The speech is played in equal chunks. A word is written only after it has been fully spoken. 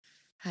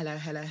Hello,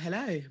 hello,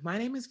 hello. My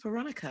name is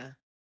Veronica.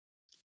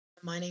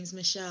 My name's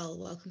Michelle.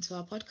 Welcome to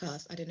our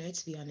podcast. I don't know,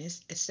 to be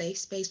honest, a safe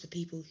space for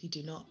people who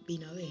do not be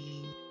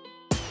knowing.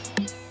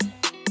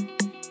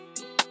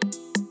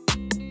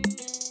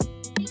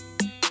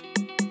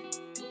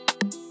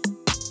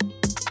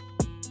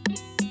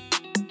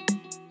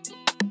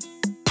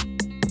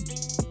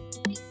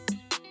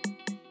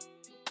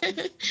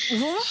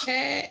 What?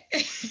 Hey,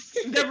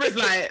 Deborah's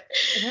like,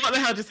 what the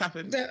hell just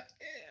happened? The-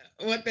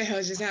 what the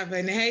hell just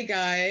happened? Hey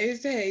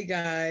guys, hey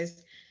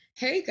guys,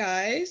 hey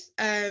guys.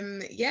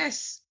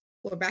 Yes,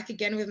 we're back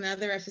again with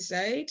another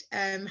episode.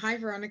 Hi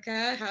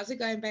Veronica, how's it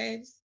going,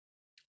 babes?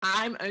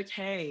 I'm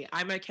okay.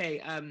 I'm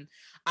okay.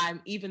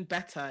 I'm even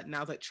better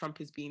now that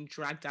Trump is being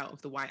dragged out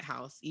of the White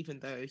House, even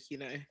though,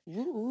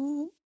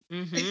 Ooh.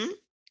 hmm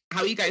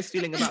How are you guys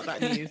feeling about that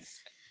news?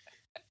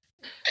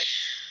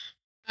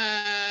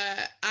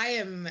 I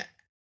am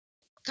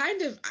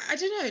kind of, I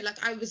don't know,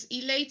 like I was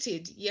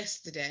elated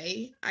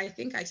yesterday. I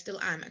think I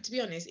still am. To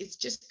be honest, it's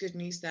just good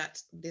news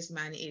that this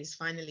man is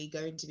finally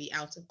going to be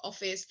out of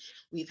office.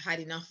 We've had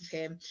enough of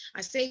him.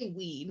 I say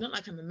we, not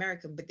like I'm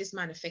American, but this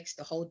man affects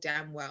the whole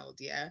damn world,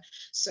 yeah.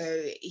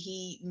 So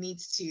he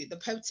needs to, the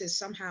POTUS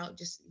somehow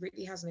just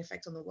really has an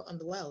effect on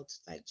the world.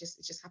 Like just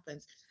it just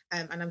happens.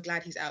 And I'm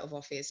glad he's out of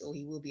office, or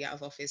he will be out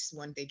of office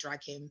when they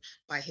drag him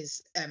by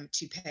his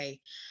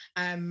toupee.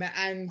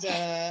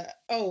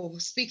 Oh,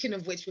 speaking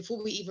of which,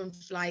 before we even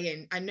fly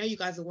in, I know you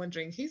guys are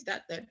wondering who's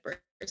that third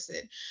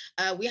person.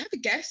 We have a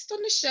guest on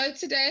the show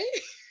today.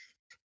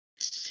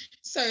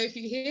 So if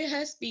you hear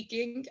her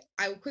speaking,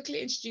 I will quickly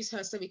introduce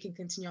her so we can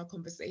continue our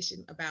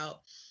conversation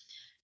about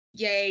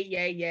yay,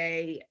 yay,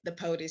 yay. The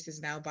POTUS is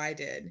now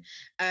Biden.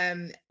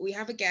 We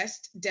have a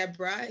guest,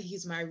 Deborah.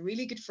 He's my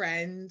really good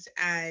friend,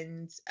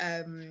 and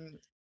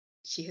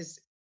she has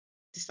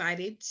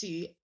decided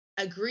to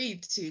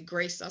agreed to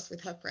grace us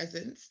with her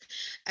presence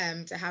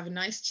to have a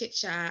nice chit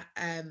chat.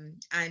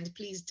 And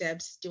please,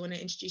 Debs, do you want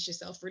to introduce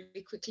yourself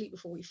really quickly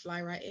before we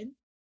fly right in?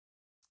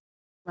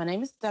 My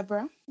name is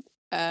Deborah.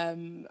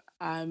 I'm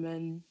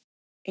an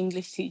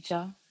English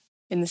teacher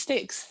in the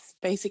sticks.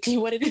 Basically,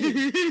 what it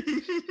is.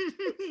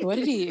 What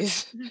it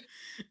is.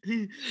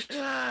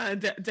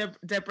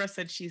 Deborah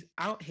said she's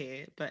out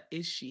here, but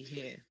is she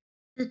here?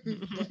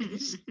 But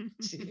is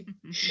she?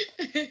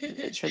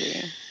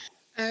 Literally.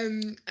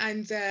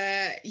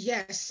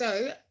 Yeah,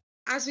 so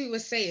as we were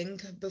saying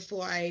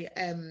before I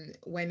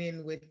went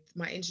in with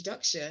my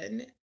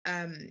introduction,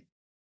 um,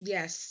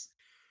 yes,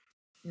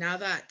 now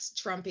that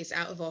Trump is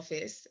out of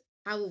office,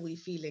 how are we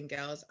feeling,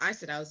 girls? I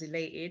said I was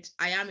elated.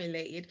 I am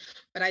elated,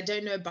 but I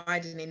don't know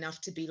Biden enough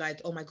to be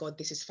like, oh my God,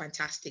 this is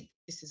fantastic.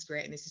 This is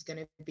great. And this is going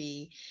to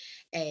be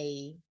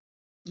a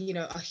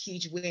a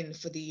huge win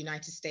for the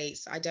United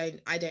States. I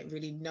don't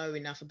really know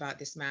enough about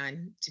this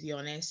man, to be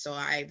honest. So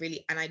I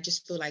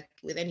just feel like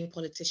with any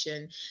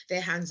politician,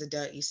 their hands are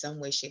dirty some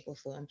way, shape, or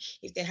form.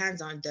 If their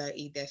hands aren't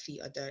dirty, their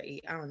feet are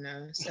dirty. I don't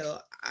know. So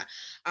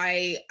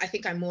I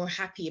think I'm more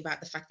happy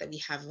about the fact that we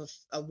have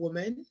a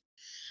woman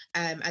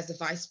as the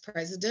vice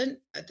president,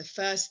 the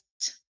first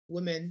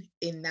woman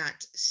in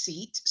that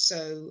seat.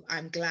 So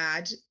I'm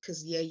glad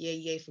because yeah, yeah,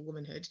 yeah for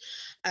womanhood.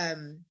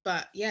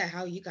 But yeah,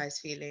 how are you guys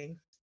feeling?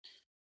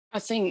 I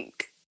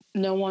think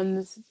no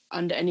one's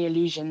under any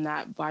illusion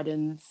that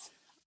Biden's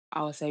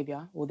our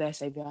savior or their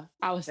savior,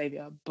 our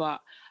savior.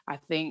 But I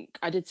think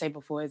I did say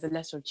before, it's a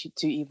lesser of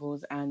two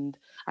evils, and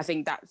I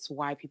think that's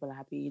why people are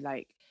happy.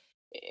 Like,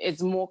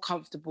 it's more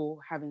comfortable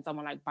having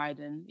someone like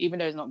Biden, even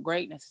though it's not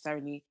great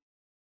necessarily,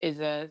 is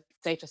a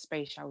safer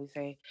space, shall we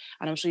say.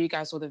 And I'm sure you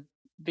guys saw the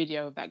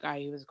video of that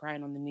guy who was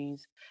crying on the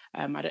news.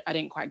 I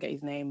didn't quite get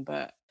his name,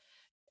 but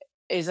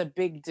it's a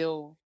big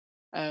deal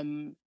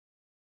um,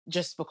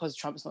 just because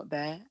Trump's not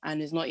there.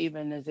 And it's not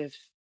even as if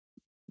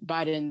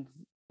Biden's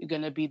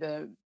going to be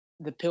the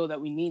pill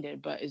that we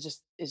needed, but it's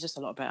just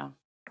a lot better.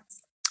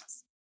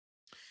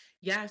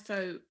 Yeah,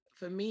 so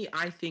for me,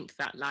 I think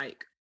that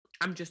like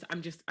I'm just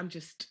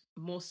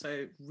more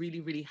so really,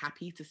 really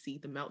happy to see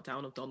the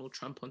meltdown of Donald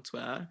Trump on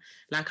Twitter.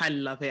 Like I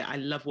love it. I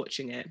love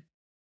watching it.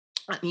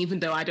 And even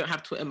though I don't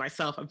have Twitter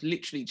myself,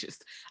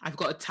 I've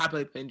got a tab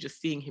open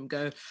just seeing him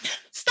go,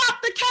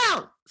 stop the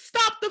count,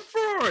 stop the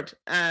fraud,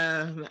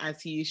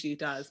 as he usually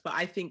does. But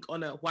I think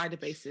on a wider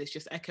basis,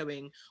 just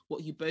echoing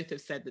what you both have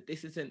said, that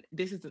this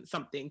isn't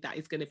something that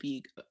is going to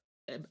be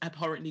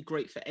abhorrently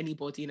great for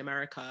anybody in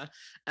America.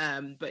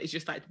 But it's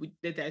just like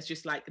there's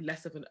just like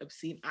less of an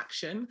obscene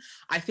action.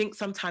 I think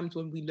sometimes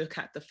when we look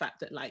at the fact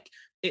that like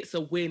it's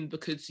a win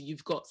because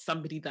you've got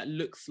somebody that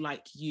looks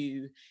like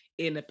you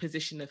in a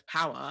position of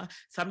power,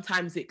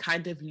 sometimes it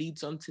kind of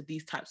leads on to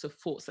these types of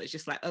thoughts. So it's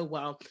just like, oh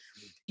well,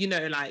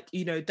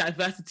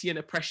 diversity and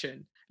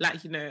oppression.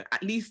 Like,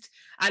 at least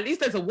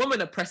there's a woman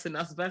oppressing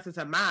us versus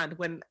a man,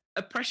 when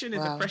oppression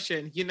is Wow.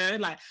 oppression,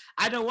 like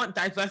I don't want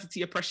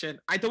diversity oppression.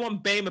 I don't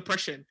want BAME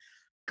oppression.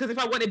 Because if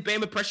I wanted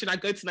BAME oppression, I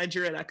go to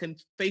Nigeria and I can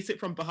face it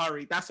from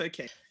Bahari. That's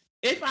okay.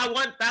 If I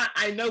want that,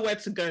 I know where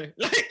to go.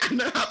 Like, I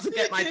know how to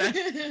get my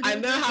I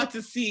know how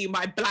to see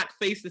my black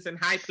faces in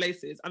high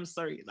places. I'm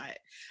sorry, like,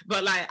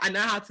 but like I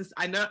know how to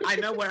I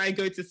know where I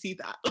go to see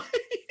that.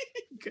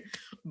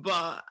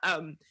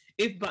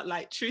 But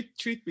like truth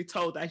be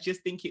told, I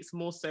just think it's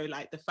more so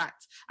like the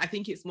fact. I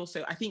think it's more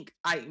so. I think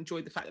I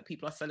enjoy the fact that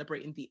people are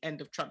celebrating the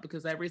end of Trump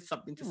because there is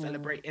something to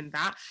celebrate in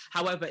that.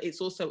 However,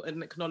 it's also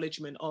an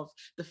acknowledgement of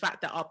the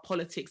fact that our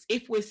politics,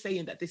 if we're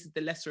saying that this is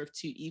the lesser of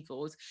two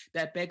evils,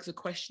 there begs a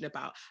question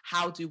about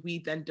how do we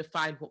then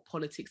define what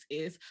politics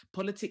is.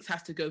 Politics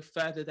has to go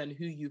further than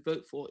who you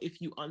vote for.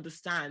 If you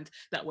understand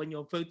that when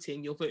you're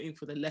voting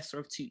for the lesser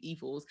of two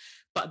evils,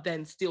 but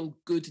then still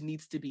good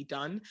needs to be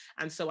done.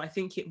 And so I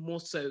think it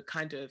more so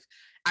kind of,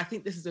 I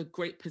think this is a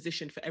great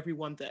position for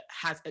everyone that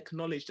has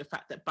acknowledged the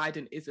fact that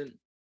Biden isn't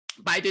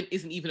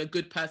even a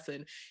good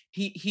person.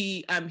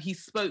 He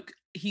spoke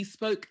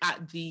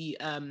at the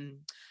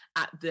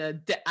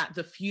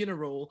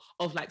funeral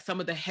of like some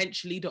of the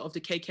hench leader of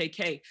the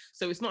KKK.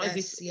 So it's not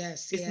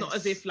not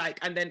as if like,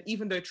 and then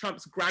even though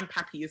Trump's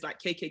grandpappy is like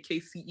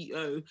KKK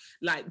CEO,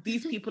 like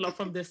these people are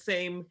from the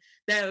same,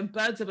 they're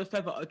birds of a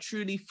feather, are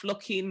truly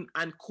flocking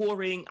and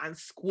cawing and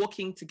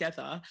squawking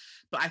together.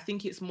 But I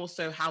think it's more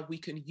so how we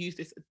can use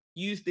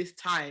this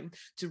time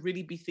to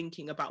really be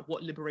thinking about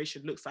what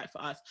liberation looks like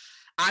for us.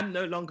 I'm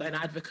no longer an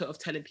advocate of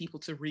telling people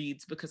to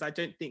read because I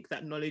don't think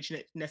that knowledge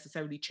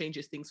necessarily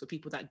changes things for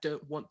people that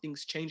don't want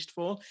things changed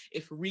for.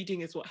 If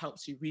reading is what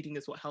helps you, reading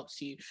is what helps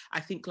you.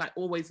 I think like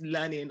always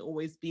learning,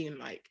 always being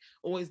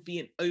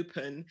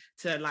open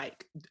to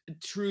like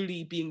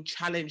truly being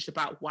challenged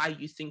about why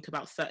you think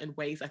about certain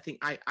ways. I think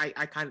I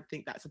kind of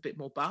think that's a bit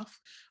more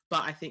buff.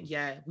 But I think,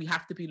 yeah, we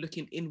have to be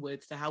looking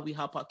inwards to how we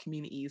help our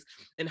communities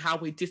and how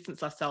we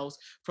distance ourselves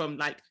from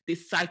like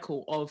this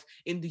cycle of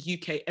in the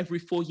UK every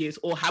 4 years,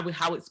 or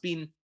how it's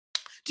been.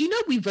 Do you know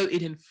we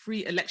voted in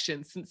 3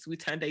 elections since we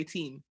turned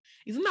 18?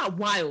 Isn't that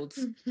wild?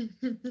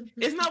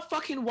 Isn't that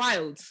fucking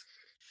wild?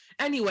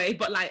 Anyway,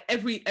 but like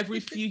every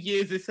few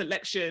years, this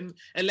election,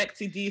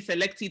 electy this,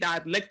 electy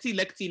that, electy.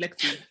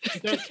 You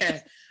don't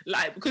care,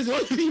 like, because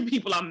all of these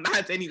people are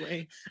mad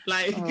anyway.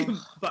 Like,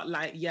 but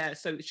like, yeah.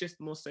 So it's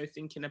just more so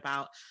thinking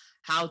about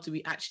how do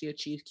we actually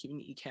achieve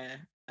community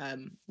care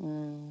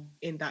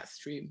in that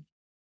stream.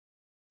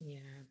 Yeah.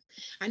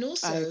 And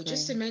also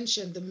just to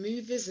mention the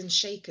movers and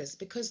shakers,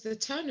 because the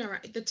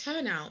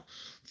turnout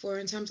for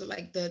in terms of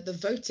like the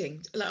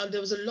voting, like there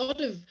was a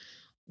lot of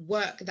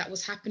work that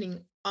was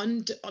happening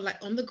on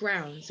the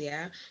grounds,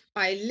 yeah,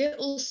 by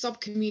little sub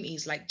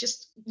communities, like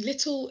just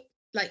little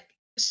like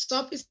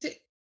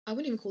I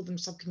wouldn't even call them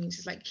sub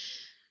communities, like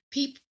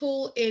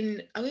people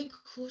in, I wouldn't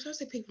call, how do I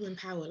say people in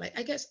power? Like,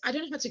 I guess I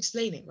don't know how to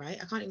explain it, right?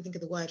 I can't even think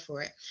of the word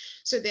for it.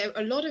 So there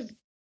are a lot of,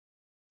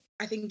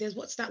 I think there's,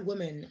 what's that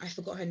woman? I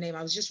forgot her name.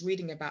 I was just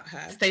reading about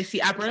her.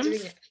 Stacey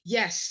Abrams.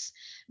 Yes,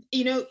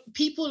 you know,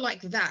 people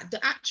like that,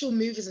 the actual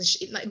movers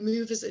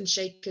and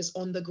shakers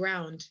on the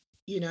ground.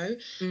 You know,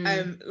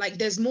 like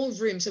there's more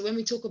room. So when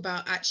we talk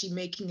about actually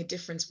making a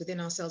difference within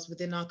ourselves,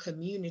 within our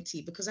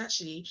community, because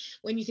actually,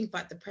 when you think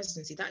about the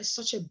presidency, that is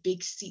such a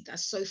big seat.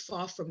 That's so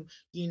far from,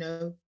 you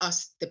know,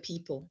 us, the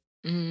people.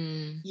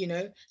 You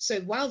know,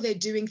 so while they're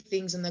doing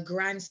things in the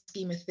grand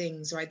scheme of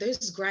things, right,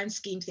 those grand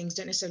scheme things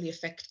don't necessarily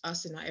affect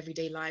us in our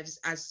everyday lives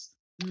as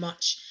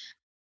much,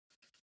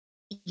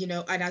 you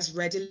know, and as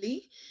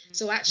readily.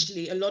 So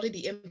actually a lot of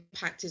the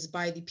impact is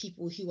by the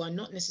people who are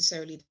not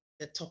necessarily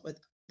at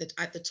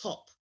the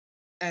top,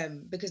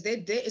 because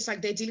it's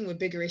like they're dealing with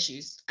bigger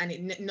issues, and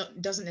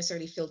it doesn't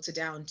necessarily filter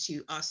down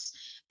to us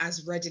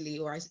as readily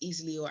or as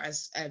easily or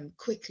as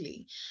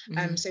quickly.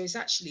 So it's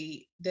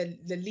actually the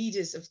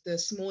leaders of the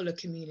smaller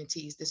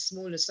communities, the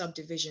smaller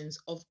subdivisions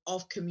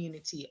of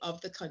community,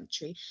 of the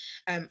country,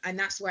 and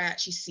that's where I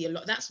actually see a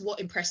lot. That's what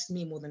impressed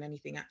me more than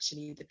anything,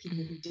 actually, the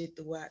people who did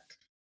the work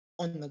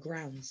on the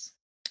grounds.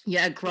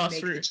 Yeah,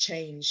 grassroots. Make the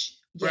change.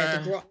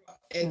 Yeah,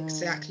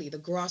 exactly, the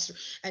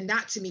grassroots. And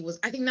that to me was,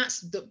 I think that's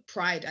the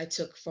pride I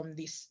took from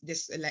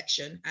this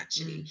election,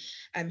 actually.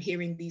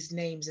 Hearing these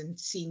names and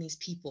seeing these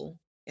people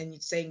and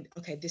saying,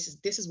 okay, this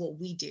is what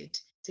we did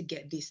to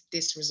get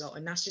this result.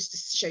 And that's just to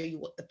show you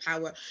what the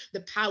power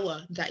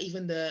that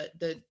even the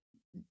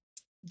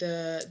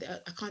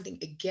I can't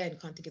think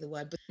of the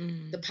word, but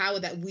the power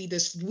that we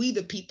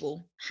the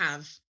people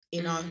have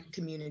in our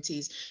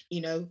communities, you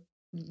know,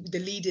 the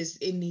leaders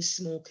in these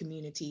small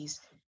communities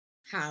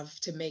have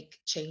to make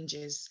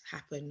changes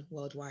happen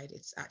worldwide.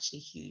 It's actually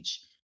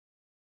huge.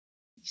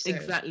 So.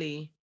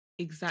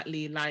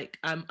 Exactly. Like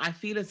I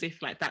feel as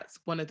if like that's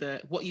one of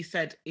what you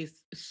said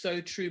is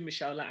so true,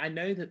 Michelle. Like I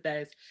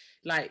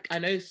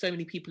know so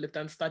many people have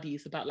done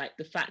studies about like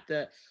the fact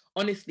that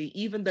honestly,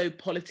 even though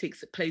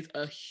politics plays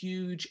a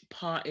huge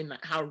part in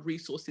like how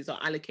resources are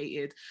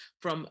allocated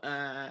from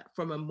a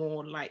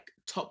more like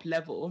top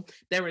level,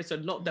 there is a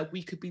lot that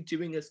we could be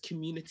doing as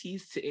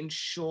communities to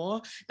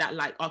ensure that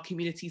like our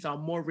communities are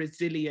more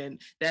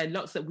resilient. There are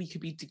lots that we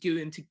could be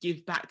doing to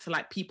give back to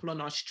like people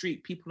on our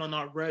street, people on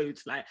our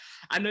roads. Like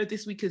I know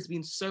this week has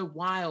been so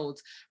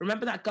wild.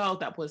 Remember that girl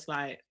that was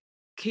like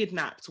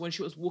kidnapped when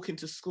she was walking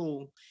to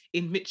school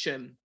in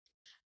Mitcham.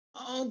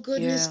 Oh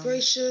goodness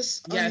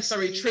gracious! Yeah,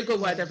 sorry, Honestly. trigger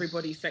word,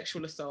 everybody.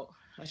 Sexual assault.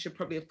 I should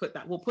probably have put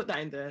that. We'll put that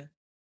in the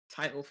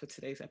title for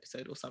today's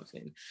episode or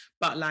something.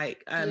 But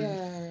like,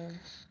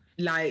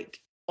 like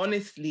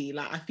honestly,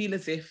 like I feel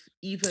as if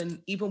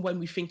even when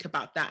we think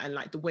about that and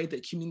like the way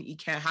that community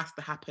care has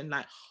to happen,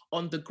 like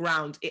on the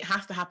ground, it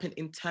has to happen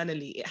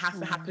internally. It has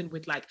to happen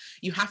with like,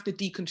 you have to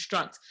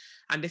deconstruct.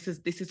 And this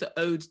is an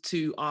ode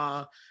to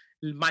our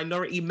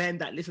minority men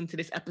that listen to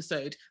this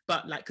episode,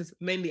 but like, because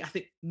mainly I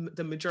think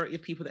the majority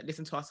of people that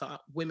listen to us are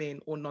women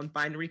or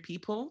non-binary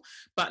people,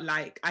 but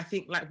like I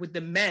think like with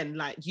the men,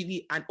 like you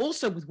need, and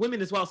also with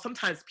women as well,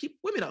 sometimes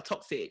women are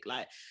toxic,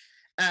 like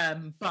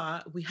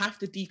but we have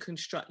to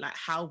deconstruct like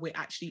how we're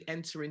actually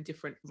entering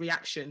different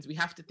reactions. We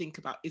have to think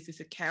about, is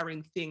this a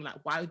caring thing? Like,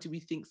 why do we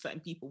think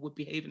certain people would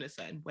behave in a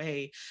certain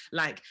way?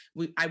 Like,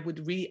 I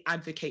would really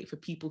advocate for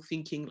people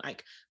thinking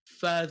like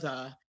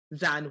further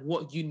than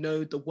what you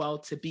know the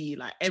world to be.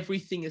 Like,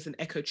 everything is an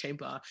echo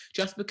chamber.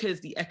 Just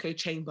because your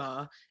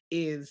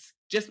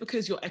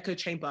echo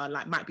chamber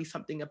like might be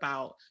something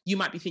about, you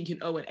might be thinking,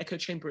 oh, an echo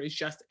chamber is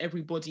just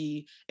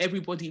everybody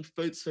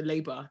votes for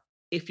Labour.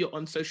 If you're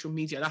on social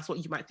media, that's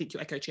what you might think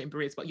your echo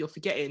chamber is, but you're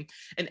forgetting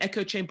an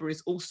echo chamber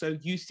is also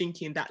you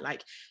thinking that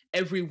like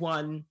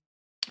everyone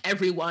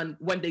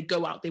when they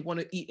go out they want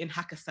to eat in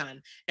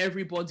Hakkasan.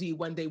 Everybody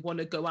when they want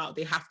to go out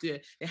they have to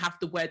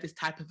wear this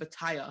type of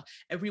attire.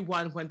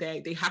 Everyone when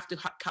they have to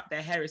cut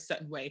their hair a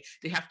certain way,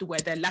 they have to wear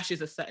their lashes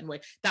a certain way.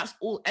 That's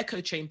all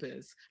echo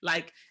chambers.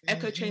 Like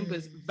echo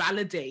chambers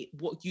validate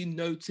what you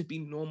know to be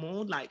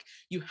normal. Like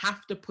you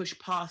have to push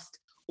past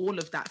all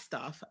of that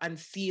stuff and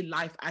see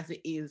life as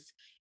it is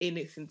in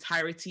its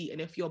entirety. And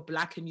if you're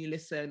Black and you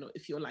listen, or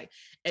if you're like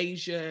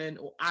Asian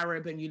or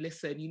Arab and you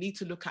listen, you need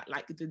to look at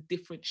like the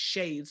different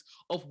shades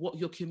of what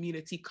your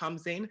community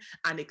comes in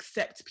and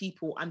accept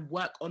people and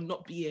work on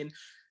not being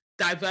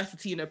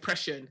diversity and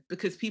oppression,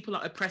 because people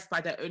are oppressed by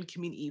their own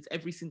communities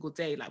every single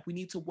day. Like we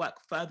need to work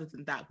further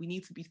than that. We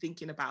need to be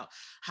thinking about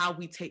how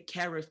we take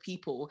care of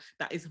people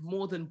that is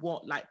more than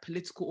what like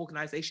political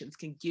organizations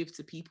can give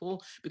to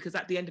people, because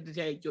at the end of the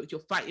day you're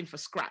fighting for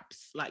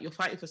scraps. Like you're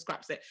fighting for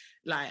scraps that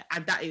like,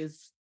 and that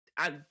is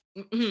and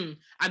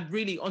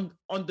really on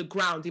the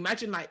ground,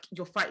 imagine like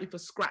you're fighting for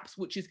scraps,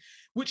 which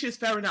is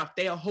fair enough.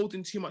 They are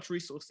holding too much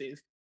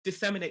resources.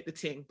 Disseminate the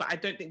ting, but I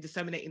don't think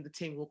disseminating the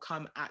ting will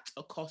come at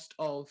a cost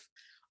of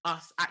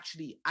us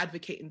actually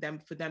advocating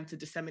for them to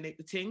disseminate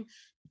the ting.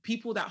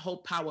 People that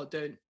hold power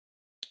don't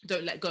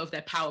let go of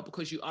their power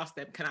because you ask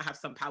them, can I have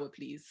some power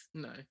please?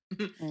 No.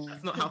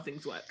 That's not how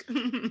things work.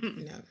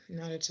 No,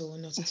 not at all,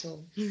 not at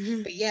all.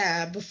 But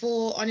yeah,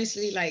 before,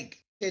 honestly, like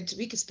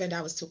we could spend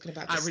hours talking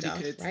about this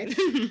stuff, right?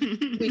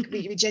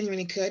 we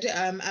genuinely could.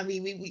 And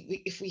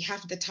we if we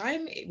have the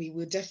time, we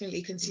will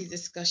definitely continue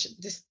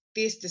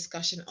this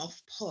discussion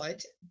off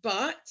pod.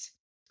 But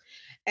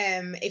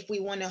if we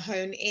want to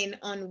hone in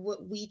on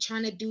what we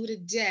trying to do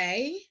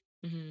today,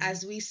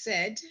 as we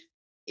said,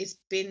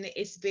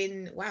 it's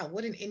been wow,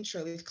 what an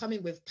intro. We've come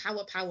in with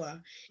power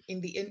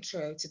in the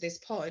intro to this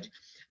pod.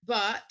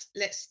 But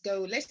let's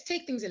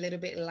take things a little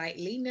bit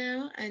lightly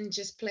now and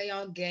just play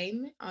our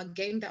game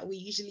that we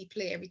usually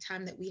play every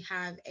time that we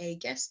have a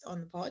guest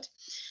on the pod.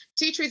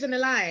 Two truths and a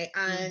lie.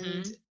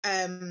 And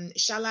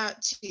shout out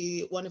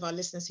to one of our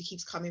listeners who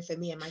keeps coming for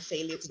me and my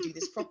failure to do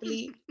this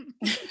properly.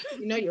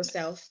 You know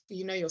yourself.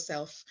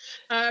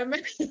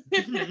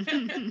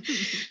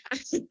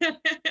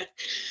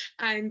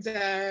 And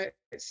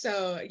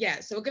so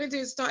we're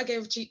gonna start again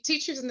with two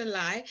truths and a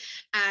lie,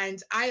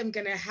 and I am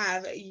gonna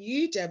have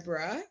you,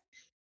 Deborah,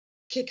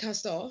 kick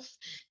us off,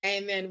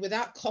 and then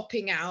without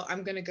copping out,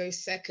 I'm gonna go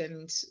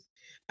second,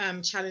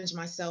 challenge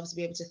myself to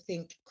be able to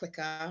think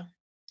quicker,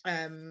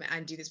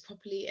 and do this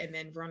properly, and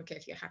then Veronica,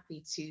 if you're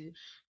happy to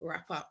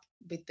wrap up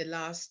with the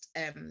last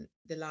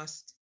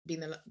being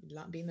the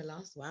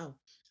last. Wow.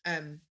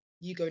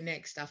 You go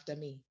next after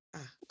me.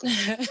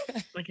 Okay.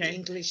 The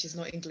English is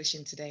not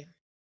Englishing today.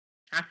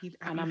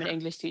 And I'm an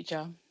English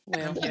teacher.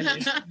 Well.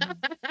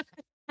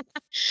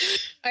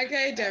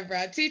 Okay,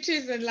 Deborah. Two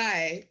truths and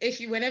lie.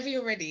 Whenever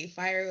you're ready,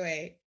 fire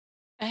away.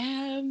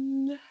 I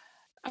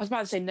was about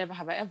to say never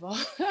have I ever.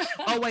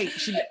 Oh wait,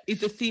 is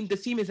the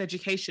theme is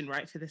education,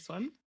 right, for this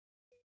one?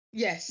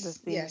 Yes. The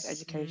theme is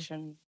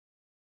education.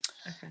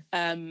 Okay.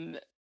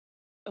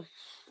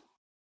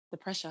 The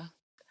pressure.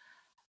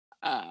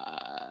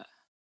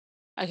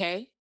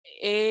 Okay.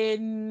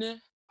 In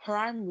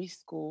primary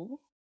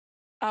school.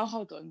 Oh,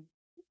 hold on.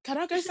 Can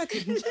I go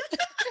second?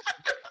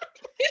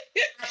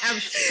 I am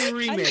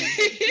screaming.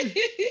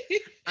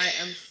 I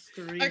am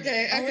screaming.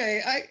 Okay.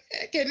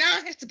 Now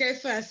I have to go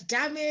first.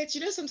 Damn it! You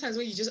know, sometimes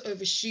when you just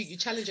overshoot, you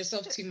challenge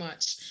yourself too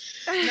much.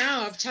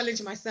 Now I've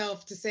challenged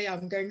myself to say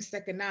I'm going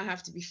second. Now I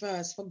have to be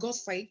first. For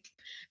God's sake,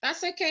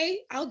 that's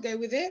okay. I'll go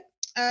with it.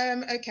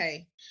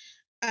 Okay.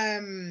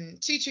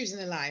 Two truths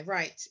and a lie.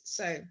 Right.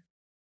 So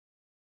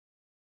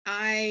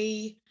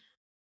I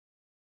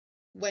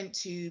went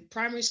to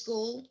primary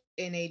school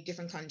in a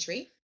different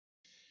country.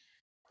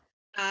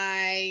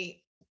 I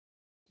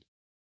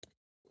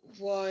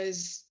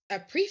was a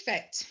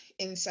prefect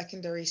in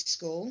secondary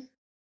school.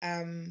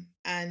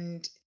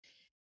 And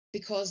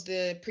because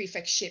the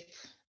prefectship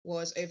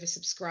was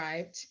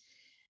oversubscribed,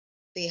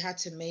 they had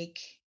to make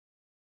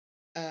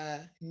a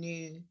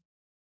new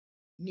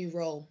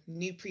role,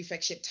 new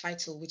prefectship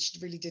title, which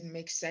really didn't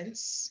make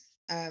sense,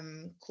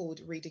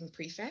 called reading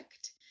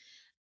prefect.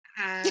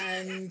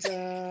 And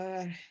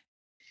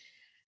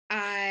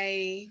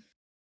I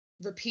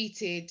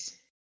repeated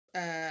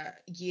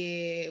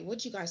what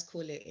do you guys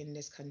call it in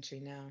this country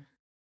now?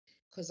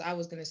 Because I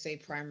was going to say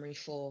primary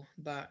four,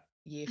 but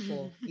year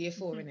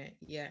four in it.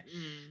 Yeah.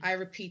 I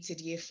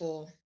repeated year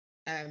four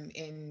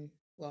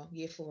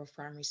year four of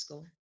primary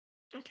school.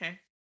 Okay.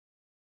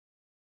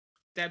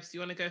 Debs, do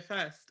you want to go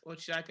first or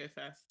should I go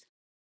first?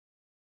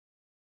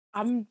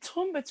 I'm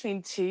torn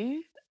between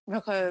two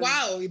because...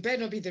 Wow, you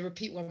better not be the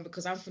repeat one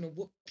because I'm going to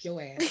whoop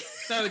your ass.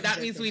 So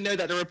that means we know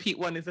that the repeat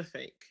one is a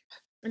fake.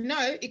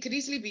 No, it could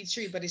easily be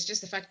true, but it's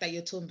just the fact that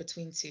you're torn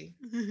between two.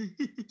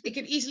 It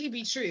could easily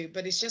be true,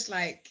 but it's just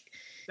like...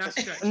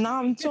 That's true. No,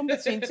 I'm torn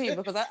between two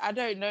because I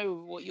don't know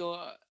what your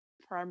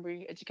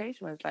primary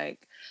education was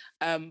like.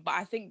 But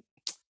I think,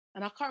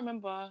 and I can't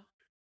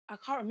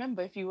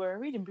remember if you were a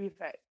reading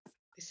prefect.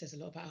 This says a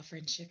lot about our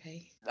friendship,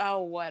 hey?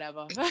 Oh,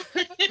 whatever.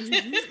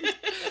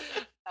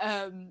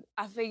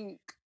 I think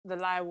the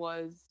lie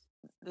was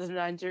the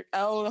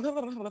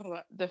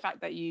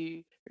fact that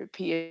you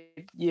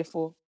repeated year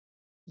four.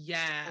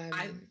 Yeah,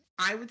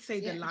 I would say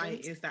the lie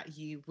is that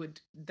you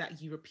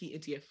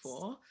repeated year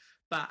four,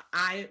 but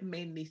I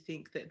mainly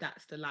think that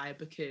that's the lie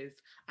because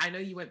I know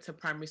you went to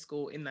primary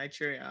school in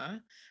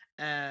Nigeria,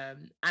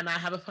 and I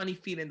have a funny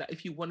feeling that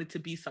if you wanted to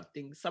be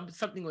something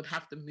would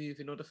have to move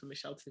in order for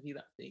Michelle to be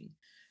that thing.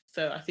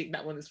 So I think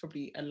that one is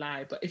probably a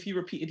lie. But if you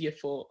repeated year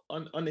four,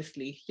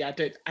 honestly, yeah,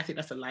 I think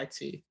that's a lie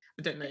too.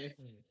 I don't know.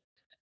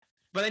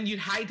 But then you'd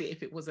hide it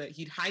if it was the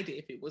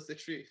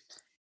truth.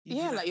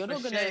 Yeah, like you're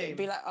not gonna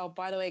be like, oh,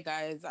 by the way,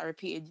 guys, I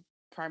repeated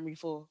primary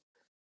four.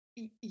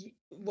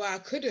 Well, I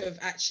could have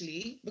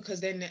actually,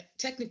 because then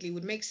technically it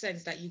would make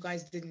sense that you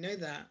guys didn't know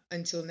that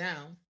until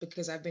now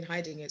because I've been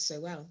hiding it so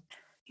well.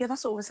 Yeah,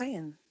 that's what we're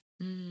saying.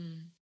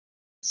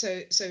 So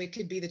it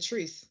could be the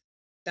truth.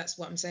 That's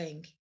what I'm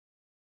saying.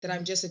 That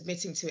I'm just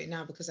admitting to it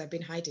now because I've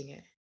been hiding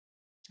it.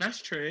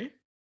 That's true.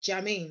 Do you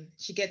know what I mean?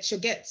 She'll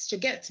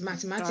get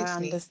mathematics. I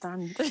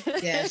understand.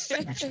 Yes.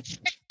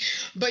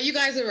 But you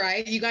guys are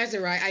right.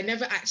 I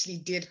never actually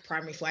did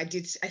primary four. I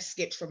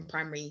skipped from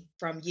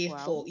year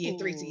four, year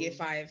three to year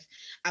five.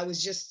 I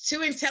was just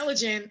too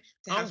intelligent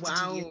to have to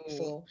do year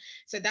four.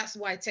 So that's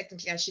why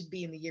technically I should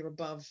be in the year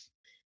above.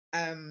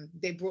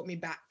 They brought me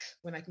back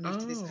when I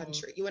moved to this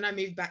country. When I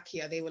moved back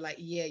here, they were like,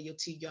 yeah, you're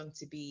too young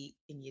to be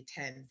in year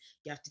 10.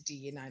 You have to do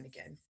year 9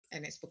 again.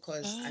 And it's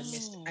because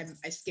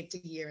I skipped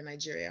a year in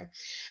Nigeria.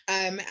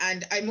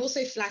 And I'm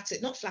also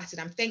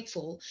I'm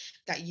thankful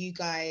that you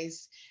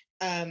guys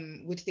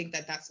would think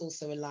that that's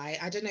also a lie.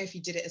 I don't know if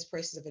you did it as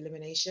process of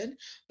elimination,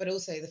 but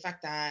also the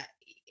fact that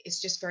it's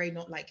just very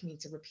not like me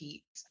to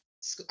repeat.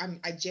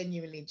 I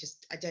genuinely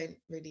just, I don't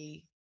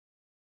really...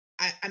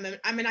 I'm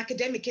an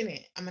academic,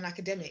 innit? I'm an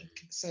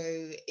academic, so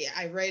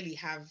I rarely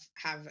have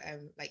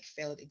like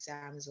failed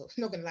exams. Or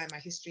not gonna lie, my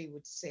history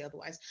would say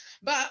otherwise.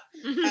 But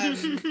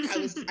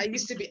I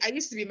used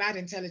to be mad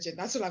intelligent.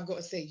 That's all I've got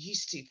to say.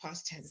 Used to,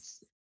 past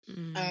tense.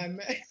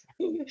 But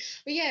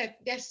yeah,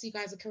 yes, you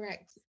guys are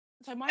correct.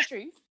 So my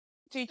truth,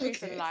 two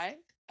truths and a lie.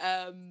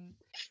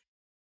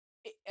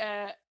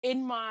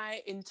 In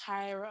my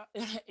entire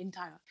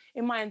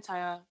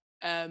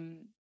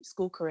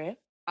school career,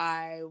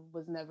 I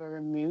was never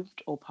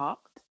removed or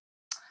parked.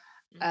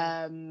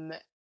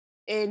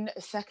 In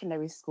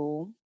secondary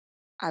school,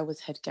 I was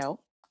head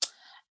girl.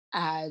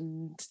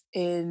 And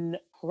in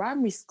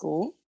primary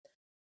school,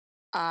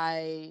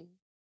 I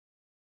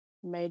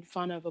made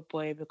fun of a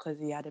boy because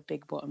he had a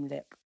big bottom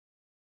lip.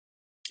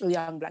 A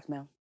young black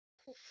male.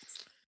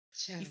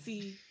 You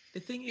see, the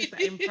thing is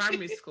that in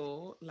primary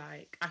school,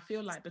 like, I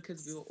feel like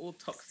because we were all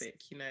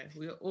toxic, you know,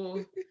 we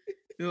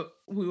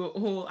were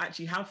all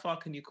actually, how far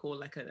can you call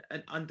like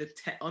an under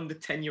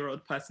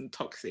 10-year-old person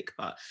toxic?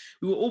 But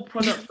we were all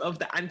products of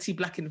the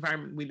anti-black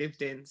environment we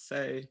lived in.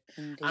 So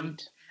I'm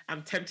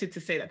tempted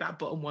to say that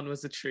bottom one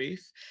was the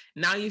truth.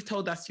 Now you've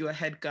told us you're a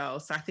head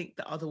girl, so I think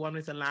the other one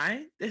is a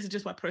lie. This is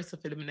just my process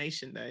of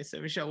elimination though. So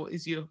Michelle, what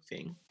is your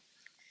thing?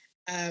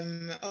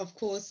 Of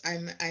course, I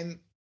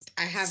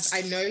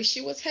know she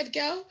was head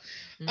girl,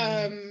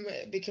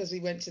 because we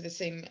went to the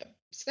same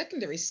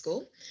secondary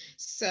school.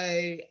 So,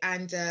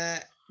 and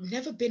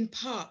never been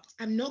parked.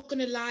 I'm not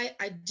gonna lie,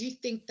 I do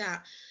think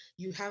that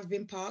you have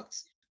been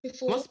parked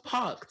before. What's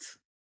parked?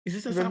 Is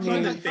this a South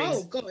London thing?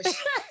 Oh gosh,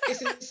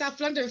 it's a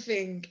South London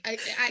thing.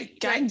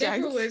 Gang.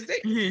 Deborah was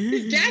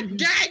gang.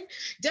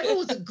 Deborah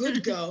was a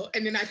good girl,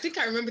 and then I think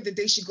I remember the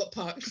day she got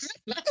parked.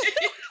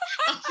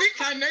 I think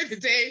I know the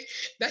day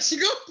that she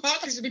got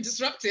parked and she'd be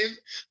disruptive.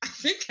 I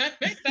think I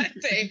know that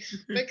day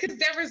because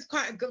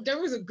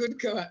Deborah was a good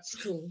girl at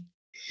school.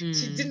 She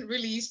Mm. didn't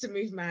really used to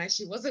move mad.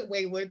 She wasn't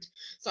wayward.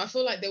 So I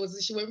feel like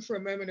she went through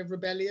a moment of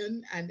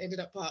rebellion and ended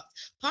up parked.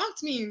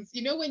 Parked means,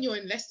 you know, when you're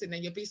in lesson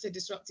and you're being so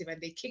disruptive and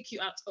they kick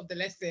you out of the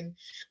lesson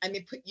and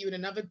they put you in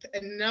another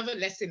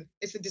lesson.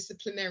 It's a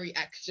disciplinary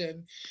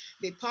action.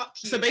 They park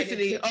you. So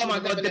basically, and then put oh you my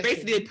in god, another they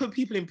basically lesson. put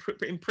people in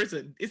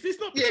prison. Is this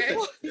not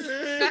Yeah.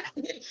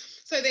 prison?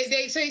 So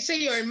they say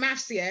you're in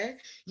maths, yeah?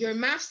 You're in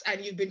maths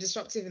and you've been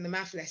disruptive in the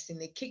math lesson.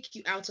 They kick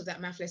you out of that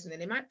math lesson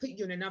and they might put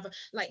you in another,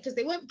 like, because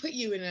they won't put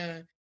you in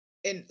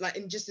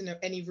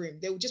any room.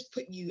 They will just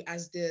put you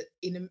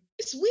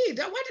it's weird.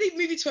 Why did they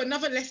move you to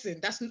another lesson?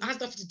 That has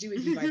nothing to do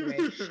with you, by the way.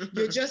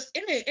 You're just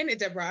in it,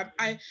 Deborah.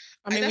 I mean,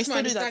 we that's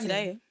my still do that understanding.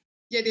 today.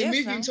 Yeah, they Yes, move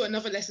you now. into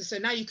another lesson. So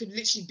now you could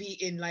literally be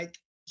in like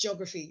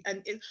geography.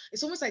 And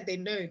it's almost like they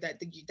know that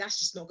that's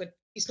just not good.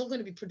 It's not going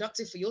to be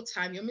productive for your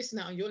time. You're missing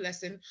out on your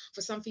lesson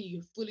for something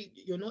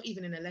you're not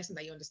even in a lesson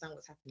that you understand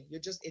what's happening.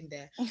 You're just in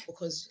there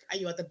because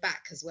you're at the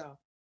back as well.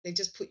 They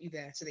just put you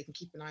there so they can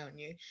keep an eye on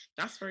you.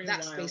 That's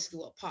That's wild. basically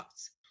what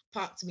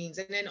parked means.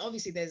 And then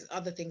obviously there's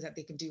other things that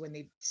they can do when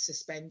they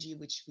suspend you,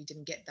 which we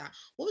didn't get that.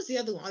 What was the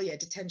other one? Oh yeah,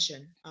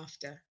 detention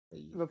after.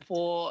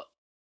 Report,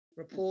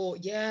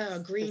 yeah,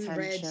 green,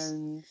 red.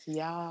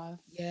 Yeah,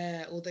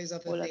 all those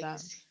other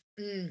things.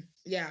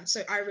 Yeah,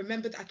 so I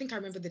remember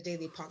the day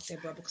they parked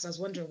Deborah because I was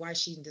wondering why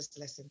she's in this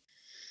lesson.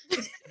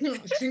 I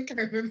think I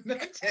remember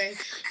that day.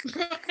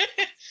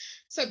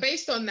 So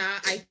based on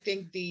that, I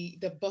think the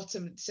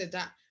bottom said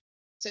that.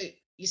 So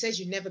you said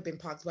you've never been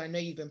parked, but I know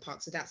you've been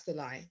parked, so that's the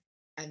lie,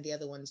 and the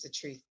other one's the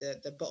truth.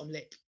 The bottom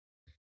lip.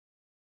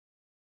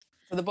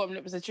 So the bottom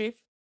lip is the truth.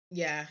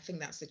 Yeah, I think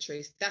that's the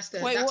truth.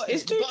 Wait, what?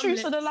 Is two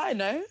truths of the lie?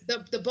 No.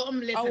 The bottom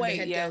lip and the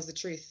head girl is the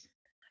truth.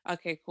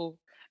 Okay, cool.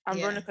 And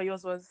Veronica,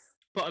 yours was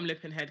bottom lip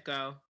and head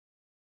girl.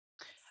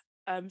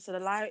 So the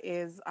lie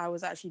is I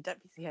was actually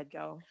deputy head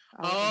girl.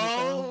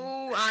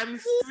 I'm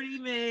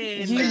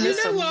screaming. You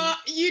know what?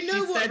 She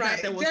right?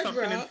 That there was Deborah,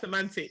 something in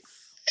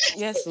semantics.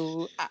 Yes,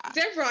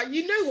 Deborah,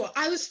 you know what?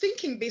 I was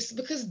thinking this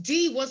because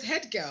Dee was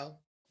head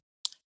girl.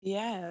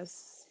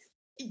 Yes.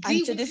 Dee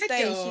and to this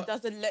day, girl. she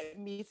doesn't let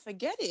me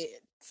forget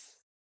it.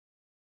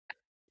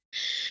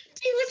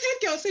 Dee was head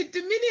girl. So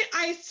the minute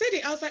I said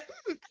it, I was like,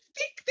 I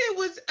think there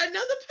was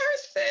another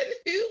person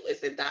who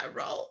was in that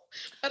role.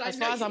 But as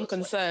far as I'm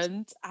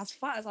concerned,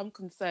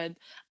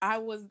 I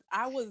was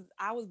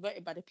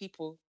voted by the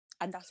people,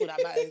 and that's all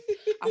that matters.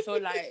 I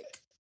feel like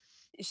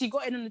she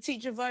got in on the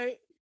teacher vote,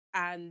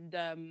 and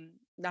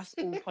that's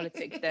all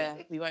politics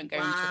there. We won't go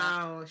into that.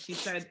 Wow,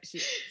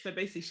 so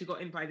basically she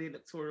got in by the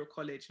electoral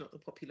college, not the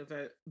popular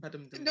vote. Not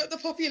the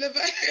popular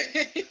vote.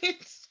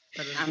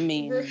 I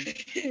mean,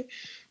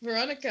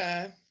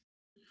 Veronica,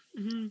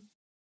 you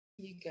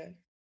go.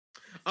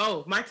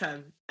 Oh, my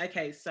turn.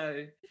 Okay,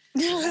 so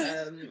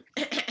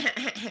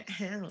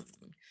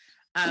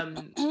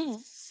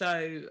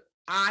so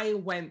I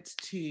went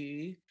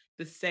to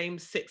the same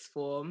sixth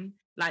form.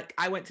 Like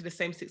I went to the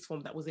same sixth form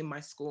that was in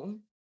my school.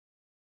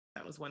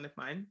 That was one of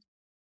mine.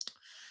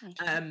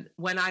 Okay.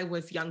 When I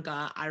was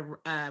younger,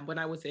 when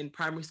I was in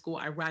primary school,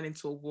 I ran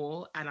into a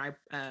wall and I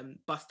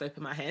bust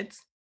open my head.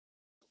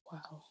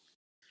 Wow.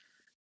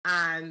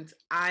 And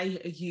I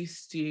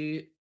used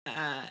to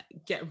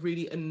get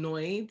really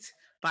annoyed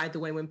by the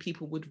way when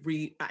people would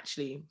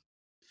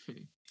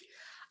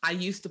I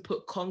used to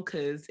put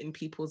conkers in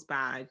people's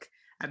bag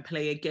and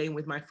play a game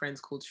with my friends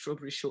called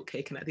Strawberry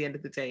Shortcake. And at the end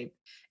of the day,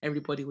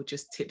 everybody would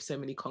just tip so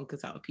many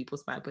conkers out of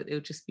people's bag, but it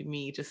would just be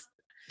me just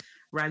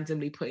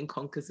randomly putting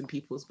conkers in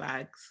people's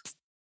bags.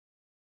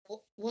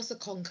 What's a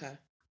conker?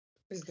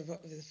 Is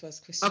the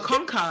first question. A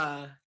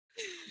conker.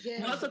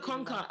 Yeah. What's a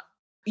conker?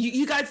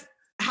 You guys,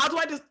 how do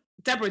I just,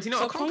 Deborah, do you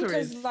know what a conker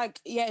is?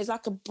 It's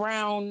like a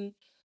brown,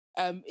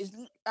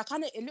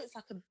 it looks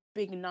like a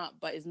big nut,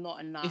 but it's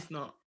not a nut. It's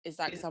not. It's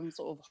like some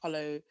sort of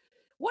hollow.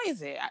 What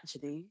is it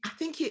actually? I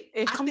think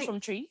it comes from a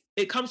tree.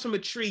 It comes from a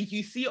tree.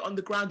 You see it on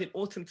the ground in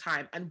autumn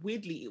time, and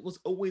weirdly, it was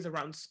always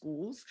around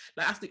schools.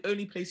 Like that's the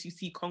only place you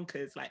see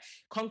conkers. Like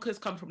conkers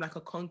come from like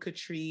a conker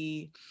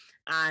tree,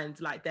 and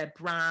like they're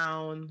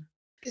brown.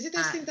 Is it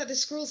those things that the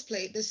squirrels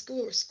play? The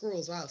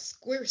squirrels, wow,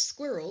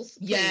 squirrels.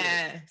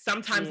 Yeah,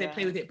 sometimes they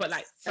play with it, but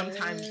like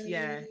sometimes,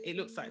 it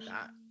looks like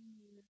that.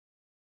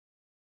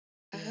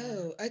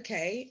 Oh,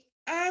 okay.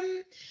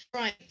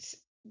 Right,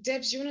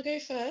 Debs, you want to go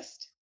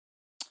first?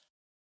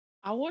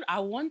 I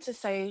want to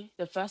say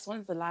the first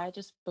one's a lie,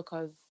 just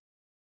because.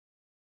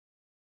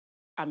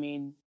 I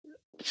mean,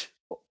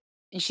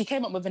 she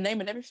came up with a name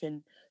and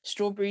everything.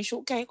 Strawberry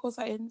shortcake or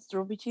something.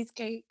 Strawberry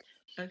cheesecake.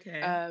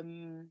 Okay.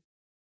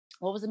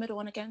 What was the middle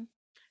one again?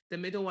 The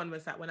middle one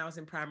was that when I was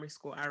in primary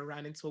school, I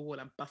ran into a wall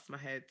and bust my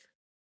head.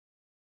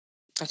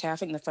 Okay, I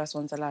think the first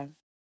one's a lie.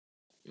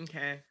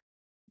 Okay.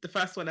 The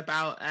first one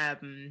about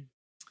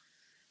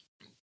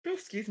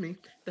excuse me.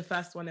 The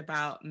first one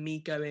about me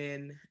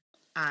going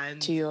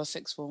and to your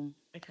sixth form.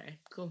 Okay,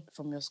 cool.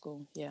 From your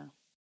school, yeah.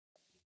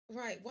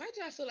 Right. Why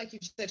do I feel like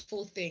you've said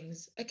 4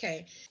 things?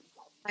 Okay.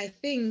 I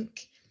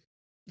think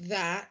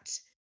that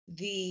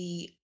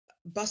the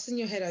busting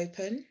your head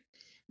open,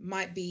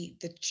 might be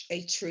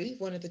a truth,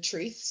 one of the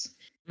truths,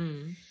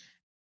 Mm.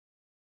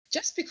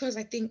 just because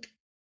I think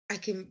I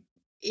can,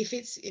 if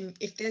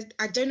there's,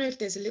 I don't know if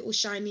there's a little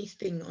shiny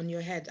thing on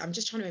your head. I'm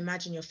just trying to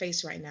imagine your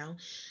face right now,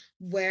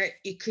 where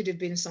it could have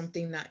been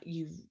something that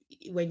you,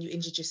 when you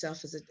injured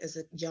yourself as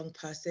a young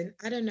person.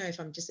 I don't know if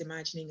I'm just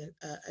imagining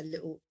a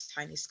little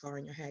tiny scar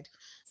on your head,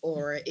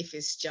 or if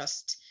it's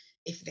just,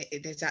 if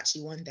there's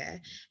actually one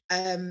there.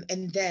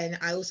 And then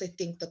I also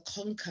think the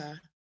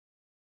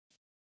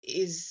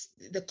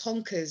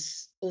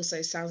conkers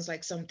also sounds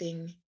like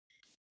something,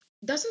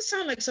 doesn't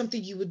sound like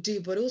something you would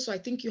do, but also I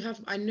think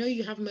I know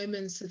you have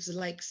moments of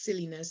like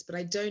silliness, but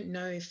I don't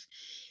know if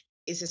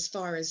it's as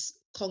far as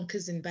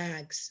conkers and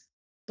bags.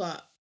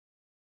 But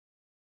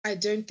I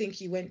don't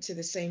think you went to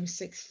the same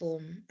sixth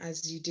form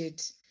as you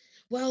did.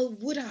 Well,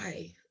 would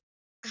I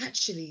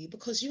actually?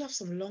 Because you have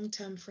some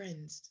long-term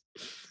friends.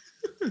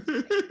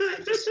 I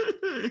just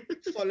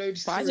followed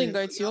But I didn't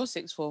through. go to your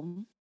sixth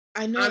form.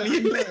 I know, I I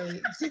mean- know.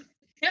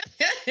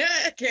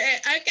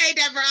 Okay,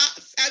 Deborah.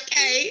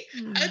 Okay,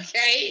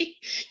 okay.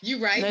 You're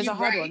right. No, it's You're a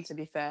hard right. one, to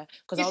be fair,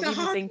 because I It's was a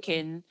even hard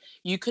thinking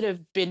you could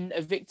have been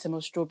a victim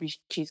of strawberry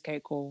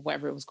cheesecake or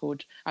whatever it was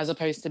called, as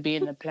opposed to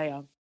being a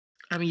player.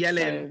 I'm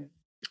yelling.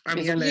 So I'm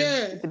it's, yelling.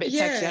 Yeah, it's a bit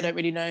yeah. techie. I don't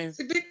really know. It's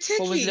a bit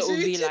What was techie. It's a little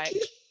bit V techie. like?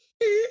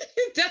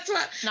 That's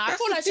what. No, I That's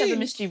feel the like she has a thing.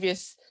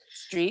 mischievous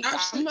streak. She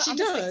I'm gonna stick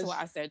to does. what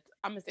I said.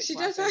 I'm gonna stick She to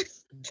what I does.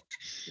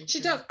 said. She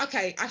does.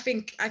 Okay, I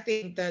think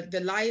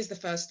the lie is the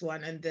first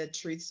one, and the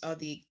truths are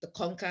the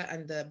conquer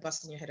and the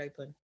busting your head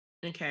open.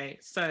 Okay,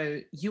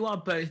 so you are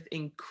both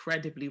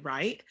incredibly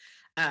right.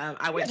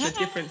 I went to a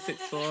different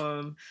sixth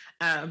form,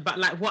 but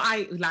like what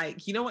I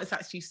like, you know what's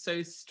actually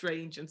so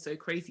strange and so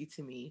crazy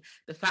to me,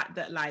 the fact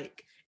that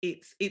like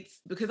it's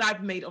because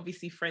I've made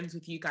obviously friends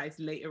with you guys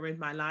later in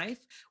my life.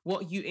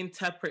 What you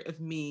interpret of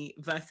me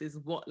versus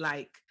what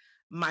like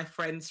my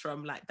friends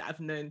from like that I've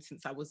known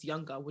since I was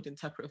younger would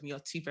interpret of me are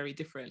two very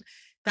different.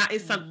 That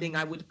is something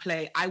I would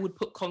play. I would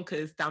put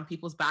conkers down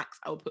people's backs.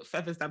 I would put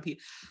feathers down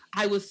people.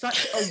 I was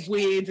such a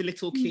weird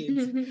little kid.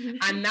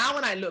 And now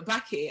when I look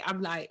back at it,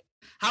 I'm like,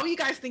 how are you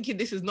guys thinking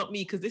this is not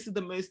me? Because this is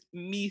the most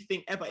me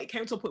thing ever. It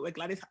came to a point where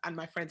Gladys and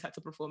my friends had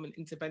to perform an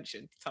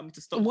intervention to tell me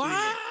to stop doing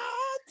it.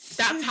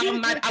 That's how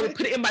mad. I would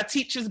put it in my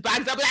teacher's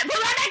bags. I'd be like,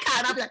 Veronica!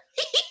 And I'd be like,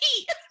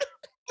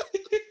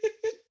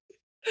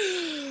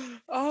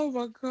 Oh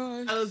my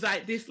gosh. I was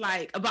like this,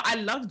 like, but I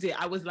loved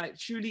it. I was like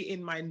truly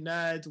in my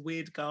nerd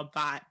weird girl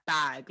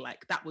bag.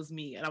 Like that was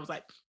me, and I was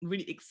like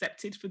really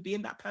accepted for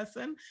being that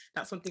person.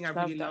 That's something I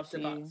really loved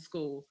about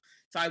school.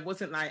 So I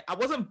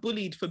wasn't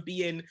bullied for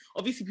being.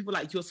 Obviously, people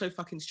like you're so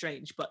fucking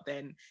strange, but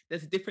then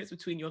there's a difference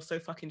between you're so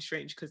fucking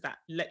strange because that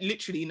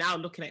literally now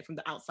looking at it from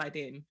the outside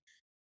in,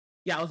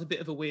 yeah, I was a bit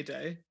of a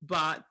weirdo,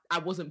 but I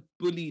wasn't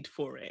bullied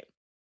for it.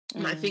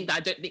 And I think that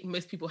I don't think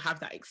most people have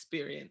that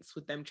experience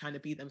with them trying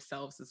to be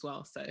themselves as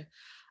well. So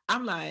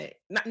I'm like,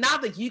 now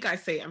that you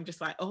guys say it, I'm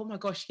just like, oh my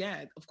gosh,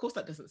 yeah, of course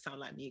that doesn't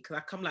sound like me because I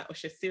come like, oh,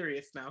 she's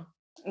serious now.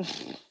 No,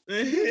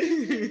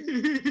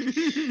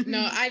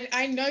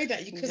 I know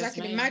that because I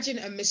can imagine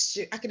a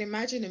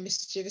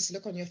mischievous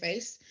look on your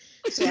face.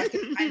 So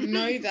I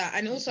know that,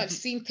 and also I've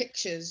seen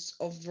pictures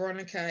of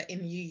Veronica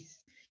in youth.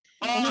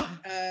 Oh.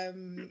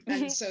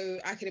 And so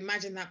I can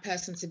imagine that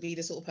person to be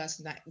the sort of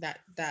person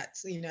that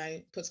you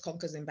know puts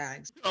conkers in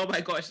bags. Oh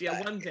my gosh,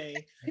 yeah. One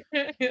day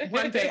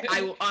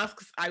I will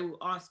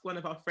ask one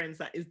of our friends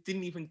that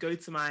didn't even go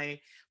to my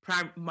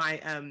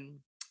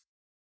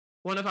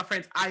one of our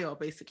friends, Ayo,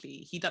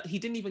 basically, he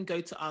didn't even go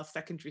to our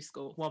secondary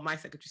school. Well, my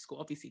secondary school,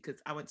 obviously, because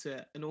I went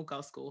to an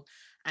all-girls school,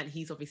 and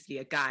he's obviously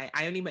a guy.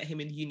 I only met him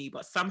in uni,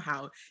 but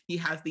somehow he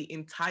has the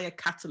entire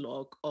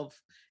catalogue of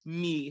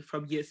me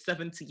from year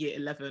 7 to year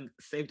 11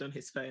 saved on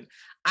his phone.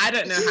 I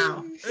don't know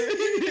how.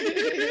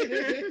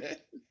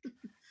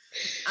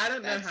 I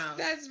don't know how.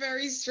 That's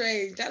very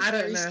strange. That's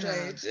very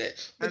strange.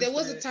 But there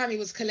was a time he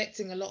was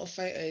collecting a lot of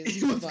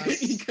photos of us.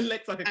 He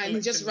collects like a and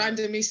he just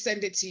randomly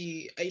send it to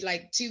you.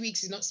 Like 2 weeks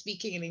he's not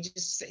speaking, and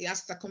he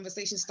asks the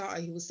conversation starter.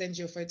 He will send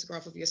you a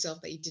photograph of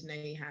yourself that you didn't know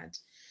he had.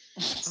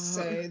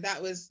 So that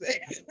was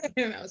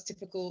that was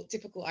typical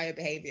Ayo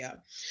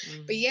behavior.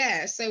 But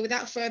yeah, so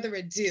without further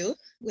ado,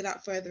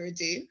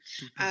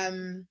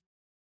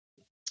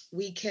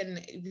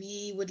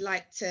 we would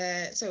like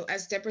to, so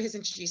as Deborah has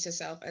introduced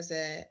herself as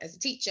a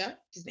teacher,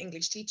 she's an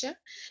English teacher,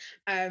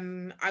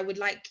 I would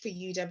like for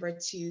you, Deborah,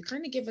 to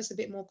kind of give us a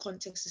bit more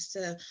context as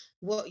to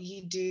what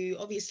you do.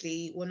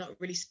 Obviously, we're not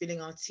really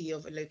spilling our tea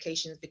over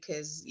locations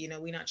because, you know,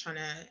 we're not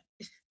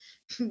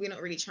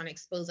really trying to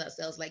expose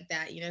ourselves like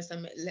that. You know,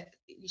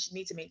 you should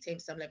need to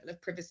maintain some level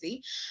of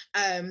privacy.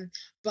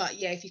 But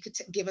yeah, if you could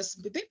give us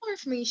a bit more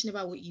information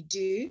about what you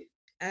do,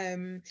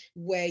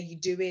 where you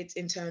do it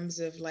in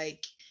terms of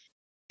like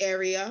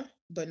area,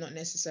 but not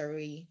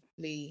necessarily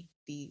the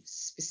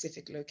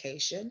specific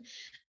location,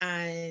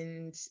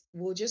 and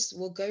we'll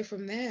go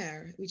from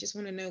there. We just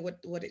want to know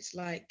what it's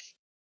like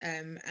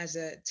as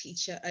a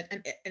teacher,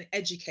 an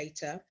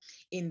educator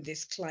in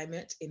this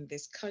climate, in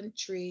this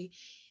country,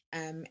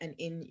 and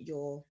in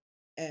your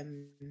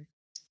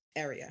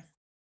area.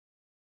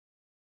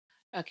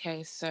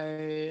 Okay,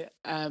 so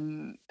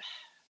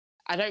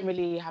I don't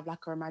really have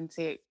like a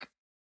romantic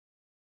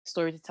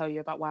story to tell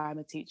you about why I'm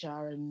a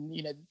teacher and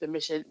the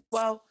mission.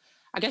 Well,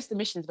 I guess the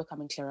mission is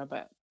becoming clearer,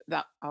 but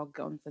that I'll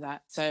go on to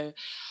that. So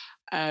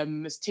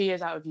it's 2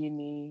 years out of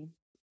uni.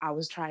 I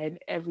was trying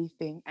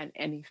everything and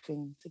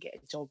anything to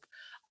get a job.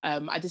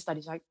 I did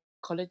study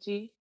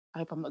psychology. I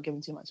hope I'm not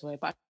giving too much away,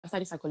 but I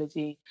studied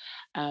psychology,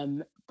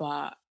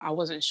 but I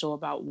wasn't sure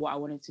about what I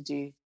wanted to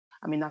do.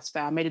 I mean, that's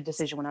fair. I made a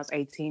decision when I was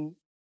 18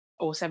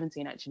 or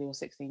 17 actually, or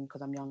 16,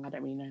 because I'm young. I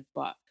don't really know,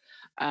 but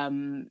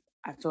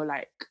I feel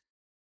like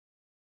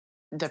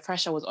the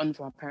pressure was on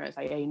for my parents,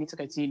 like, yeah, you need to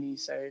go to uni,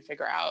 so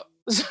figure it out.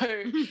 So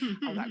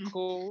I was like,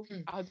 cool,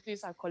 I'll do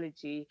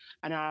psychology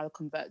and I'll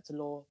convert to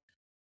law.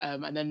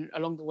 And then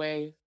along the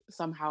way,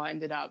 somehow I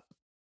ended up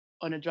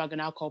on a drug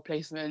and alcohol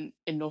placement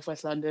in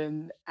Northwest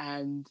London.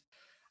 And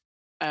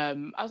I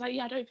was like,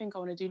 yeah, I don't think I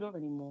want to do law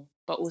anymore.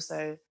 But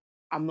also,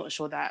 I'm not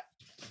sure that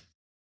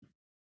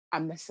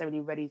I'm necessarily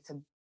ready to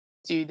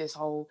do this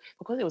whole,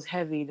 because it was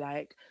heavy,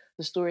 like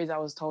the stories I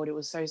was told, it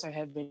was so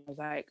heavy. I was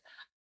like,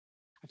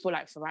 I feel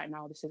like for right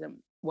now, this isn't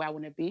where I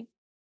want to be.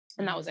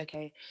 And that was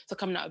okay. So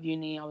coming out of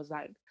uni, I was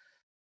like,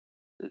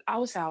 I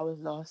would say I was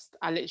lost.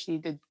 I literally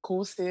did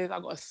courses. I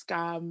got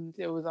scammed.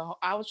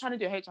 I was trying to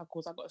do a HR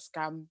course. I got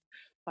scammed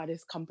by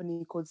this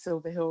company called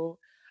Silver Hill.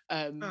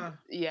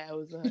 Yeah, it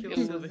was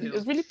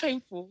really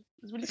painful.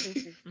 It was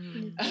really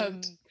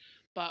painful.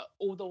 But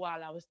all the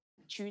while I was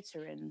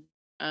tutoring,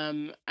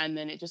 and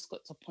then it just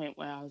got to a point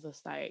where I was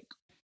just like,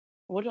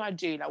 what do I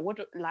do? What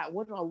do I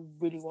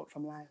really want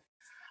from life?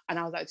 And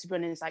I was like, to be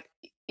honest, like,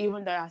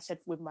 even though I said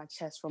with my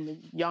chest from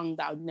young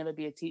that I would never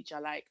be a teacher,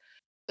 like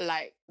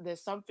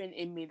there's something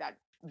in me that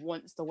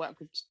wants to work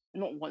with,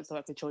 not wants to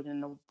work with children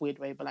in a weird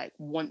way, but like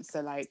wants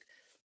to like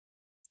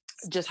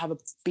just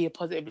be a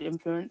positive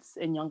influence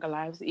in younger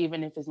lives,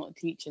 even if it's not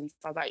teaching. So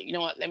I was like, you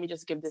know what, let me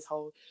just give this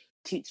whole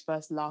teach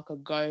first lark a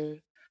go.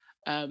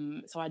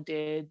 So I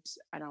did,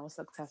 and I was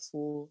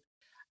successful.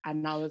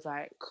 And I was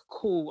like,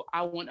 cool,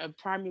 I want a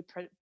primary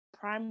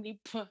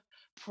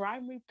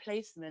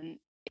placement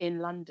in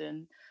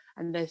London.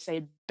 And they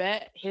say,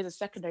 bet, here's a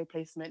secondary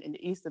placement in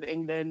the east of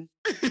England.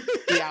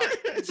 Yeah.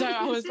 So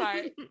I was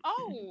like,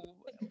 oh,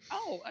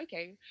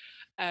 okay.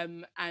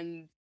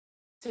 And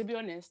to be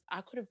honest,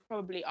 I could have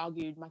probably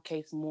argued my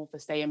case more for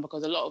staying,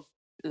 because a lot of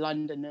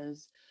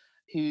Londoners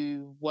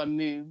who were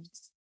moved,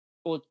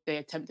 or they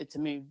attempted to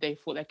move, they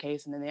fought their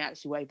case and then they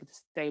actually were able to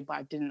stay, but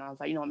I didn't. I was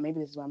like, you know what, maybe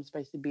this is where I'm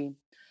supposed to be.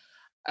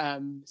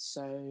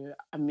 So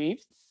I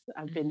moved.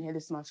 I've been here.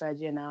 This is my 3rd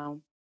year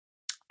now.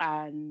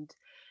 And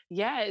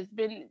yeah, it's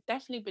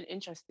definitely been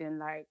interesting.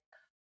 Like,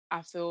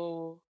 I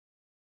feel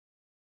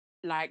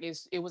like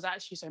it was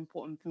actually so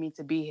important for me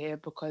to be here,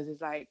 because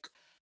it's like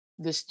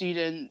the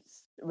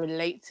students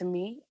relate to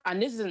me.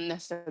 And this isn't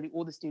necessarily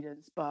all the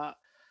students, but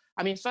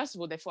I mean, first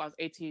of all, they thought I was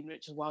 18,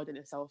 which is wild in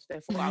itself. They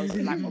thought I was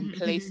like on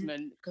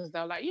placement, because they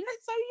were like, you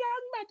look so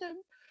young,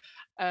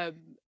 madam.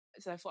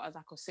 So I thought I was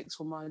like a 6th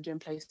former doing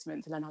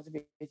placement to learn how to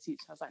be a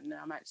teacher. I was like, no,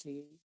 I'm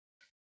actually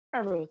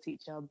a real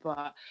teacher.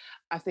 But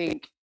I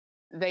think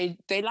they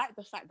like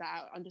the fact that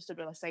I understood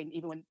what I was saying,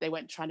 even when they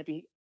weren't trying to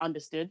be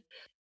understood.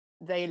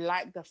 They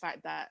like the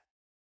fact that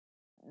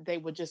they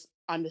were just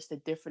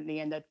understood differently,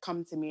 and they'd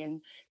come to me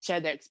and share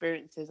their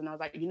experiences. And I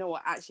was like, you know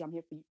what, actually I'm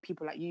here for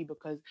people like you,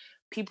 because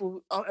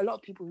a lot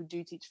of people who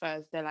do teach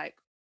first, they're like,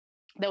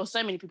 there were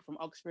so many people from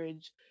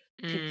Oxbridge,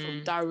 people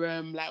from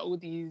Durham, like all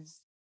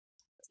these,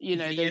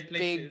 those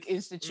big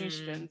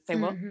institutions. Say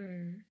what?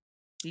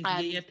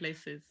 These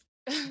places.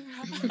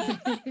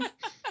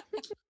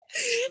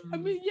 I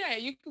mean, yeah,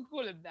 you could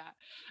call them that.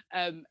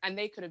 And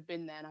they could have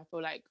been there, and I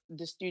feel like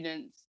the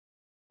students'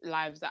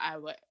 lives that I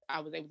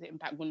was able to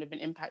impact wouldn't have been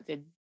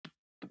impacted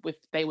if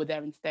they were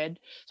there instead.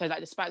 So like,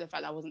 despite the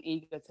fact that I wasn't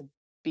eager to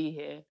be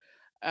here,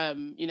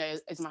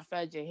 it's my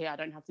 3rd year here. I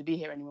don't have to be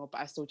here anymore,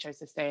 but I still chose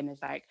to stay. And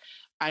it's like,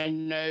 I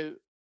know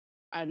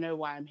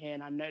why I'm here,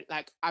 and I know,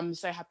 like, I'm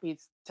so happy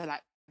to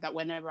like that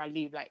whenever I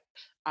leave, like,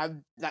 I've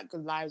like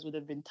lives would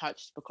have been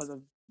touched because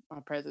of my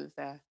presence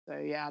there. So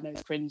yeah, I know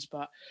it's cringe,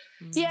 but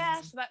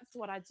yeah, so that's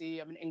what I do.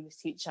 I'm an English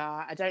teacher.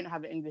 I don't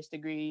have an English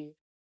degree.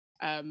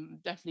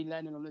 Definitely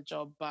learning on the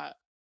job, but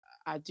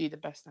I do the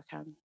best I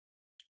can.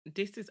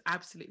 This is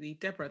absolutely,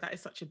 Deborah, that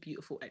is such a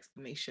beautiful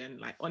explanation.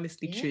 Like,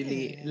 honestly,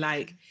 truly,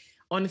 like,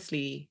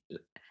 honestly,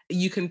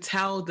 you can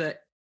tell that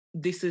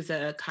this is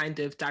a kind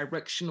of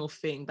directional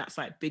thing that's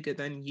like bigger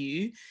than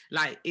you.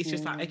 Like, it's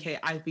just like, okay,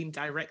 I've been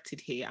directed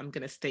here, I'm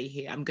gonna stay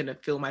here, I'm gonna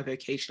feel my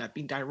vocation. I've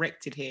been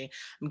directed here,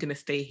 I'm gonna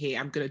stay here,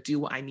 I'm gonna do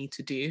what I need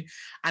to do.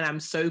 And I'm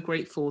so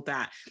grateful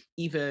that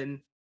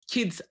even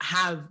kids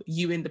have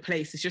you in the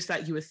place. It's just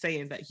like you were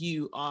saying, that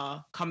you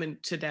are coming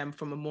to them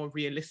from a more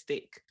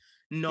realistic,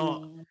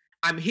 not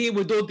I'm here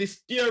with all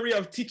this theory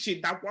of teaching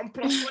that 1 +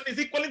 1 is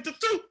equal to 2,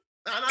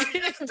 and I'm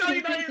here to tell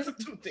you that it's a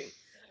 2 thing.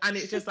 And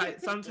it's just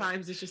like,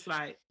 sometimes it's just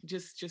like,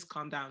 just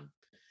calm down.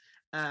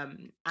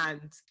 And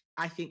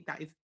I think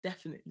that is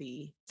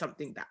definitely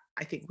something that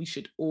I think we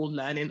should all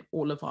learn in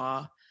all of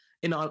our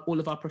in all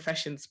of our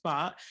professions.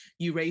 But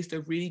you raised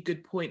a really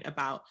good point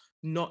about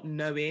not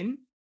knowing,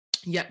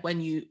 yet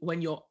when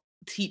you're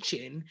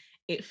teaching,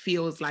 it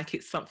feels like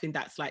it's something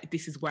that's like,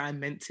 this is where I'm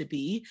meant to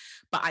be.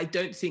 But I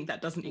don't think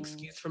that doesn't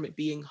excuse from it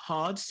being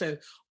hard. So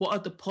what are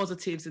the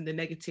positives and the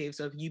negatives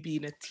of you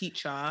being a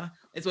teacher,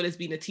 as well as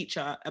being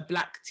a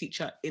Black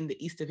teacher in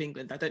the east of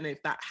England? I don't know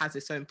if that has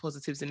its own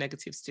positives and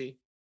negatives too.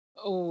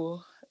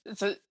 Oh,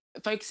 so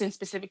focusing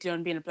specifically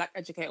on being a Black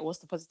educator, what's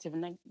the positive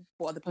and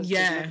what are the positives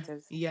and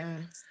negatives? Yeah.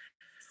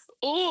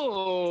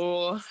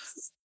 Oh,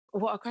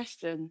 what a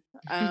question.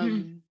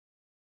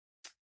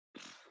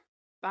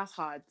 That's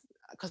hard,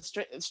 because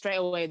straight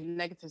away the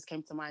negatives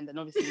came to mind, and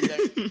obviously we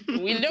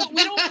don't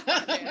want to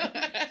start there.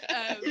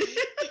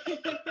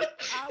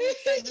 I would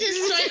say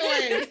straight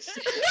away.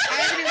 I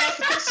haven't even asked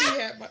the question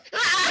yet, but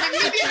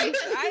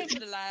I ain't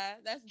gonna lie,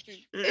 that's the truth.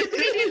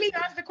 Immediately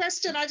asked the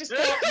question, I just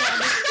thought,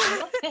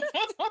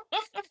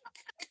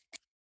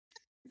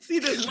 see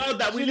this world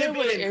that we live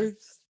in.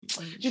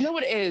 Do you know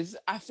what it is?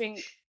 I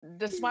think,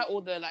 despite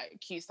all the like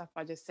cute stuff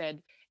I just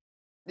said,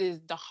 is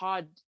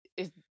hard.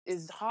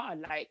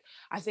 Like,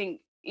 I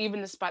think even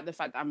despite the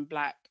fact that I'm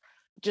Black,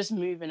 just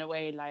moving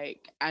away,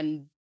 like,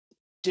 and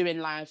doing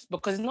life,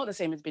 because it's not the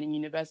same as being in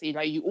university.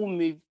 Like, you all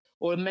move,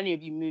 or many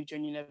of you moved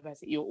during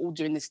university, you're all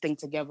doing this thing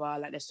together.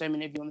 Like, there's so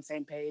many of you on the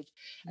same page,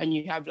 and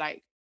you have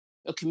like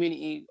a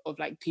community of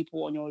like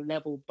people on your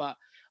level. But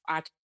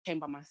I came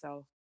by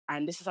myself,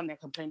 and this is something I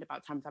complained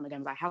about time and time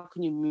again. Like, how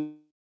can you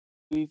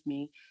move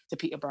me to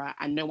Peterborough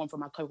and no one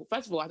from my cohort?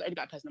 First of all, I was the only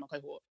Black person in my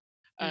cohort.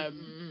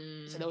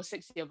 So there were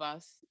 60 of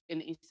us in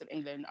the east of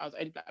England. I was the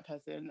only Black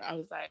person. I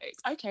was like,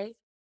 okay.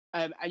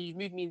 And you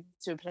moved me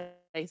to a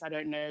place I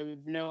don't know,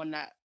 with no one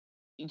that,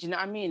 do you know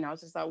what I mean? I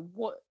was just like,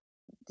 what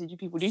did you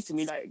people do to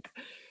me? Like,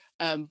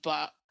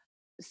 but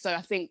so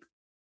I think,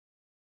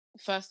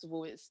 first of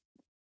all, it's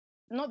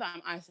not that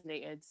I'm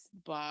isolated,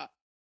 but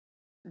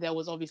there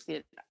was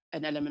obviously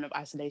an element of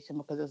isolation,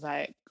 because it's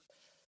like,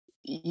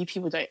 you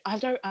people I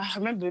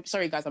remember,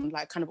 sorry guys, I'm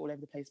like kind of all over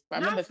the place, but I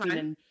remember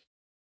feeling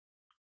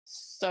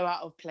so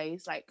out of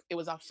place. Like, it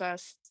was our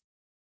first,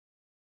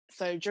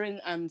 so during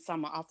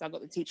summer, after I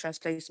got the Teach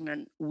First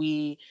placement,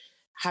 we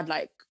had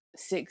like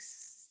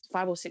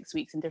 5 or 6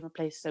 weeks in different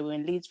places. So we were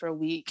in Leeds for a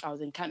week, I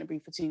was in Canterbury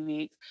for 2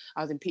 weeks,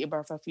 I was in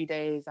Peterborough for a few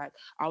days. Like,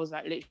 I was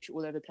like literally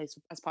all over the place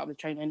as part of the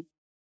training.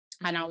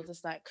 And I was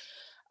just like,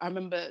 I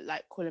remember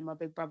like calling my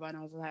big brother, and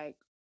I was like,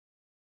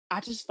 I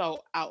just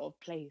felt out of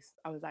place.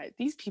 I was like,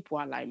 these people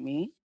are like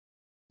me.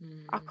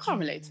 I can't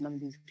relate to none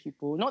of these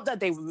people. Not that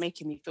they were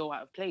making me feel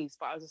out of place,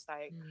 but I was just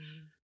like,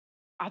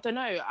 I don't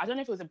know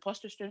if it was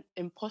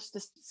imposter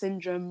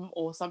syndrome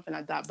or something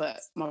like that. But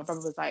my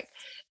brother was like,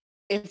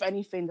 if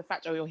anything, the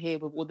fact that you're here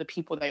with all the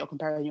people that you're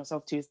comparing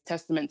yourself to is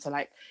testament to,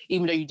 like,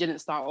 even though you didn't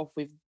start off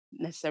with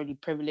necessarily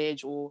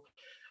privilege, or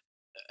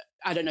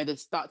I don't know, the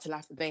start to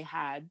life that they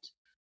had,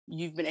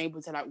 you've been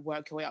able to like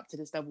work your way up to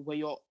this level where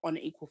you're on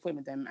an equal footing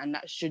with them, and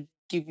that should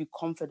give you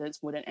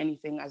confidence more than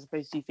anything, as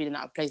opposed to you feeling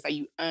out of place, that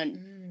you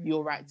earned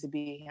your right to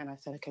be here. And I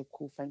said, okay,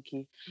 cool, thank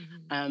you.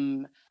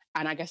 And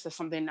I guess that's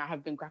something I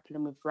have been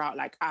grappling with throughout.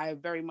 Like, I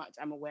very much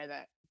am aware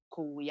that,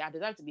 cool, yeah, I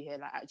deserve to be here.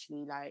 Like,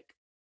 actually, like,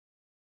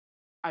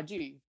 I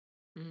do.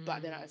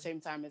 But then at the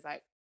same time, it's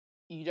like,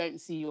 you don't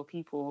see your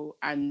people,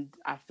 and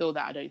I feel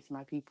that I don't see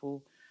my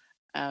people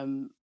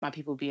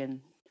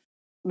being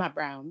my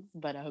browns,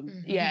 but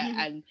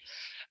yeah, and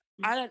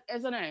I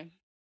don't know.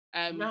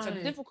 So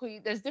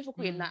there's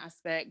difficulty in that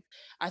aspect.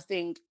 I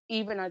think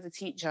even as a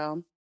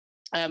teacher,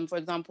 for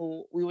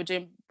example, we were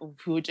doing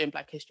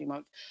Black History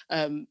Month.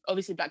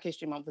 Obviously Black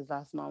History Month was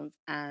last month,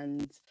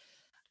 and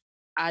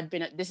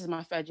this is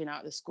my third year now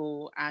at the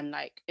school, and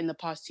like in the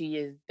past 2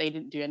 years they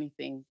didn't do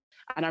anything.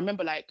 And I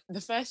remember like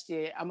the first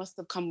year I must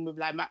have come with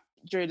like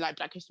during like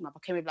Black History Month,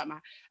 I came with like my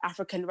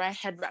African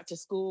head wrap to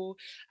school,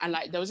 and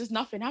like there was just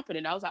nothing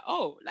happening. I was like,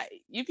 oh, like,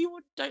 you people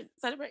don't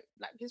celebrate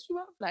Black History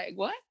Month? Like,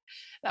 what?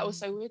 That was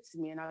so weird to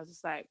me. And I was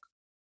just like,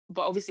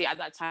 but obviously at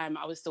that time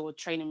I was still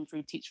training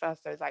through Teach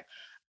First, so it's like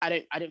I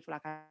didn't feel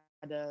like I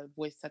had a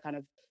voice to kind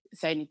of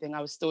say anything.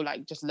 I was still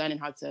like just learning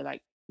how to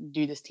like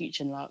do this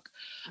teaching work.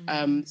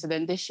 So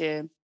then this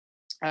year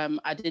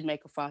I did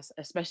make a fuss,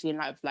 especially in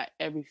light of like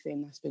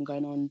everything that's been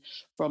going on,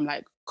 from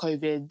like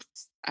COVID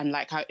and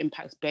like how it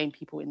impacts BAME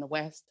people in the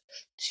West,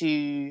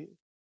 to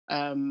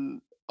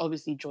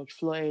obviously George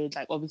Floyd,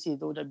 like obviously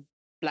all the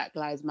Black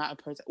Lives Matter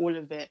protest, all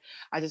of it.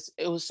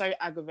 It was so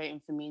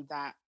aggravating for me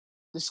that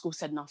the school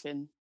said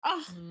nothing.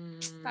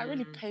 That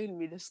really pained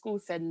me. The school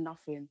said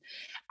nothing.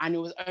 And it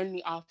was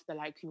only after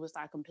like people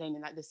started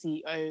complaining, like the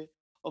CEO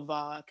of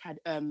our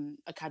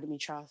academy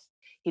trust,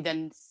 he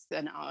then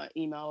sent out an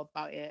email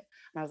about it,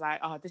 and I was like,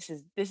 oh, this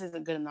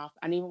isn't good enough.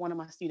 And even one of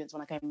my students,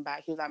 when I came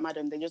back, he was like,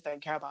 madam, they just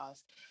don't care about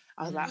us.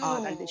 I was like,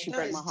 oh, that literally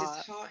broke my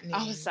heart.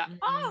 I was like,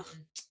 oh,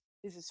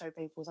 this is so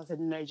painful. So I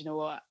said, no, do you know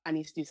what, I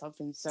need to do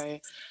something. So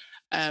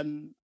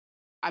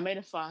I made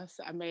a fuss,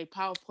 I made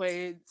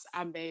PowerPoints,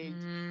 I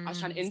was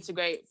trying to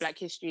integrate Black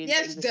history into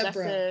English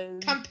Deborah.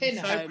 lessons.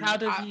 Campaigner. So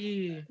proud of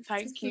you.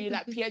 Thank you.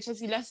 Like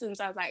PHSE lessons,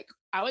 I was like,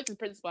 I went to the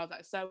principal. I was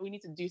like, "Sir, we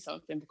need to do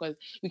something because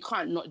we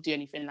can't not do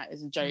anything. Like,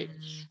 it's a joke."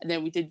 And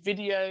then we did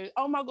video.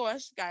 Oh my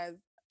gosh, guys,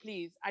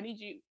 please, I need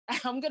you.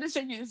 I'm gonna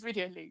send you this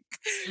video link.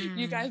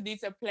 You guys need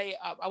to play it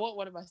up. I want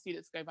one of my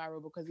students to go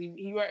viral because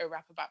he wrote a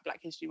rap about Black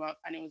History Month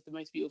and it was the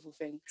most beautiful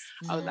thing.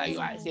 I was like,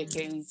 "You're actually a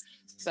king."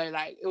 So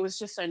like, it was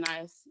just so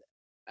nice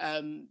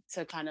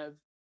to kind of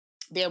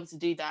be able to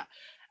do that.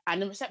 And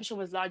the reception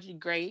was largely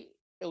great.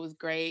 It was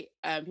great.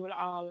 People were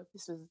like, "Oh,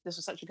 this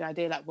was such a good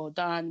idea. Like, well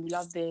done. We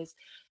love this.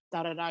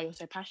 Da da da. You're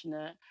so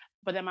passionate."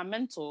 But then my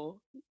mentor,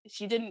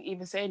 she didn't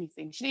even say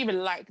anything. She didn't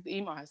even like the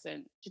email I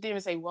sent. She didn't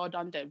even say, "Well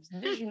done, Debs."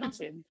 Literally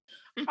nothing.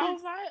 I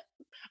was like,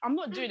 I'm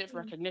not doing it for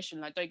recognition.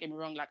 Like, don't get me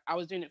wrong. Like, I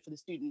was doing it for the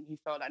student who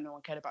felt like no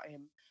one cared about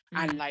him,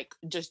 and like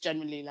just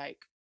generally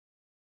like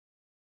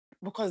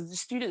because the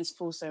students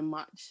feel so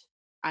much.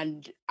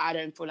 And I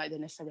don't feel like they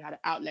necessarily had an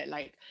outlet.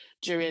 Like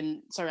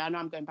sorry, I know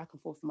I'm going back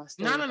and forth with my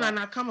story.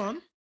 No, come on.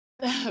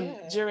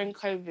 During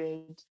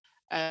COVID,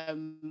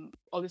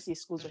 obviously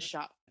schools were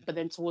shut, but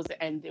then towards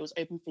the end, it was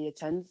open for year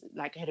 10s,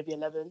 like ahead of year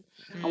 11.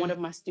 And one of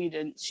my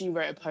students, she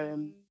wrote a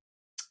poem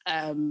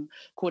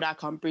called I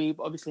Can't Breathe,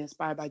 obviously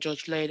inspired by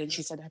George Floyd. And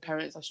she said her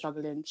parents are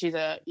struggling. She's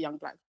a young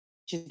Black,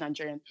 she's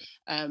Nigerian.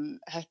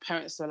 Her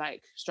parents were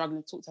like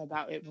struggling to talk to her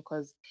about it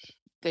because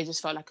they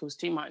just felt like it was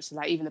too much. So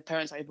like even the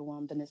parents are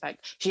overwhelmed, and it's like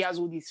she has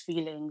all these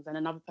feelings. And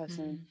another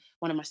person,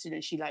 one of my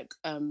students, she like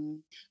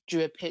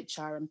drew a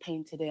picture and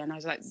painted it, and I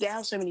was like, they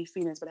have so many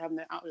feelings, but they have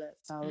no outlet.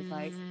 So I was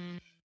like,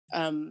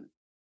 I'm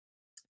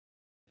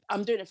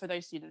doing it for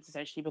those students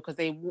essentially because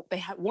they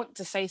want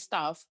to say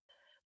stuff,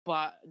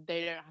 but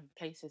they don't have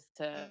places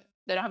to.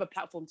 They don't have a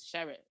platform to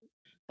share it.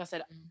 So I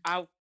said,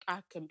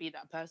 I can be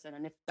that person,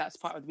 and if that's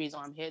part of the reason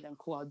I'm here, then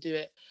cool, I'll do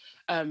it.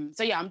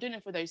 So yeah, I'm doing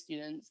it for those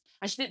students,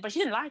 and she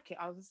didn't like it.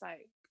 I was just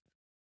like,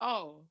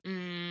 oh,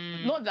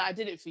 not that I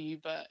did it for you,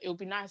 but it would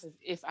be nice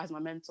if as my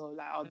mentor,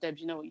 like, "Oh, Deb,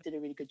 you know what, you did a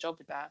really good job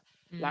with that.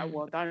 Like,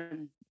 well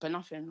done." But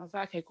nothing. I was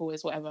like, okay, cool,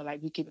 it's whatever.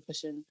 Like, we keep it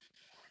pushing.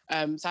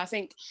 So I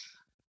think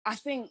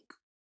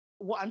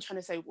what I'm trying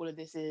to say with all of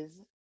this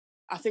is,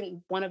 I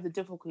think one of the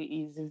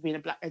difficulties of being a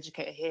Black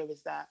educator here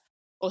is that,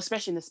 or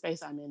especially in the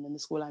space I'm in the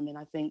school I'm in,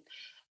 I think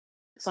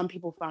some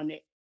people found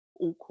it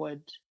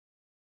awkward.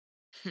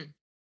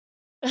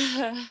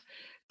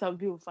 Some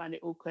people find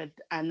it awkward,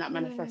 and that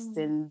manifests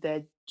in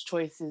their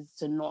choices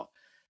to not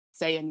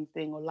say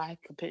anything or like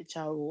a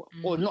picture or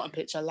not a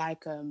picture,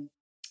 like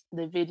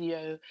the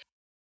video.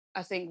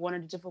 I think one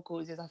of the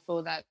difficulties is I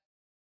feel that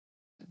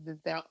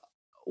they're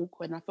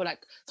awkward, and I feel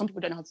like some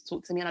people don't know how to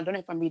talk to me, and I don't know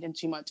if I'm reading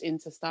too much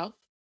into stuff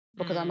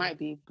because I might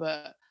be,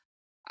 but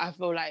I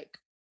feel like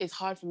it's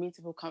hard for me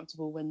to feel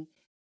comfortable when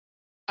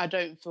I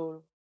don't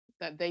feel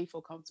that they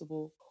feel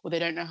comfortable, or they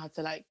don't know how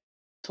to like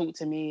talk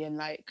to me, and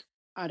like,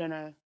 I don't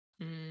know.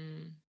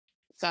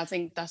 So I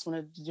think that's one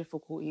of the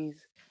difficulties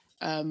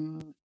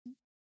of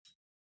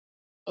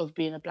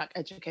being a Black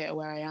educator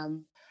where I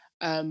am.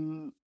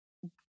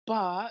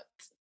 But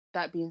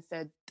that being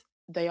said,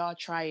 they are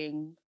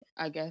trying,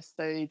 I guess.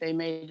 So we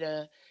made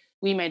a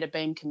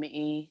BAME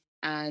committee,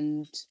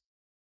 and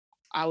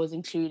I was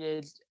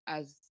included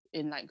as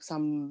in like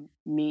some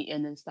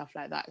meeting and stuff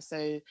like that.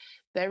 So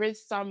there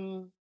is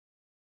some,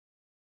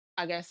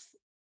 I guess,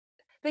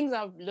 things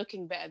are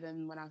looking better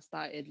than when I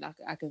started. Like,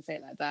 I can say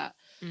it like that.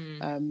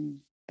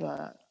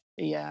 But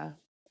yeah,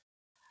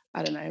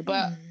 I don't know.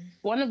 But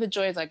one of the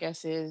joys, I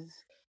guess, is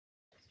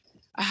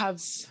I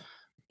have,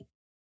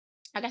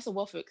 I guess, a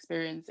wealth of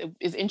experience. It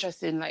is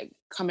interesting, like,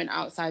 coming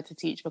outside to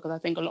teach, because I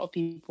think a lot of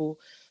people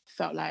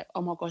felt like,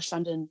 oh my gosh,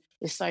 London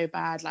is so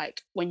bad.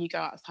 Like, when you go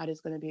outside, it's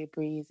going to be a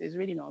breeze. It's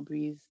really not a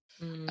breeze.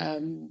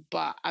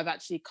 But I've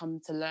actually come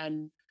to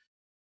learn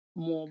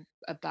more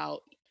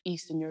about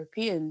Eastern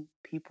European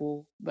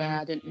people where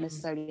I didn't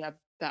necessarily have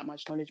that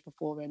much knowledge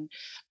before. And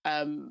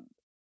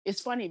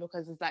it's funny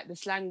because it's like the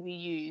slang we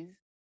use,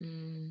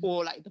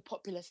 or like the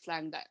popular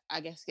slang that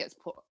I guess gets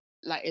put,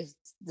 like, is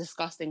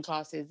discussed in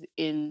classes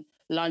in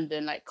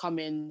London, like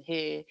coming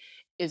here,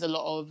 is a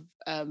lot of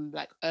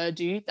like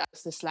Urdu.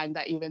 That's the slang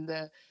that even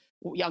the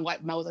young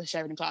white males are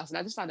sharing in class, and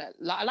I just find that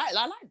I like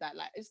that.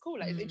 Like, it's cool.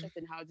 Like, it's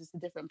interesting how just the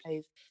different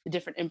plays, the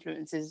different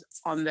influences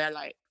on their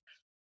like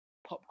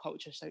pop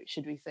culture, so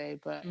should we say.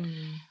 But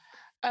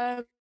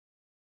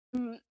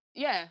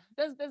yeah,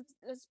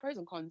 there's pros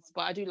and cons,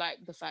 but I do like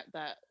the fact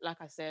that,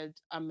 like I said,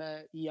 I'm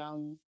a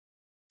young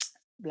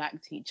Black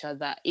teacher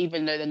that,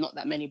 even though there are not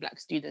that many Black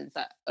students,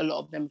 that a lot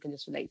of them can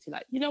just relate to,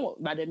 like, you know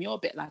what, madam, you're a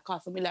bit like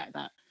us, and we like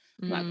that.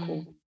 Like,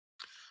 cool.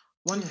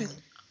 One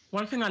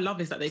thing I love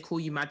is that they call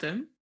you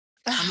madam.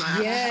 I'm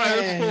like,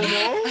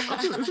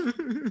 that's so cool.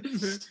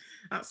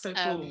 That's so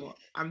cool.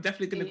 I'm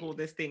definitely gonna call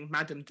this thing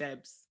Madam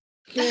Debs.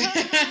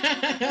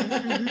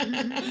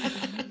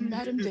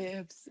 Madam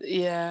Debs.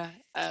 Yeah,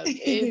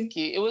 it is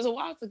cute. It was a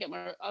while to get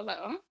I was like,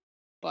 huh?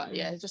 But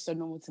yeah, it's just so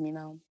normal to me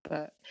now.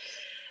 But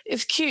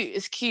it's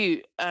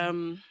cute.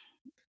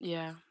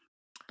 Yeah.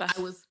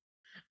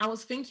 I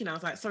was thinking, I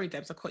was like, sorry,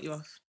 Debs, I cut you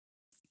off.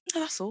 No,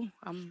 that's all.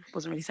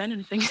 Wasn't really saying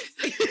anything.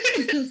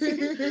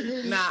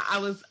 Nah, I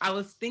was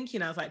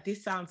thinking, I was like,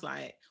 this sounds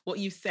like what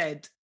you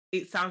said,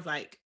 it sounds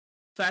like,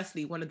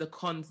 firstly, one of the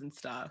cons and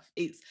stuff,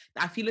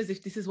 I feel as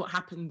if this is what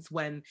happens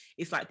when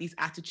it's like these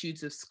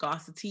attitudes of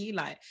scarcity,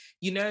 like,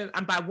 you know,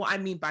 and by what I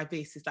mean by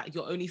this is that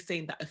you're only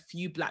saying that a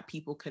few Black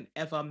people can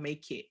ever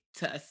make it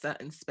to a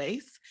certain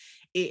space.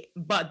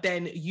 But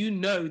then you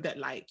know that,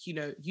 like, you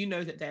know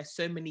that there's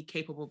so many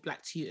capable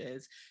Black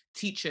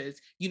teachers,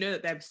 you know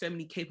that there are so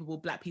many capable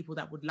Black people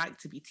that would like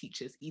to be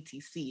teachers,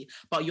 etc.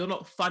 But you're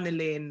not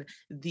funneling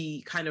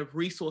the kind of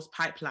resource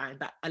pipeline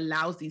that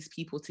allows these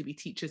people to be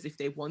teachers if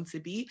they want to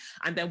be.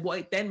 And then what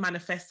it then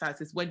manifests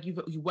as is when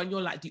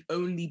you're like the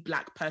only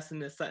Black person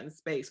in a certain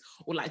space,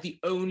 or like the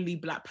only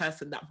Black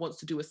person that wants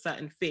to do a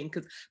certain thing,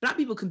 because Black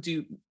people can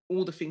do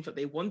all the things that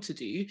they want to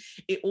do,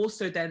 it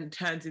also then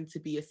turns into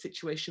be a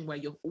situation where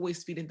you're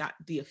always feeling that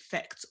the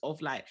effects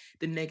of like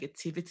the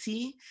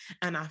negativity.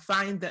 And I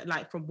find that,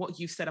 like, from what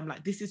you've said, I'm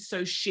like, this is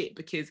so shit,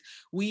 because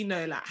we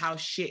know like how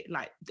shit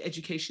like the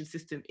education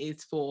system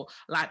is for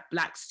like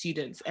Black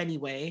students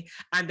anyway.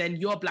 And then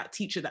you're a Black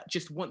teacher that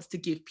just wants to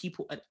give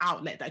people an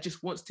outlet, that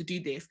just wants to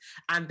do this.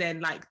 And then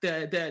like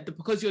the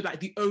because you're like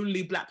the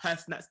only Black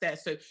person that's there,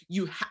 so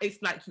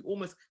it's like you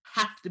almost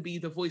have to be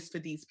the voice for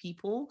these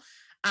people.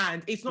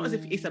 And it's not as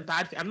if it's a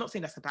bad thing. I'm not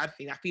saying that's a bad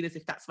thing. I feel as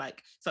if that's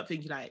like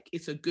something like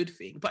it's a good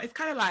thing. But it's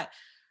kind of like,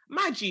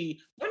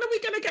 Maggie, when are we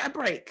gonna get a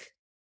break?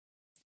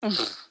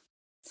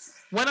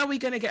 When are we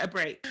gonna get a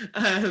break?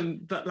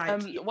 But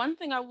like one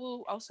thing I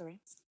will. Oh, sorry.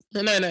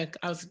 No.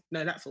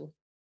 That's all.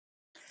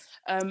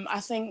 I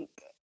think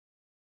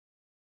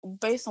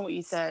based on what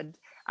you said,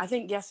 I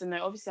think yes and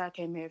no. Obviously, I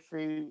came here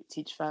through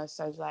Teach First,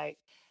 so I was like,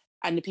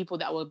 and the people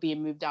that were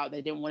being moved out,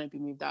 they didn't want to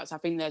be moved out. So I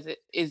think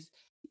is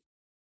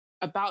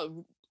about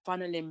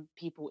funneling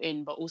people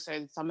in, but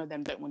also some of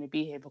them don't want to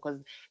be here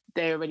because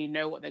they already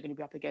know what they're going to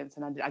be up against,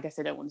 and I guess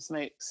they don't want to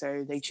smoke,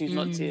 so they choose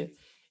not to.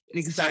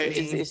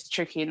 Exactly. So it's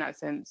tricky in that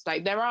sense.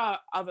 Like, there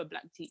are other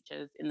Black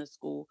teachers in the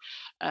school.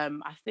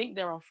 I think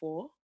there are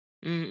 4.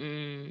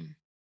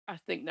 I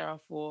think there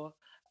are 4.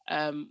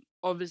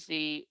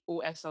 Obviously,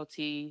 all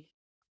SLT.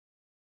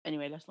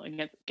 Anyway, let's not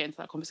get into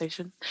that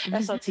conversation.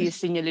 SLT is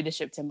senior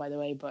leadership team, by the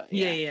way. But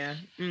yeah.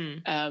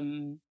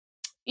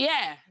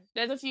 Yeah,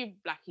 there's a few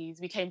Blackies.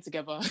 We came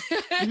together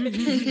in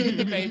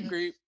the main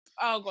group.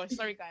 Oh gosh,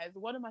 sorry guys.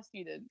 One of my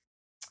students,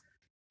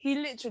 he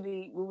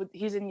literally,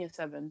 he's in year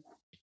 7.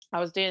 I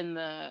was doing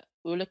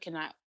we were looking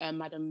at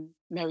Madam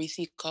Mary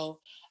Seacole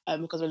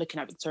because we're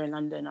looking at Victoria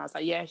London. I was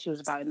like, yeah, she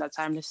was about in that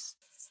time.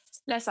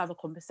 Let's have a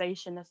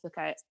conversation. Let's look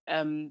at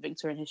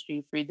Victorian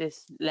history through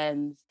this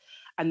lens.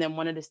 And then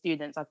one of the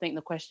students, I think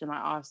the question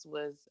I asked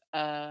was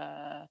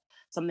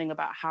something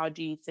about how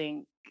do you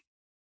think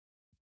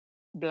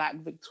Black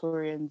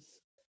Victorians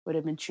would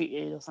have been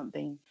treated or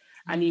something.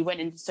 And he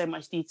went into so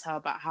much detail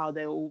about how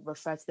they all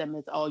refer to them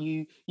as, oh,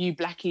 you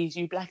Blackies,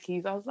 you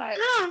Blackies. I was like,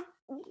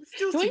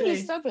 you're in year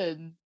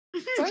 7.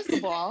 First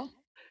of all,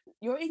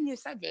 you're in year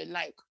 7.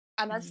 Like,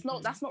 and that's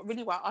not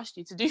really what I asked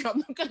you to do. I'm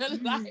not gonna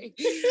lie.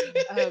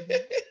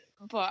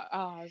 But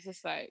I was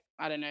just like,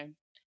 I don't know.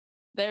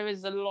 There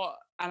is a lot,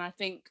 and I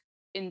think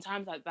in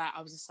times like that,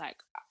 I was just like,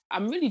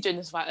 I'm really doing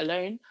this fight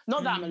alone.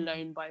 Not that I'm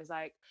alone, but it's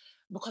like,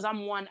 because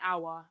I'm 1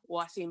 hour,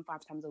 well, I see him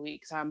 5 times a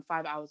week, so I'm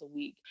 5 hours a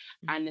week.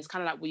 And it's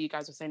kind of like what you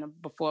guys were saying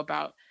before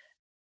about,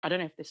 I don't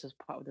know if this was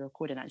part of the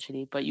recording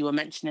actually, but you were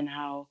mentioning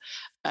how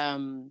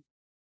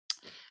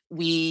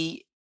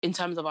we, in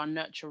terms of our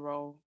nurture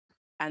role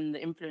and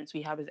the influence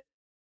we have as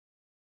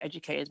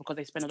educators, because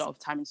they spend a lot of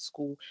time in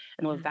school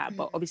and all of that.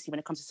 But obviously when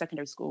it comes to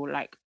secondary school,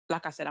 like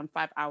I said, I'm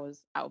 5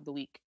 hours out of the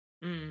week.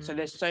 So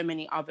there's so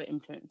many other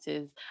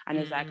influences, and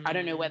it's like, I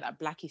don't know where that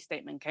Blackie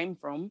statement came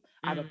from,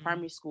 either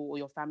primary school or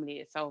your family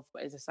itself,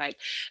 but it's just like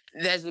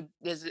there's a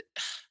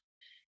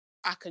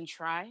I can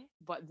try,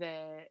 but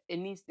it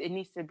needs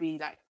to be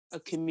like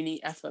a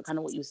community effort, kind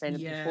of what you were saying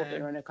before,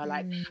 Veronica.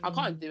 Like, I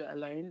can't do it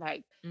alone.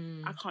 Like,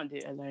 I can't do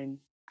it alone,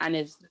 and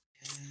it's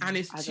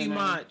too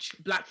much.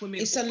 Black women,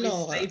 it's a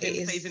lot.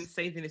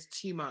 Saving is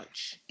too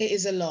much. It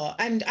is a lot.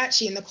 And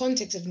actually, in the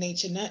context of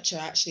nature nurture,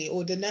 actually,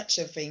 or the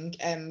nurture thing,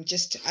 I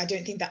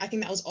think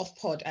that was off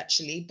pod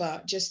actually,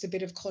 but just a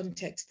bit of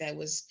context there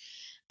was,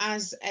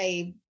 as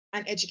an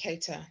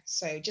educator,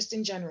 so just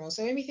in general.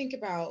 So when we think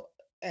about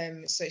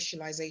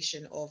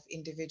socialization of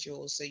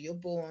individuals, so you're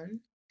born,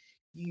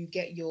 you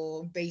get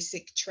your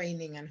basic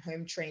training and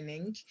home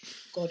training,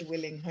 God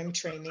willing, home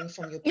training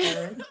from your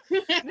parents.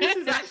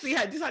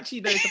 This actually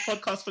there's a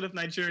podcast full of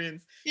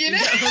Nigerians. You know,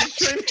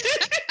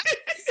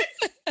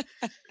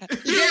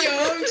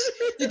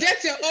 you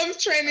get your home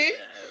training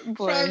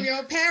from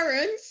your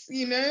parents,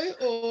 you know,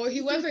 or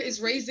whoever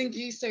is raising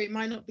you. So it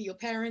might not be your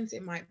parents,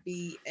 it might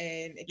be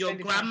your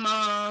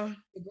grandma,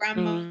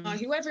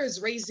 whoever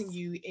is raising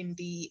you in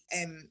the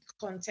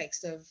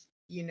context of,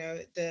 you know,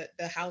 the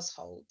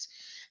household.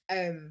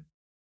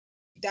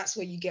 That's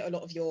where you get a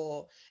lot of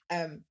your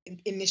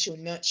initial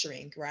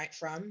nurturing, right,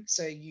 from.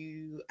 So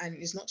and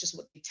it's not just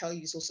what they tell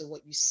you, it's also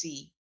what you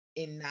see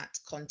in that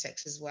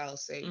context as well.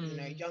 So you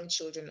know, young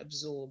children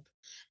absorb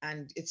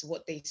and it's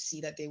what they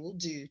see that they will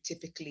do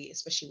typically,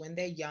 especially when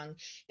they're young.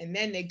 And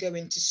then they go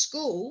into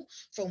school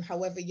from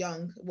however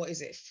young, what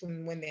is it,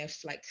 from when they're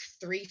like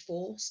 3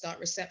 4, start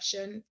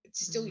reception.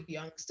 It's still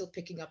young, still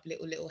picking up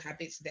little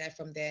habits there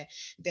from their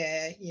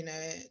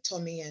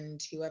Tommy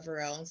and whoever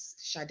else,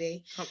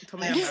 Sade,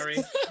 Tommy and Harry.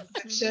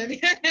 reception.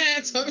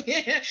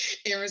 Tommy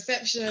in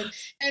reception.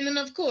 And then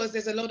of course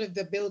there's a lot of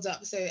the build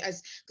up. So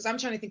because I'm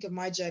trying to think of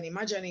my journey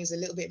is a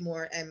little bit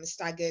more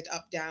staggered,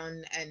 up,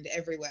 down, and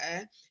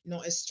everywhere,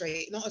 not as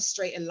straight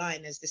a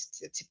line as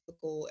this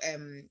typical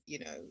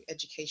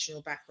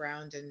educational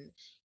background. And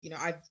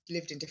I've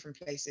lived in different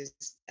places,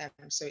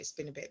 so it's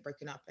been a bit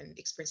broken up and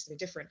experience been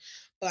different.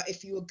 But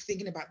if you were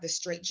thinking about the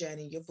straight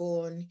journey, you're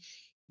born,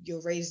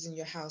 you're raised in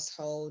your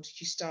household,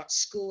 you start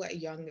school at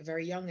a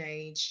very young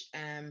age.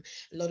 A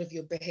lot of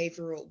your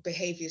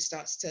behavior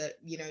starts to,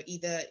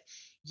 either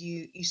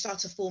you start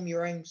to form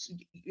your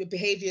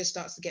behavior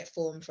starts to get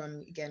formed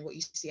from, again, what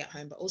you see at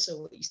home, but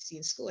also what you see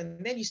in school.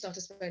 And then you start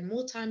to spend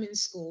more time in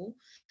school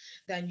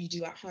than you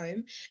do at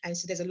home. And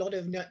so there's a lot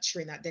of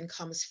nurturing that then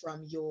comes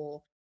from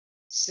your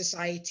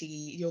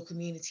society, your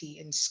community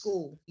in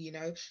school,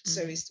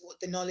 so it's what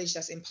the knowledge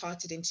that's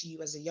imparted into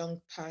you as a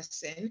young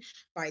person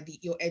by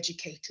your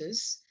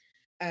educators,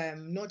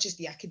 not just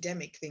the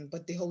academic thing,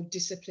 but the whole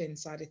discipline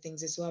side of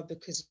things as well,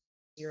 because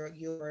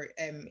your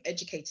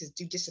educators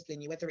do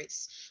discipline you, whether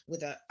it's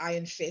with an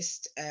iron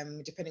fist,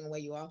 depending on where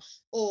you are,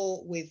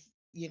 or with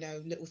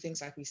little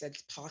things like we said,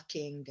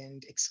 parking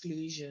and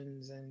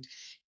exclusions and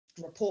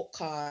report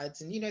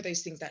cards, and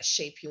those things that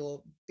shape your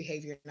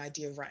behavior and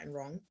idea of right and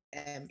wrong,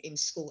 in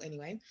school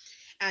anyway.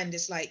 And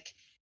it's like,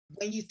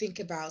 when you think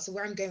about, so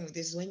where I'm going with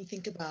this is, when you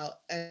think about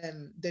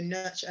the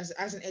nurture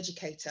as an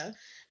educator,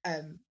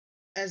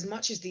 as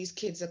much as these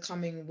kids are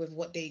coming with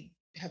what they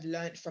have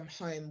learned from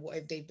home,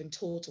 what they've been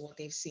taught or what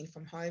they've seen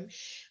from home,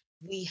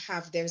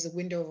 there's a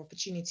window of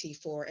opportunity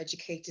for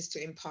educators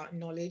to impart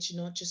knowledge,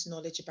 not just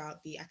knowledge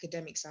about the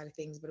academic side of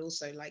things, but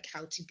also like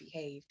how to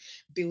behave,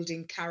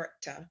 building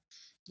character.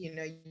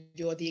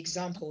 You're the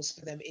examples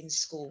for them in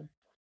school,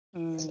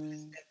 as well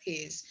as their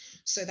peers.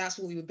 So that's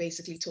what we were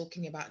basically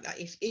talking about, that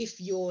if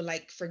you're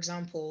like, for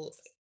example,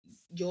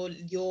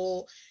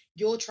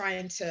 you're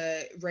trying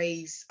to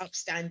raise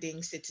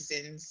upstanding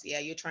citizens,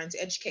 you're trying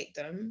to educate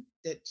them,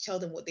 tell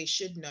them what they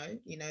should know,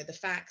 the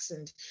facts,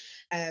 and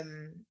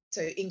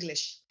so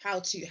English, how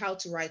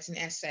to write an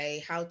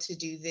essay, how to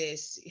do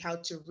this, how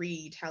to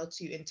read, how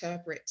to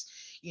interpret.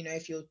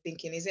 If you're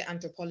thinking, is it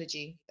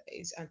anthropology,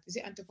 is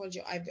it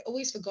anthropology, I've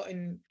always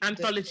forgotten.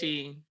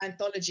 Anthology,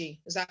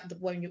 is that the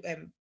one you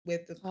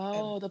with the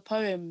the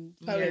poem.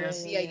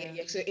 poems?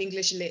 Yeah. So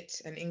English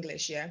lit and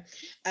English,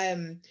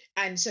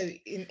 and so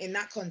in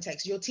that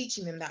context, you're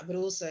teaching them that, but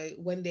also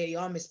when they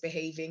are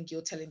misbehaving,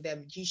 you're telling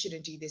them you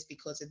shouldn't do this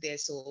because of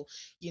this, or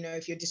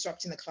if you're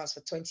disrupting the class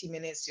for 20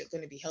 minutes, you're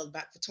going to be held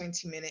back for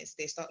 20 minutes.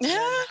 They start to learn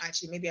that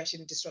actually maybe I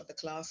shouldn't disrupt the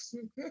class.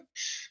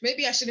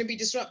 Maybe I shouldn't be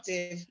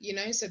disruptive,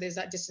 so there's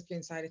that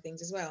discipline side of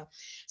things as well.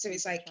 So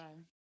it's like,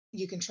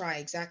 you can try,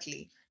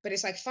 exactly, but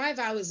it's like 5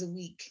 hours a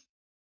week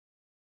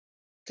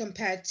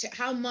compared to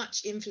how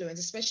much influence,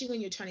 especially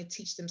when you're trying to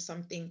teach them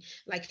something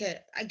like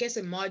I guess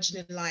a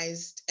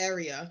marginalized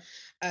area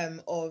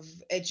of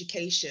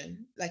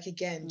education, like,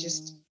 again,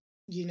 just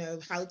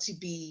how to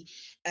be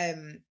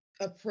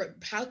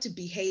how to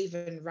behave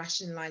and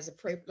rationalize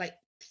like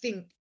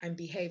think and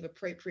behave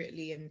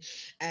appropriately,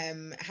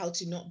 and how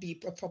to not be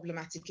a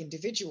problematic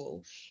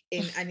individual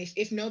and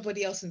if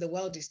nobody else in the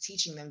world is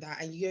teaching them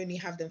that, and you only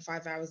have them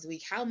 5 hours a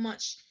week, how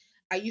much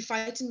are you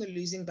fighting a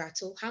losing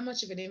battle? How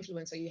much of an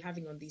influence are you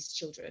having on these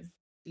children,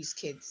 these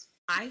kids?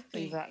 I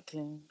think,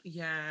 exactly.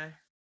 Yeah.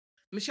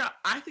 Michelle,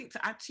 I think,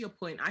 to add to your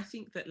point, I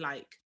think that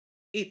like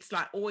it's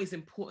like always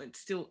important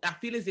still. I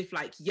feel as if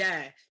like,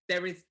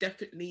 there is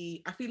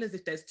definitely, I feel as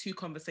if there's two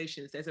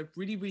conversations. There's a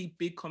really, really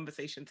big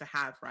conversation to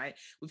have, right?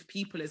 With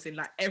people, as in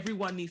like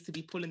everyone needs to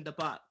be pulling the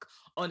buck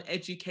on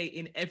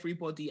educating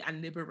everybody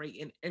and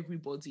liberating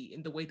everybody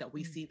in the way that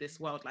we see this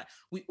world. Like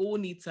we all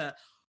need to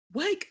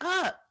wake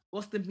up.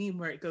 What's the meme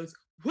where it goes,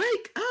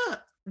 wake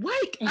up,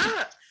 wake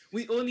up?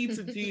 We all need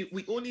to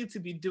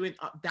be doing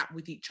that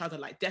with each other.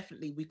 Like,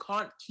 definitely, we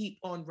can't keep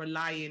on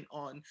relying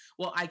on,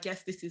 well, I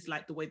guess this is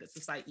like the way that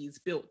society is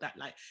built, that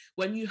like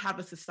when you have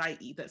a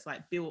society that's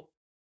like built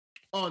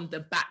on the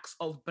backs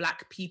of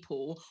Black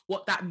people,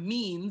 what that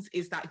means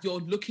is that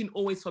you're looking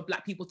always for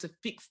Black people to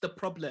fix the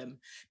problem,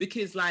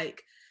 because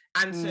like,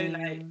 and so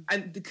like,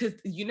 and because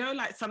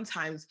like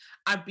sometimes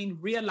I've been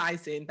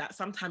realizing that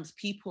sometimes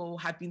people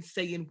have been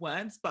saying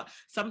words, but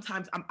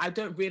sometimes I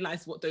don't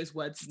realize what those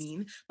words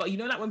mean. But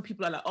like when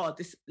people are like, oh,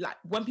 this, like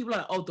when people are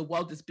like, oh, the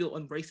world is built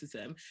on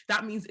racism,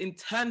 that means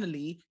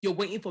internally you're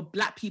waiting for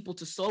Black people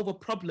to solve a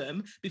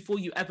problem before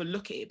you ever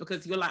look at it,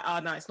 because you're like, oh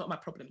no, it's not my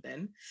problem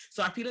then.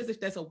 So I feel as if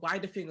there's a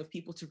wider thing of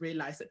people to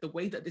realize that the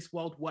way that this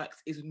world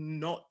works is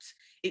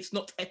it's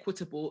not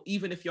equitable,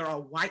 even if you're a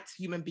white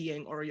human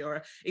being,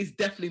 or it's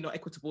definitely not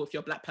equitable if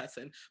you're a Black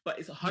person, but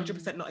it's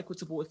 100% not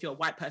equitable if you're a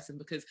white person,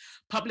 because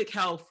public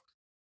health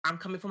I'm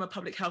coming from a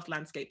public health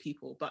landscape,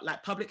 people, but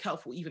like public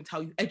health will even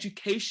tell you,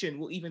 education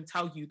will even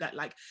tell you that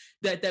like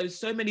there's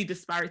so many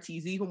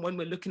disparities, even when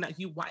we're looking at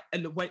you white,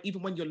 and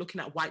even when you're looking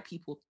at white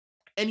people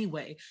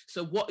anyway.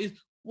 So what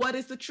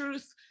is the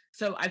truth?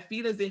 So I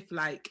feel as if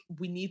like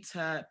we need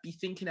to be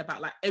thinking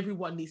about like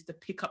everyone needs to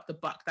pick up the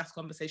buck. That's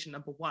conversation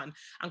number one.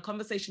 And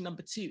conversation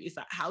number two is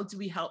like, how do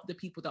we help the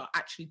people that are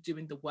actually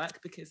doing the work?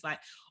 Because like,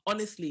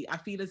 honestly, I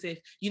feel as if,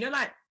 you know,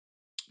 like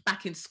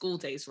back in school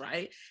days,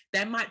 right?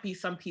 There might be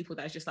some people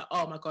that's just like,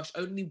 oh my gosh,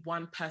 only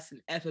one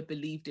person ever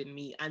believed in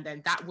me. And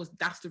then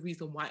that's the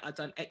reason why I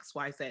done X,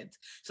 Y, Z.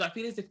 So I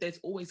feel as if there's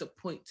always a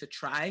point to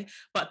try,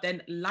 but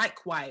then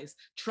likewise,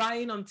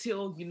 trying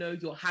until, you know,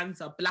 your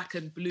hands are black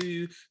and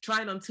blue,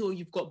 trying until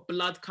you've got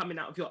blood coming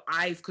out of your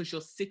eyes because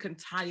you're sick and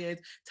tired,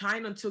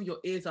 trying until your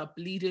ears are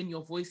bleeding,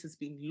 your voice is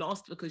being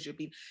lost because you're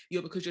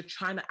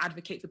trying to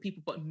advocate for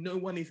people, but no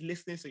one is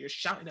listening. So you're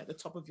shouting at the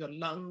top of your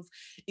lungs.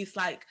 It's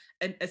like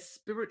a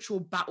spiritual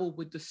battle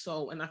with the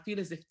soul. And I feel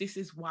as if this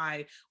is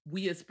why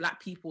we as Black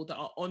people that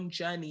are on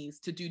journeys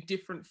to do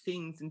different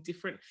things in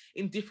different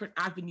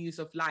avenues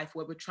of life,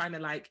 where we're trying to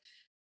like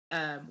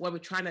where we're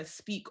trying to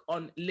speak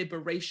on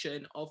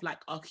liberation of like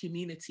our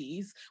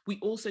communities, we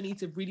also need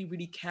to really,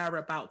 really care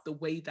about the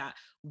way that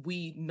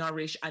we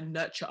nourish and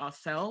nurture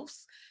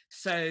ourselves.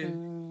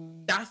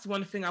 So that's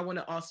one thing I want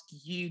to ask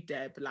you,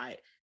 Deb,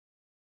 like,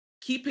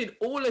 keeping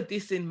all of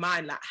this in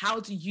mind, like how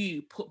do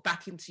you put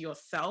back into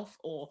yourself,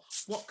 or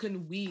what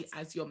can we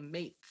as your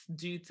mates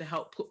do to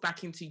help put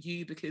back into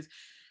you? Because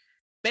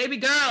baby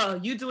girl,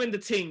 you doing the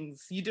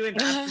things, you doing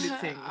the absolute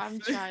things.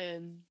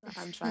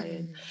 I'm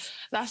trying.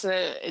 That's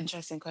an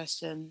interesting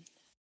question.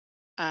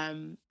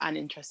 An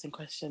interesting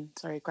question.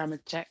 Sorry,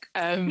 grammar check.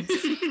 How do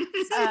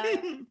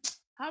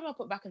I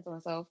put back into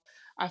myself?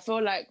 I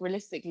feel like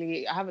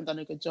realistically, I haven't done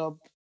a good job.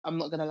 I'm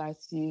not gonna lie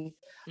to you.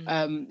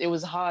 It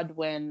was hard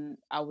when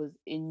I was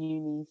in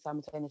uni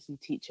simultaneously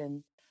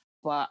teaching,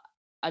 but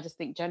I just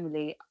think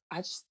generally,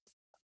 I just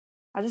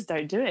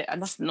don't do it,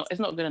 and it's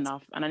not good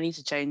enough, and I need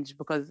to change,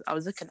 because I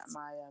was looking at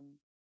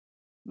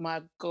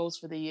my goals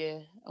for the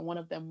year, and one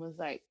of them was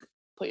like,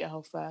 put your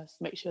health first,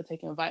 make sure you're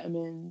taking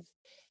vitamins,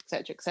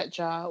 etc.,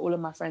 etc. All of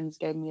my friends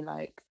gave me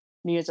like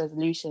New Year's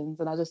resolutions,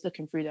 and I was just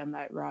looking through them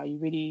like, wow, you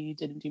really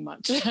didn't do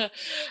much.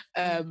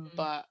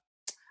 But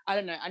I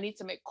don't know, I need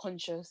to make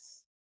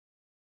conscious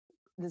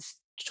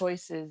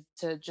choices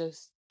to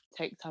just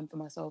take time for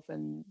myself.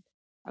 And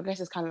I guess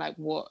it's kind of like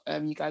what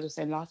you guys were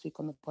saying last week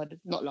on the pod,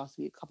 not last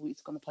week, a couple of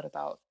weeks ago on the pod,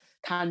 about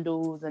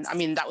candles. And I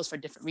mean, that was for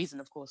a different reason,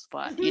 of course,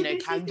 but you know,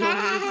 candles.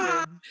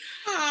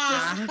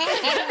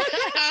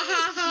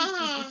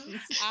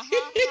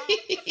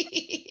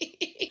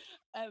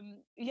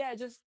 Yeah,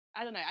 just,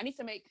 I don't know, I need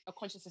to make a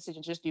conscious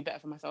decision to just do better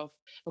for myself,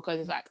 because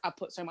it's like I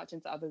put so much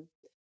into others,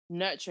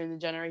 nurturing the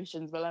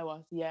generations below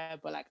us, yeah,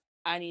 but like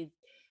I need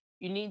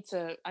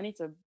to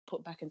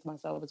put back into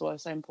myself as well.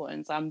 It's so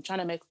important. So I'm trying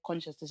to make a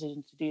conscious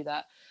decision to do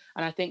that.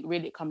 And I think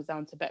really it comes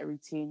down to better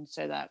routine,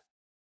 so that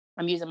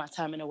I'm using my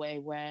time in a way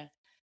where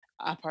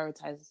I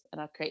prioritize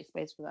and I create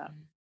space for that.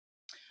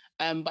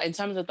 But in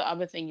terms of the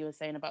other thing you were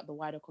saying about the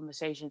wider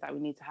conversations that we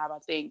need to have, I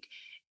think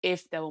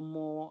if there was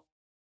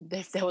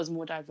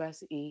more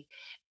diversity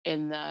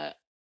in the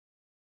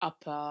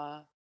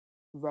upper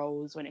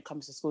roles when it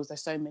comes to schools,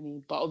 there's so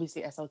many, but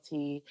obviously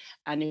SLT,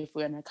 and if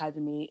we're an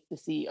academy, the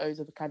CEOs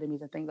of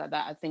academies and things like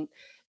that, I think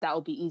that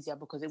will be easier,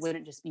 because it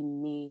wouldn't just be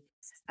me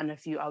and a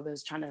few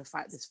others trying to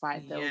fight this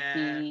fight. There will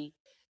be,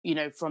 you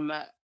know, from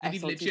a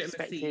SLT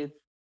perspective,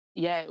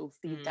 it will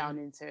feed down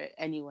into it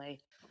anyway.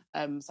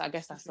 So I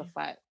guess that's the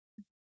fight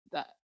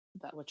that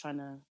we're trying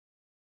to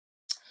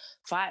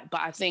fight. But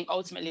I think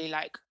ultimately,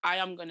 like, I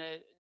am gonna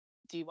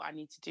do what I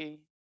need to do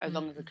as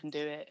long as I can do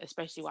it,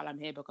 especially while I'm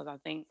here, because I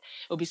think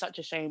it'll be such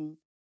a shame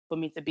for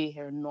me to be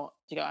here and not,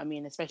 do you know what I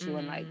mean? Especially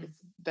when like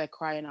they're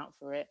crying out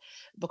for it,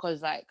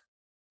 because like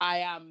I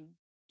am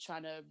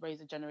trying to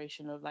raise a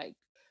generation of like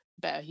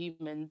better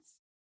humans,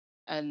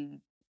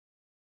 and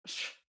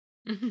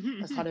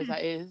as hard as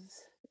that is,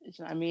 do you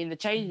know what I mean? The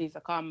change needs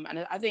to come, and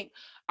I think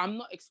I'm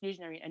not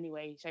exclusionary in any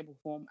way, shape or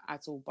form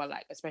at all, but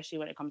like especially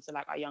when it comes to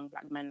like our young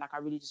Black men, like I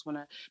really just want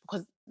to,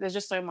 because there's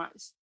just so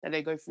much that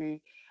they go through,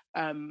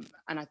 and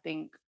I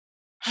think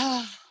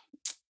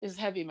it's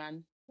heavy,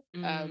 man.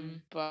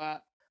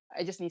 But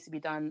it just needs to be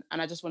done,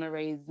 and I just want to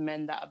raise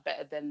men that are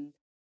better than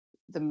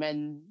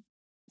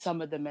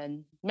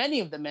many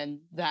of the men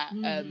that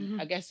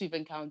I guess we've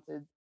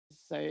encountered.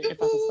 So if I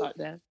can start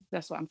there,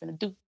 that's what I'm gonna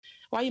do.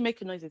 Why are you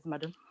making noises,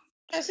 madam?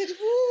 I said,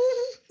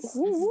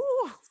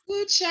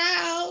 woo,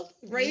 child,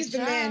 raise the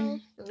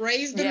men,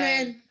 raise the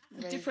men.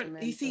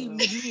 Different. You see,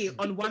 with me,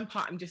 on one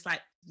part, I'm just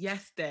like,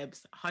 yes,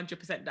 Debs,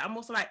 100%. I'm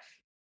also like,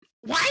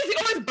 why is it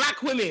always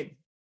Black women?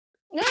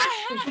 Where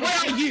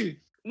are you?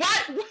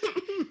 What?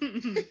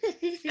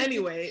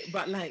 Anyway,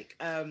 but like,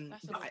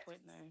 that's a good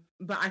point, though.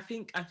 But I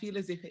feel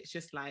as if it's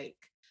just like,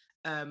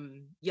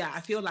 yeah, I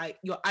feel like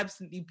you're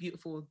absolutely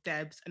beautiful,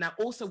 Debs. And I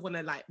also want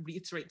to like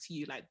reiterate to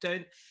you, like,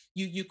 don't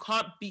you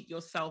can't beat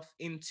yourself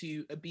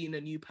into being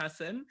a new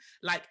person.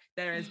 Like,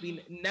 there has been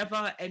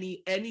never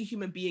any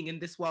human being in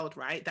this world,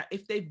 right, that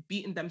if they've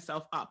beaten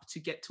themselves up to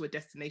get to a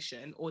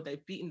destination, or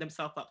they've beaten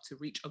themselves up to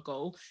reach a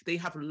goal, they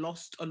have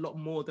lost a lot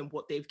more than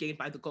what they've gained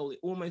by the goal. It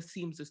almost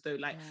seems as though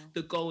like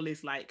the goal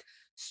is like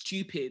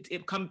stupid.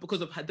 It comes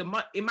because of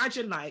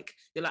imagine like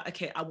you're like,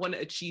 okay, I want to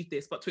achieve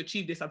this, but to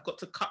achieve this I've got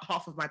to cut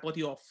half of my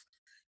body off.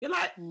 You're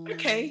like,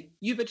 okay,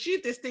 you've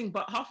achieved this thing,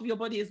 but half of your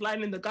body is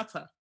lying in the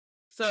gutter.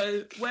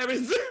 So where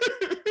is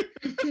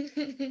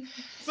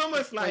it's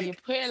almost like, when you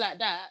put it like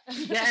that.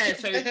 Yeah,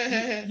 so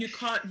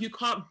you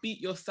can't beat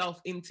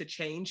yourself into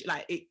change.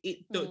 Like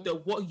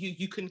the what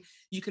you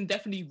can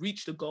definitely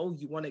reach the goal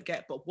you want to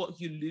get, but what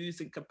you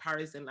lose in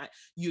comparison, like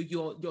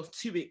you're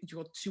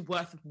too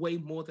worth way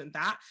more than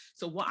that.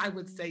 So what I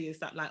would say is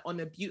that, like,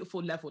 on a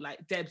beautiful level,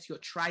 like, Debs, you're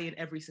trying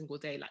every single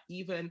day. Like,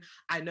 even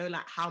I know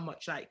like how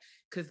much, like,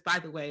 because by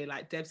the way,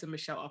 like, Debs and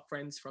Michelle are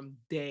friends from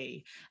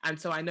day, and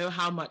so I know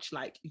how much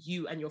like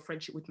you and your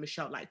friendship with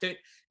Michelle, like, don't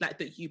like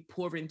that you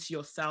pour into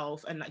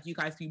yourself, and like you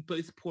guys, you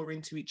both pour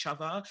into each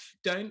other.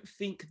 Don't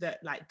think that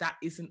like that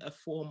isn't a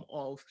form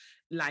of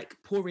like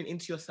pouring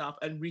into yourself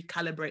and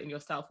recalibrating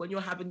yourself. When you're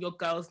having your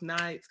girls'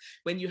 nights,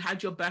 when you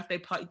had your birthday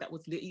party that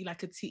was literally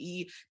like a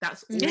titty,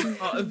 that's all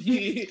part of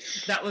you.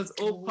 That was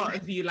all part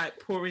of you, like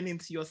pouring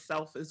into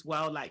yourself as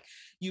well. Like,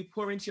 you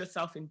pour into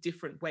yourself in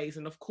different ways,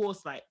 and of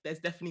course, like, there's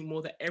definitely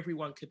more that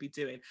everyone could be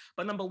doing.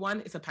 But number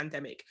one, it's a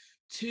pandemic.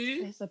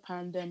 Two, it's a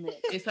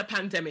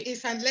pandemic.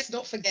 And let's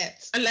not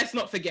forget. And let's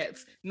not forget.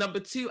 Number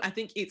two, I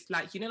think it's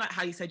like, you know, like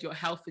how you said your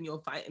health and your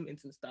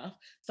vitamins and stuff.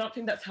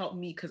 Something that's helped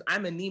me, because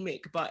I'm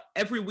anemic, but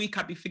every week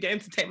I'd be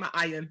forgetting to take my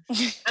iron.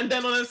 And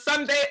then on a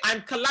Sunday,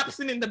 I'm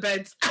collapsing in the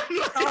bed.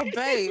 Oh,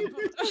 babe.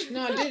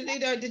 No,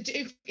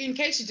 in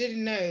case you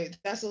didn't know,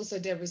 that's also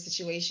Deborah's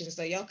situation.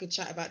 So y'all could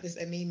chat about this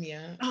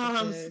anemia. Oh,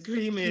 I'm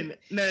screaming.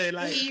 No,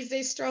 like, it is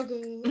a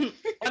struggle.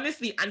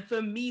 Honestly, and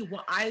for me,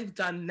 what I've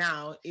done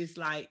now is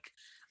like,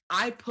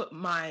 I put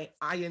my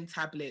iron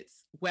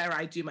tablets where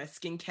I do my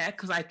skincare,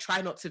 because I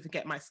try not to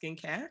forget my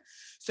skincare.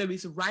 So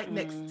it's right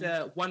next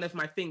to one of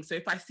my things. So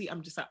if I see,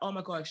 I'm just like, oh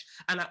my gosh.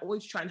 And I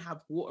always try and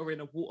have water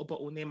in a water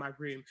bottle near my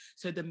room.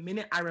 So the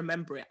minute I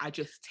remember it, I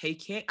just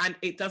take it. And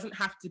it doesn't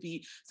have to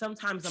be,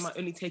 sometimes I might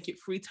only take it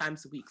 3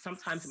 times a week.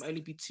 Sometimes it might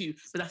only be 2,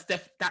 but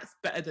that's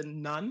better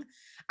than none.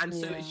 And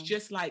so it's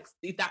just like,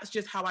 that's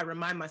just how I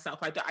remind myself.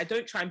 I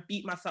don't try and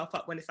beat myself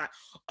up when it's like,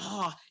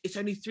 oh, it's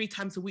only 3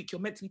 times a week.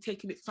 You're meant to be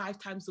taking it 5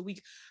 times a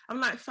week.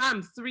 I'm like,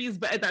 fam, 3 is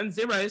better than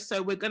 0.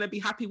 So we're going to be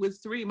happy with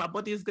 3. My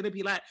body is going to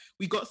be like,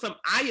 we got some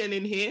iron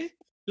in here.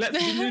 Let's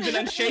be moving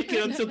and shaking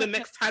until the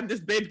next time this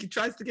babe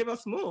tries to give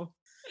us more.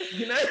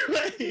 You know?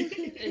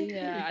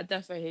 Yeah, I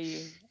definitely hear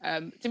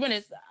you. To be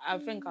honest, I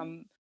think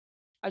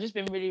I've just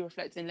been really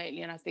reflecting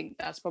lately, and I think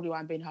that's probably why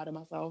I'm being hard on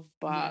myself.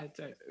 But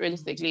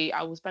realistically,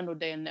 I will spend all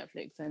day on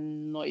Netflix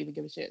and not even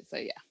give a shit. So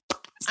yeah.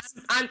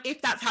 And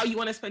if that's how you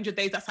want to spend your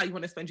days, that's how you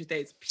want to spend your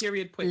days.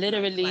 Period. Point.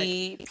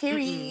 Literally. Like,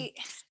 period.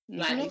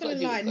 I'm not gonna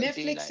lie.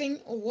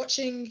 Netflixing or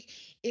watching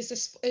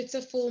it's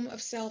a form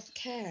of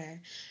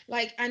self-care.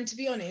 Like, and to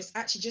be honest,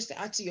 actually, just to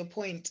add to your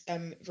point,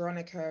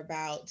 Veronica,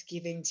 about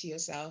giving to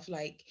yourself,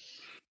 like,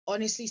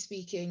 honestly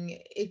speaking,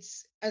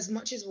 it's as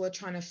much as we're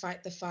trying to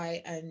fight the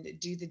fight and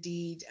do the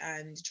deed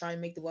and try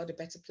and make the world a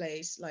better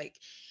place, like,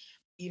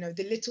 you know,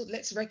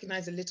 let's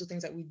recognize the little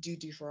things that we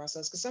do for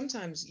ourselves. Because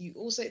sometimes you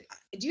also,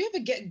 do you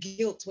ever get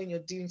guilt when you're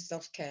doing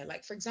self-care?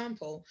 Like, for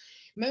example,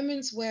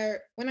 moments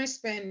where when I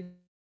spend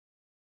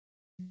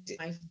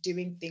life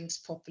doing things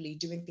properly,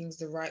 doing things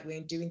the right way,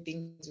 and doing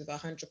things with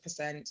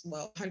 100%,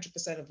 well,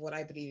 100% of what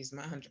I believe is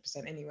my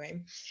 100%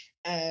 anyway,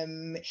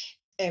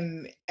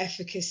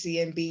 efficacy,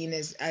 and being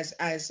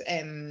as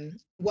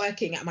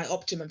working at my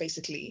optimum,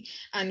 basically.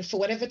 And for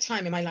whatever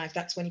time in my life,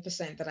 that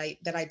 20%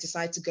 that I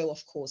decide to go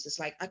off course, it's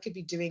like I could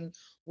be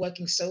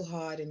working so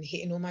hard and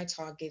hitting all my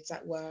targets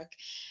at work,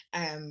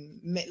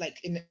 like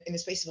in the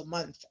space of a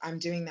month, I'm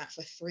doing that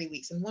for 3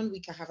 weeks, and 1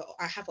 week I have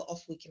an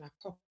off week, and I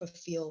proper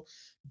feel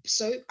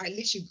so, I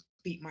literally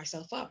beat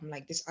myself up. I'm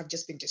like, this, I've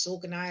just been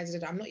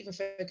disorganized. I'm not even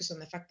focused on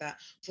the fact that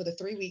for the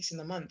 3 weeks in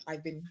the month,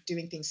 I've been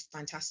doing things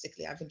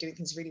fantastically. I've been doing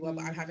things really well,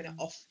 but I'm having an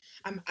off,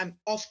 I'm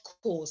off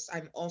course.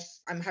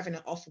 I'm having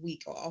an off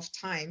week or off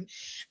time.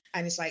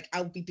 And it's like,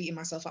 I'll be beating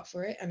myself up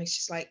for it. And it's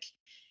just like,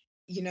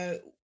 you know,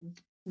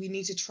 we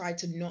need to try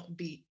to not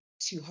be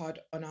too hard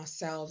on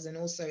ourselves. And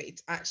also,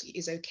 it actually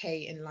is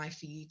okay in life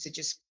for you to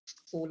just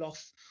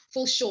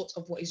fall short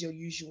of what is your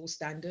usual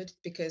standard,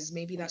 because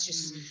maybe that's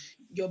just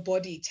your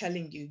body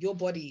telling you, your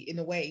body in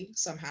a way,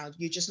 somehow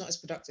you're just not as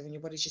productive, and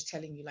your body's just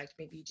telling you, like,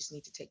 maybe you just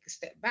need to take a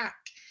step back,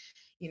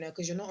 you know,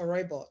 because you're not a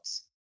robot.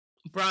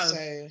 Bro,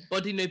 so,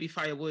 body no be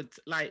firewood.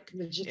 Like,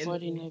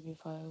 body no be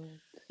firewood.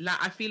 Like,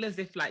 I feel as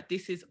if, like,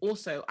 this is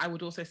also, I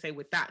would also say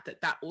with that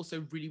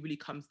also really, really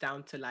comes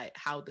down to, like,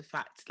 how the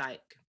fact,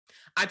 like,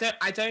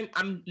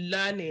 I'm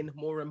learning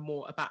more and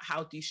more about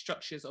how these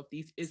structures of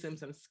these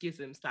isms and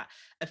schisms that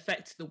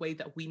affect the way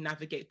that we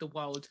navigate the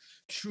world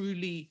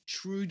truly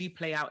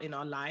play out in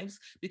our lives.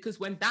 Because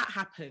when that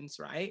happens,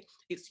 right,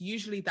 it's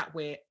usually that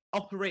we're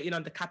operating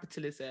under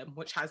capitalism,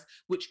 which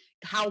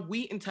how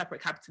we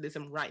interpret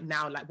capitalism right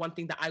now, like one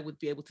thing that I would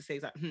be able to say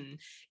is that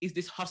is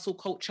this hustle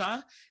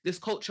culture, this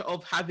culture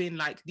of having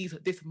like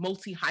this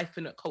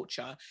multi-hyphenate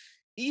culture.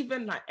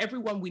 Even like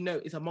everyone we know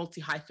is a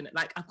multi-hyphenate.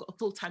 Like, I've got a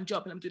full-time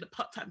job and I'm doing a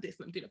part-time this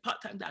and I'm doing a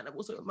part-time that and I'm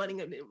also running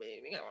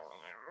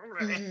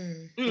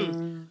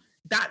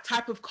that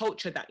type of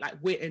culture that like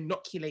we're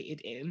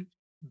inoculated in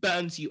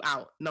burns you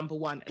out, number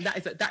one. And that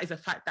is a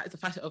fact. That is a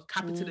facet of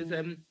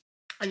capitalism.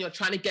 And I'm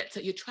trying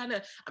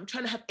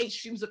to have 8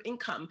 streams of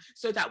income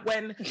so that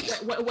when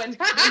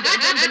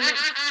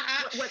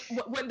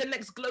the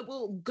next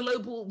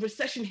global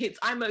recession hits,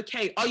 I'm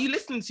okay. Are you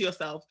listening to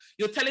yourself?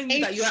 You're telling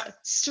me that you have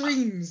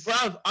streams.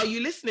 Bruv, are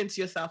you listening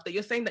to yourself? That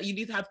you're saying that you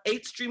need to have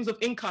 8 streams of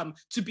income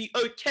to be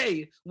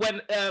okay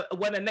when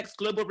the next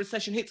global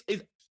recession hits?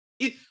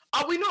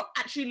 Are we not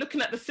actually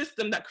looking at the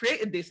system that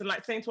created this and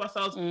like saying to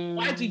ourselves,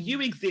 why do you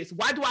exist?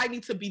 Why do I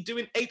need to be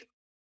doing 8?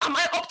 Am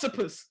I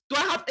octopus? Do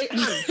I have 8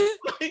 hands?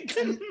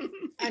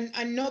 and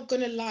I'm not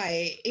gonna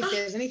lie, if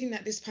there's anything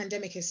that this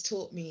pandemic has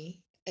taught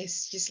me,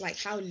 it's just like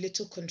how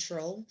little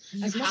control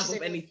you have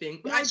of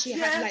anything. You actually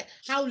have like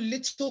how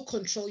little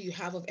control you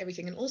have of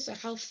everything, and also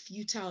how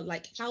futile,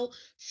 like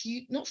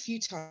not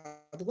futile,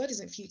 the word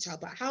isn't futile,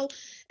 but how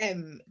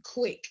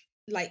quick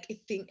like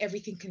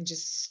everything can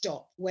just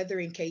stop, whether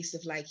in case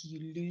of like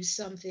you lose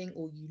something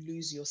or you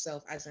lose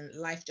yourself, as in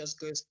life just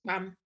goes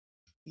bam.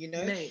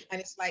 Mate.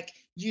 And it's like,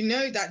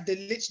 that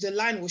the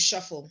line will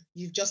shuffle.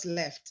 You've just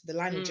left, the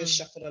line will just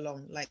shuffle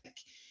along. Like,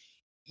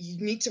 you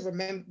need to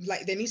remember,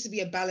 like, there needs to be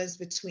a balance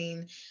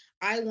between,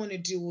 I want to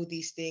do all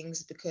these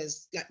things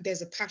because like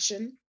there's a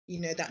passion,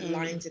 that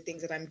lines the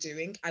things that I'm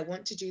doing. I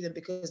want to do them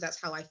because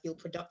that's how I feel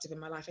productive in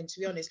my life. And to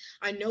be honest,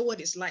 I know what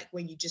it's like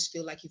when you just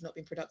feel like you've not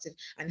been productive,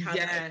 and how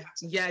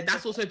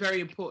that's also very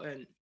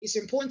important. It's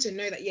important to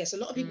know that, yes, a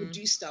lot of people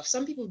do stuff.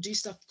 Some people do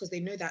stuff because they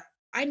know that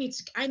I need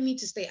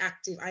to stay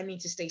active. I need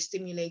to stay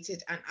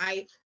stimulated, and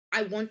I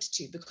want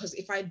to, because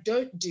if I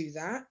don't do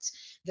that,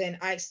 then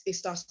it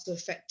starts to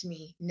affect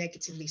me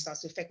negatively.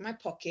 Starts to affect my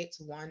pocket,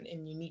 one,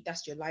 and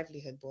that's your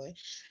livelihood, boy.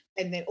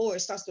 And then, or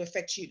it starts to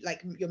affect you,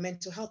 like your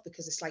mental health,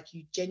 because it's like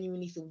you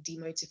genuinely feel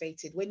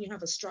demotivated. When you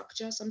have a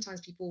structure, sometimes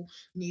people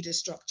need a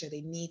structure.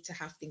 They need to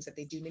have things that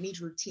they do. They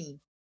need routine.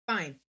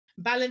 Fine.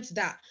 Balance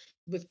that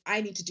with,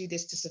 I need to do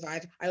this to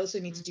survive. I also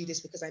need to do this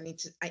because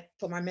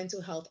for my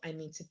mental health, I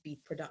need to be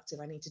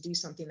productive. I need to do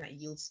something that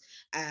yields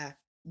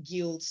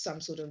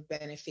some sort of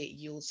benefit,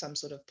 yields some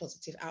sort of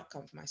positive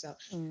outcome for myself.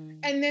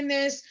 And then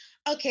there's,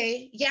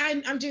 okay, yeah,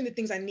 I'm doing the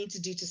things I need to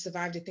do to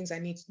survive, the things I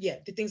need to do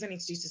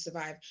to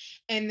survive.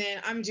 And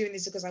then I'm doing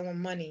this because I want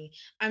money.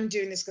 I'm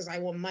doing this because I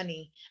want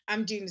money.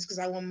 I'm doing this because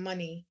I want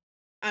money.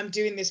 I'm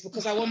doing this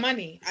because I want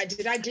money.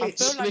 Did I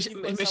glitch? I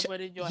feel like you've got someone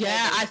in your head.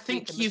 Yeah, I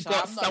think you've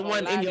got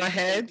someone in your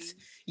head. Baby.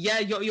 Yeah,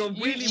 you're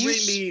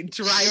really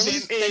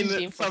driving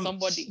in for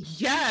somebody.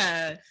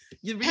 Yeah,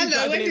 you're really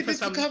driving in for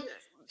some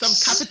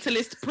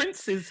capitalist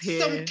princes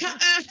here.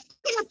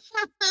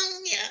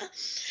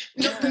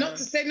 Not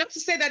to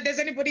say that there's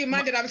anybody in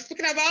mind that I'm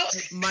speaking about.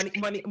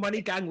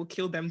 Money gang will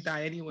kill them,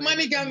 die anyway.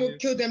 Money gang will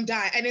kill them,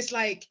 die, and it's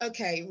like,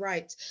 okay,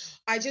 right.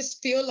 I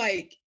just feel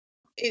like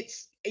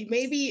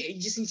maybe you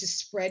just need to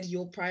spread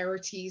your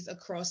priorities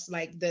across,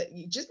 like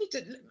you just need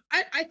to.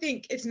 I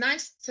think it's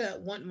nice to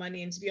want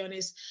money, and to be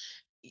honest,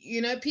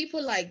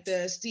 people like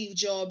the Steve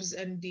Jobs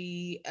and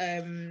the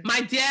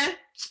my dear,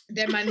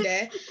 them and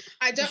there.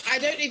 I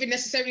don't even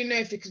necessarily know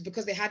if it's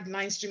because they had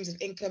 9 streams of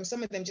income.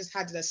 Some of them just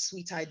had a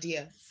sweet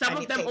idea. Some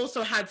of them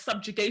also had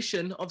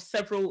subjugation of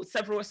several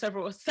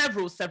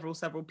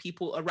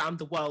people around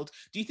the world.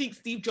 Do you think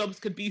Steve Jobs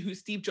could be who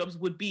Steve Jobs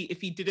would be if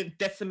he didn't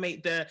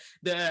decimate the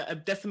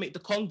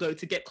Congo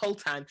to get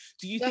coltan?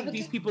 Do you think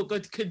these people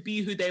could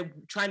be who they're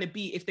trying to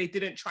be if they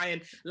didn't try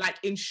and like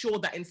ensure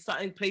that in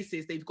certain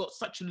places they've got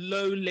such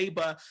low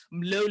labor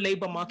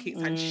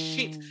markets and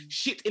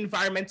shit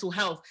environmental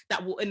health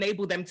that will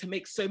enable them to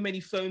make so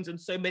many phones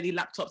and so many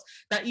laptops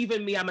that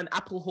even me, I'm an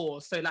Apple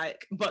whore, so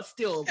like, but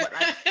like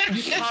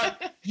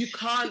you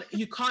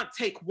can't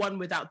take one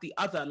without the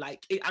other.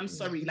 Like, I'm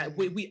sorry, like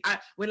we're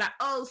like,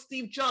 oh,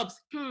 Steve Jobs,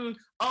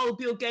 oh,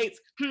 Bill Gates,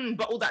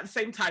 but all at the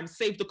same time,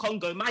 save the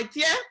Congo, my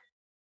dear.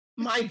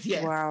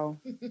 Wow.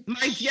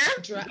 My dear.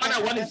 What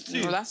I want is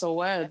to. No, that's a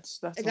word.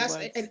 That's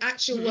an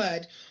actual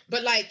word.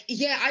 But like,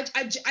 yeah,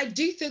 I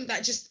do think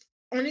that just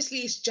honestly,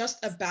 it's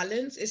just a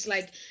balance. It's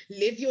like,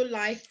 live your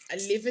life,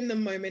 live in the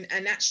moment,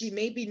 and actually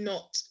maybe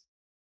not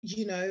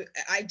you know,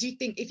 I do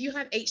think if you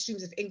have 8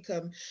 streams of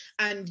income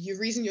and the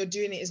reason you're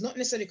doing it is not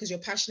necessarily because you're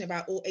passionate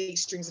about all 8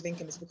 streams of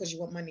income, it's because you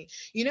want money.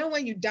 You know,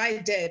 when you die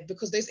dead,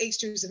 because those 8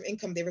 streams of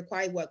income, they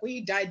require work. When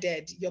you die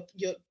dead,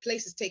 your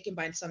place is taken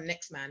by some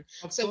next man.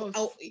 Of So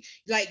course.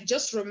 like,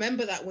 just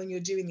remember that when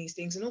you're doing these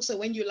things. And also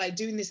when you're like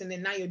doing this and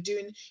then now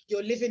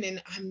you're living in,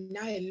 I'm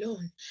now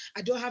alone.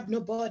 I don't have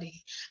nobody.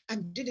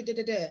 I'm da da da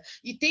da da.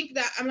 You think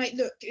that, I'm like,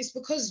 look, it's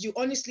because you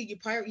honestly,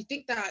 you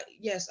think that,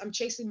 yes, I'm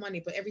chasing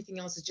money, but everything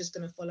else is just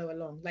going to follow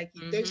along. Like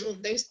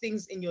those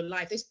things in your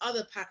life, there's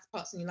other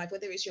parts in your life,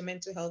 whether it's your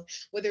mental health,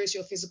 whether it's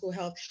your physical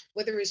health,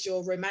 whether it's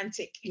your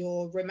romantic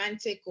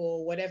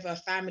or whatever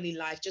family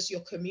life, just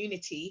your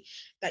community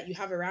that you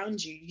have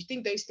around you. You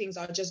think those things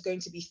are just going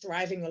to be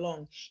thriving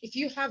along. If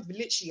you have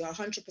literally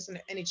 100%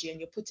 of energy and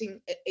you're putting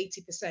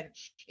 80%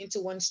 into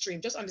one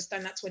stream, just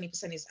understand that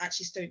 20% is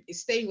actually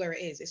staying where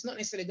it is. It's not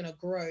necessarily going to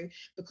grow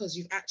because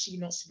you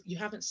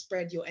haven't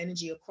spread your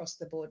energy across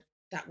the board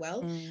that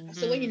well.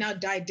 So when you now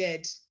die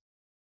dead,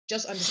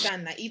 just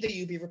understand that either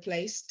you'll be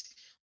replaced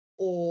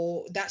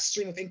or that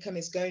stream of income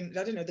is going,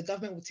 I don't know, the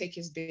government will take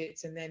his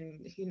bits and then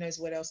who knows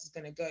what else is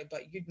going to go.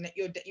 But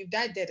you've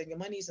died dead and your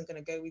money isn't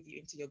going to go with you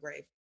into your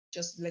grave.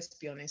 Just let's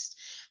be honest.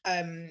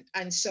 And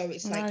so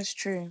it's like, that's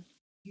true.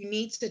 you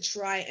need to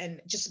try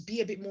and just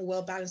be a bit more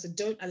well balanced and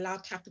don't allow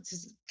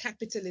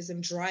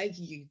capitalism drive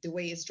you the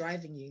way it's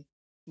driving you.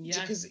 Yes.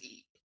 Because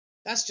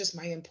that's just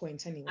my own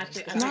point anyway.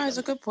 No, it's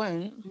a good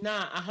point.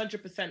 Nah,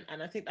 100%.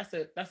 And I think that's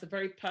a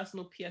very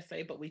personal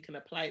PSA, but we can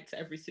apply it to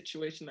every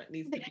situation that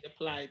needs to be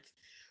applied.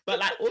 But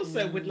like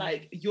also with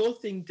like your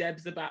thing,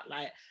 Debs, about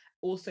like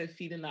also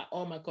feeling like,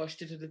 oh my gosh,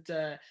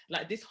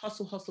 like this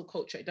hustle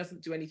culture, it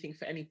doesn't do anything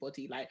for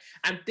anybody. Like,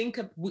 and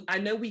I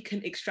know we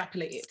can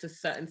extrapolate it to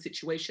certain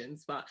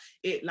situations, but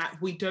it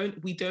like we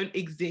don't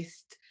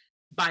exist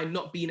by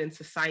not being in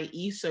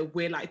society, so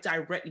we're like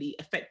directly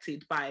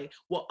affected by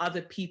what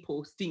other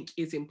people think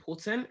is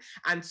important.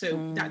 And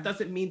so that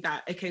doesn't mean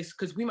that, okay,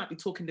 because we might be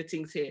talking the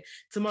things here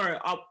tomorrow,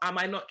 am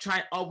I not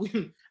trying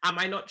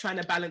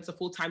to balance a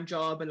full-time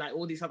job and like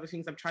all these other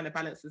things I'm trying to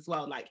balance as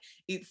well? Like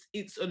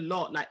it's a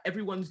lot, like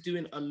everyone's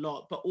doing a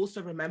lot. But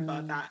also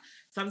remember that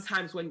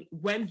sometimes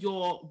when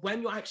you're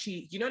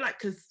actually, you know, like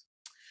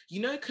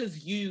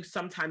because you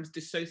sometimes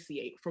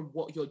dissociate from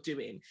what you're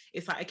doing.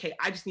 It's like, okay,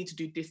 I just need to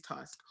do this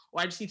task,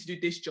 or I just need to do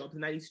this job,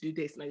 and I need to do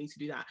this, and I need to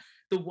do that.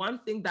 The one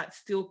thing that's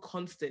still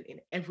constant in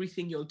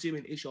everything you're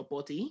doing is your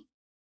body.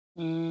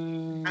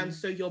 And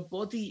so your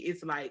body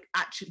is like,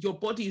 actually, your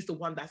body is the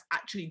one that's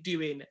actually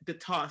doing the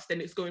task. Then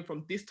it's going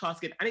from this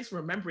task and it's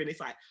remembering, it's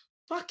like,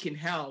 fucking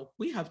hell,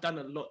 we have done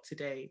a lot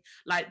today.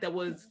 Like there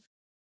was,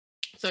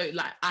 so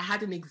like I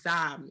had an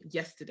exam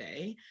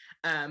yesterday,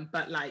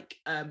 but like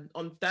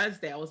on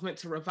Thursday I was meant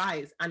to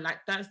revise, and like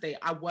Thursday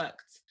I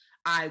worked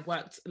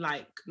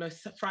like, no,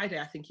 Friday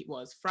I think it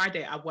was.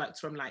 Friday I worked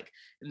from like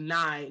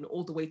 9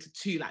 all the way to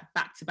 2, like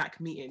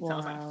back-to-back meetings. Wow. So I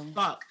was like,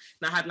 fuck.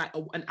 And I had like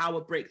an hour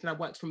break, and I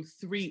worked from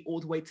 3 all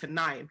the way to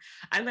 9.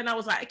 And then I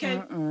was like, okay,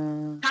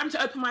 time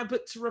to open my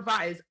book to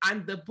revise.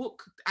 And the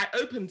book, I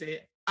opened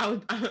it,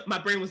 my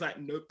brain was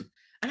like, nope.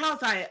 And I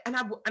was like,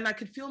 and I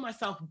could feel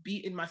myself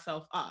beating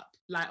myself up,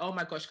 like, oh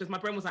my gosh, because my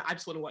brain was like, I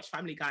just want to watch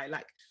Family Guy,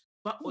 like,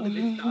 but all of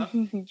this stuff,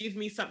 give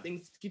me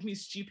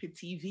stupid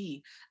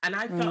TV. And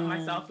I felt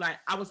myself like,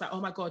 I was like,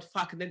 oh my God,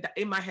 fuck. And then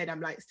in my head, I'm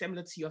like,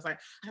 similar to you, I was like,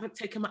 I haven't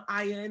taken my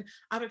iron,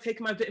 I haven't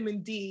taken my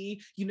vitamin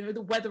D, you know,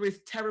 the weather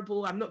is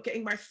terrible, I'm not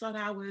getting my sun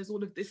hours,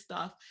 all of this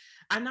stuff.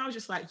 And I was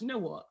just like, you know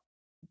what?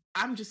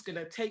 I'm just going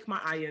to take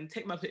my iron,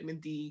 take my vitamin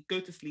D, go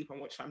to sleep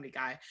and watch Family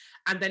Guy.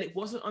 And then it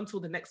wasn't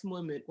until the next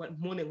morning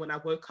when I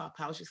woke up,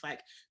 I was just like,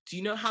 do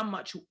you know how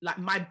much, like,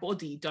 my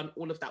body done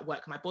all of that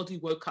work? My body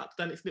woke up,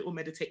 done its little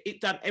meditate,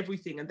 it done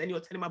everything. And then you're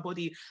telling my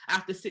body, I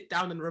have to sit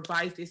down and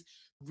revise this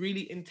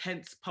really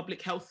intense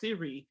public health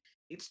theory.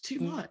 It's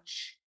too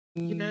much,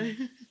 you know?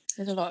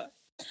 There's a lot.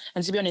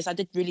 And to be honest, I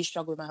did really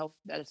struggle with my health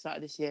at the start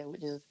of this year,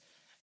 which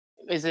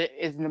is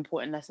an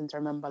important lesson to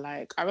remember.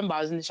 Like, I remember I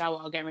was in the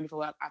shower getting ready for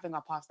work. I think I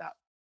passed out.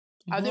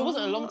 It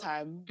wasn't a long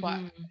time, but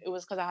it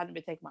was because I hadn't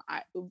been taking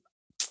my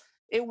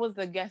it was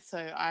the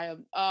ghetto.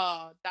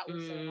 That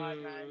was so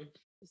hard, man.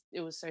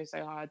 It was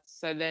so hard.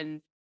 So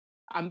then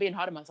I'm being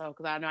hard on myself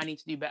because I know I need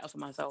to do better for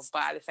myself.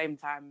 But at the same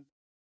time,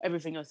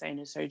 everything you're saying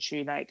is so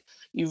true. Like,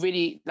 you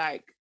really,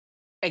 like,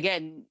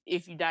 again,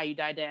 if you die, you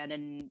die there. And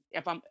then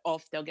if I'm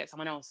off, they'll get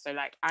someone else. So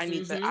like, I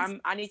need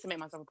to make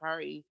myself a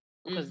priority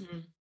because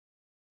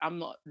I'm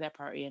not their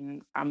priority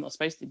and I'm not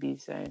supposed to be.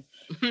 So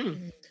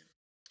I'm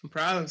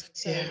proud.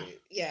 So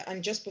yeah,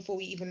 and just before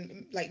we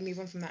even like move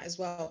on from that as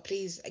well,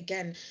 please,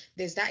 again,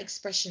 there's that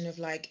expression of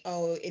like,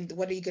 oh,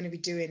 what are you going to be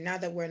doing now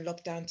that we're in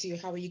lockdown too?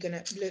 How are you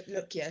going to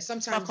look? Yeah,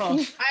 sometimes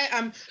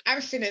I'm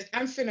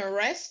finna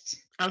rest.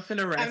 I'm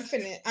finna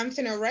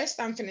rest.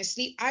 I'm finna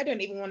sleep. I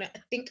don't even want to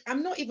think.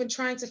 I'm not even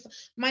trying to.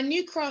 My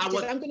new craft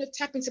is I'm going to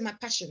tap into my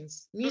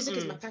passions. Music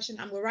is my passion.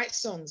 I'm going to write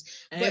songs.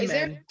 Amen. But is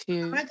there?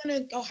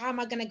 How am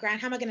I going to grind?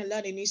 How am I going to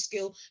learn a new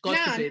skill? God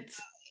forbid.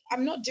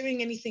 I'm not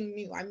doing anything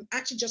new. I'm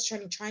actually just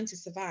trying to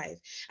survive.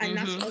 And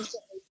that's also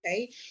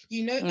okay,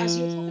 you know, as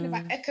you're talking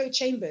about echo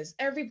chambers,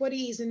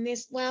 everybody is in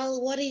this.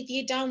 Well, what have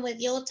you done with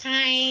your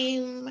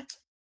time?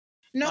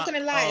 Not Fuck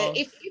gonna lie, off.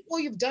 if all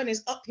you've done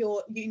is up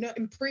your,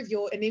 improve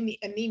your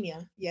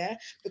anemia, yeah,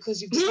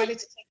 because you've decided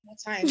to take more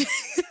time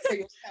for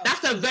yourself.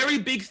 That's a very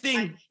big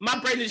thing. My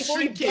brain is If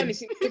all you've done shrinking.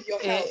 is improve your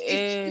health,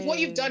 if what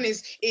you've done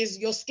is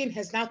your skin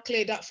has now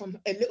cleared up from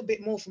a little bit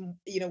more from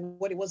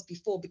what it was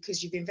before,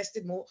 because you've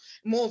invested more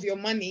of your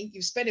money,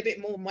 you've spent a bit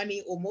more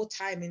money or more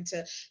time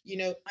into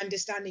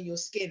understanding your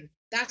skin.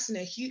 That's a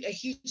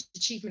huge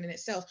achievement in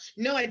itself.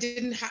 No, I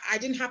didn't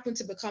happen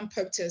to become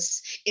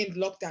POTUS in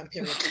lockdown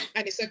period,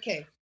 and it's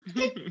okay.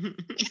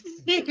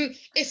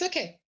 It's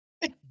okay.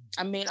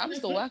 I mean, I'm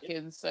still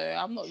working, so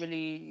I'm not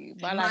really,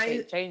 my life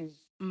ain't changed.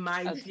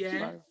 My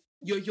dear,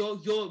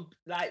 you're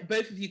like,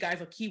 both of you guys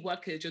are key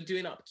workers. You're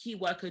doing up key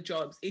worker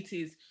jobs. It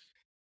is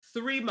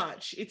three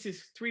much.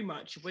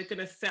 We're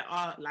gonna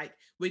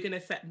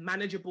set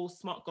manageable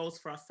smart goals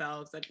for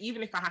ourselves. And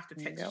even if I have to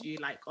text you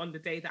like on the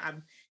day that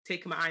I'm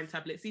taking my iron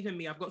tablets, even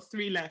me, I've got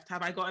 3 left.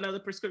 Have I got another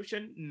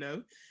prescription?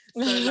 No.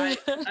 So like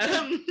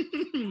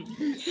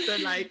so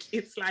like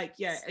it's like,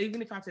 yeah,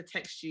 even if I have to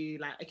text you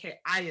like, okay,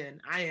 iron,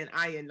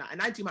 like,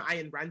 and I do my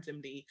iron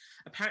randomly.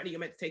 Apparently you're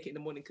meant to take it in the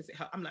morning because it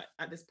helps. I'm like,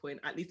 at this point,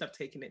 at least I've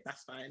taken it,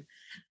 that's fine.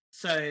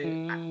 So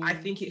I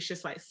think it's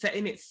just like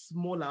setting it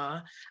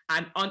smaller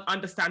and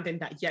understanding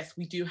that, yes,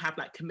 we do have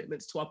like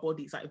commitments to our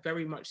bodies, like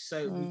very much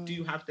so. We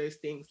do have those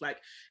things like,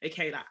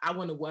 okay, like I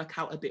want to work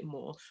out a bit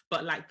more,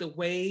 but like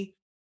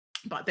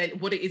but then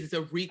what it is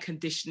a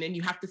reconditioning.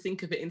 You have to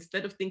think of it,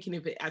 instead of thinking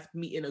of it as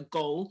meeting a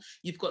goal,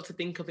 you've got to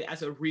think of it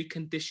as a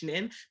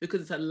reconditioning,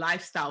 because it's a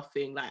lifestyle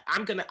thing. Like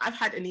I've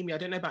had anemia, I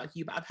don't know about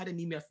you, but I've had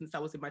anemia since I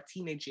was in my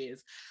teenage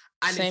years.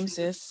 And same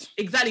sis.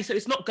 Exactly. So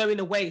it's not going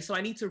away. So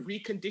I need to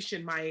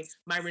recondition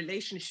my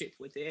relationship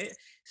with it.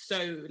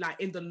 So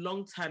like in the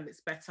long term,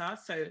 it's better.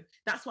 So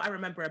that's what I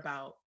remember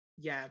about.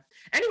 Yeah.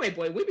 Anyway,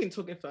 boy, we've been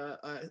talking for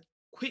a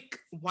quick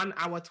 1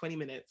 hour, 20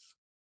 minutes.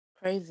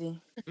 Crazy.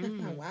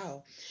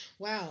 Oh,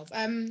 wow.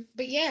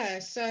 But yeah,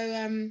 so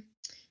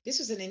this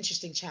was an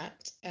interesting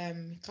chat,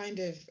 kind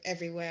of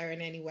everywhere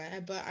and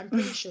anywhere, but I'm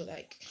pretty sure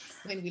like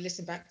when we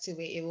listen back to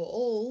it,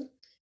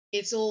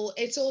 it's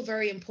all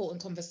very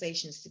important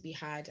conversations to be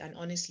had. And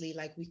honestly,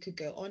 like we could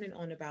go on and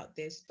on about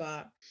this,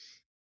 but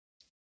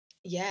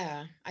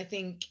yeah, I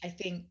think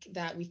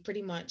that we've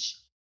pretty much.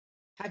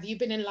 Have you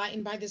been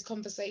enlightened by this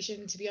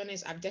conversation? To be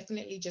honest, I've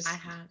definitely just. I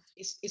have.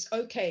 It's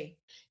okay.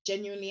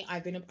 Genuinely,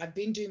 I've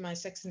been doing my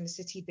Sex and the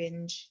City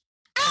binge,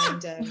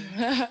 and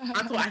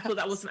I thought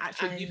that was an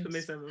actual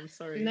euphemism. I'm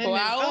sorry. No.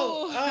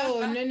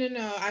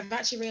 No. I've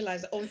actually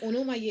realized on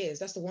all my years,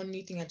 that's the one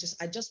new thing I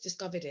just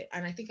discovered it,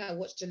 and I think I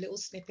watched a little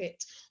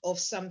snippet of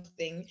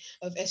something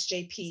of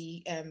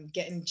SJP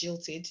getting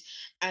jilted,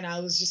 and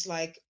I was just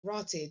like,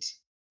 rotted.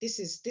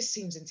 This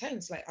seems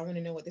intense. Like I want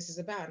to know what this is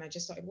about, and I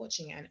just started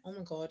watching it, and oh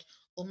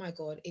my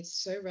god,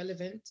 it's so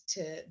relevant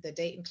to the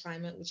dating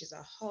climate, which is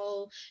a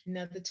whole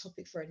another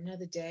topic for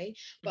another day.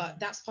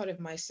 But that's part of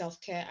my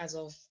self-care as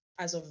of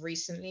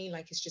recently.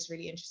 Like it's just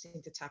really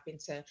interesting to tap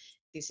into.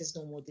 This is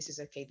normal, this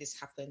is okay, this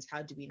happens,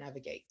 how do we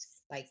navigate?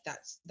 Like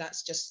that's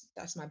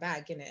my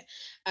bag, innit?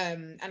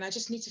 And I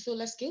just need to feel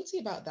less guilty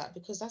about that,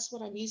 because that's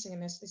what I'm using,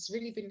 and it's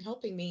really been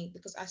helping me,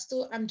 because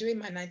I'm doing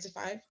my 9 to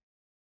 5,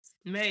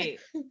 mate.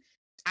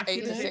 I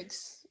feel 8 to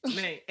 6.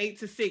 Mate, 8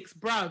 to 6,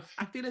 bruv.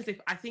 I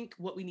think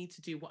what we need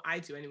to do, what I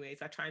do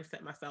anyways, I try and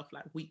set myself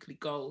like weekly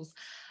goals.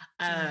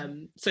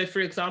 So for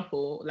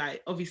example,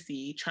 like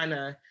obviously trying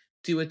to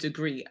do a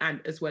degree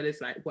and as well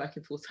as like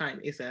working full time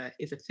is a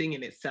thing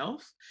in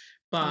itself.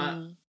 But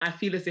I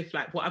feel as if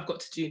like what I've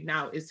got to do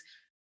now is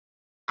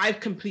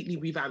I've completely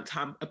revamped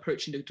how I'm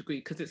approaching the degree,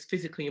 because it's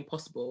physically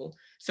impossible.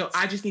 So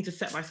I just need to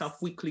set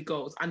myself weekly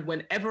goals. And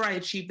whenever I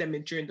achieve them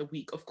during the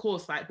week, of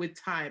course, like with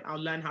time, I'll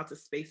learn how to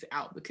space it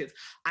out, because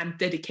I'm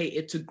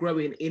dedicated to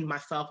growing in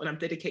myself, and I'm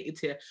dedicated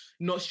to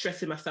not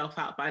stressing myself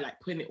out by like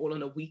putting it all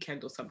on a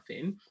weekend or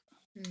something.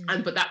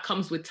 But that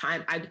comes with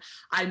time.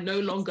 I no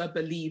longer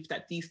believe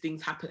that these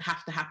things have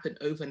to happen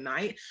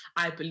overnight.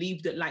 I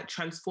believe that like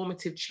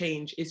transformative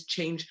change is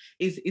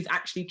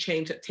actually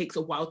change that takes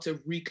a while to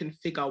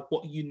reconfigure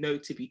what you know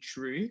to be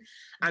true.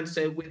 And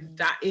so with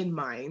that in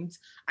mind,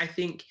 I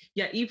think,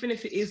 yeah, even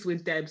if it is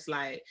with Debs,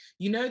 like,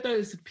 you know,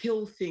 those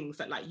pill things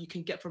that like you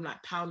can get from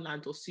like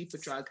Poundland or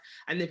Superdrug,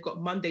 and they've got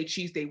Monday,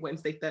 Tuesday,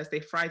 Wednesday, Thursday,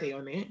 Friday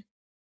on it.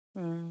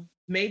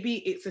 Maybe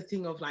it's a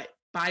thing of like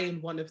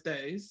buying one of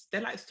those.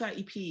 They're like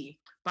 30p.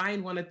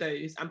 Buying one of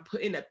those and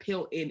putting a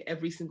pill in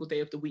every single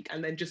day of the week,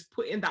 and then just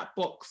put in that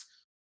box,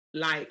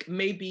 like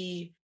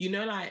maybe, you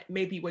know, like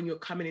maybe when you're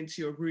coming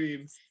into your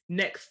room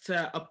next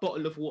to a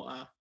bottle of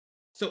water.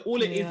 So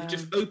all it is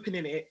just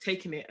opening it,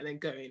 taking it, and then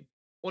going.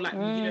 Or like, you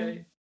know,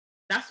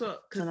 that's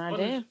what, because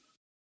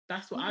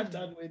that's what I've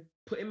done with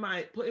putting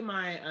my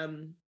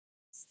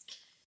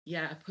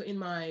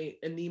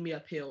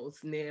anemia pills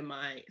near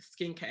my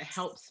skincare. It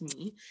helps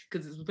me,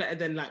 because it's better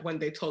than like when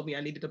they told me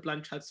I needed a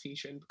blood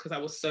transfusion because I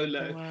was so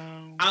low.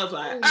 Wow. I was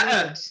like,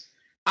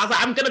 I was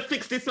like, I'm gonna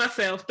fix this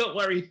myself. Don't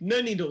worry.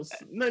 No needles.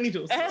 No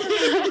needles.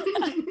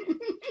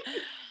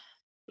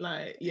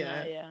 Like,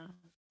 yeah. Yeah.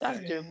 That's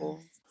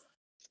doable.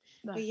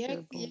 But That's yeah,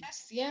 doable.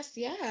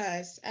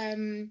 yes.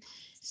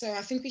 So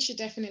I think we should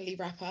definitely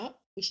wrap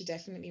up.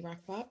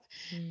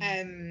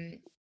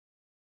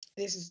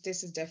 This is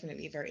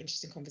definitely a very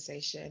interesting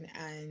conversation.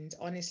 And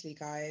honestly,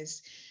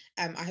 guys,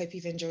 I hope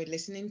you've enjoyed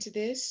listening to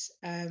this.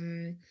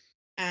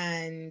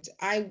 And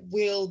I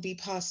will be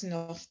passing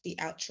off the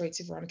outro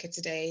to Veronica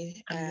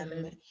today,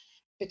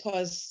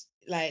 because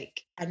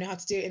like I know how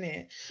to do it in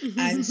it,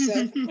 and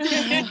so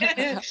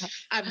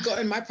I've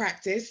gotten my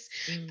practice.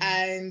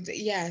 And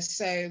yeah,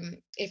 so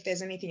if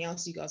there's anything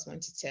else you guys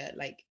wanted to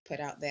like put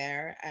out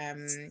there,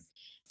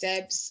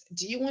 Debs,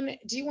 do you want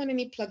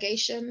any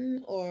plugation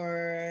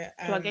or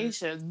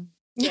plugation?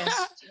 Yes.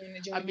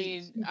 I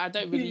mean, I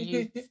don't really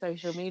use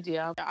social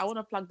media. I want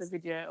to plug the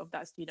video of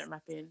that student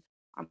rapping.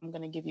 I'm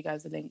gonna give you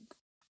guys a link.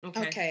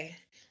 Okay.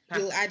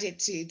 We'll add it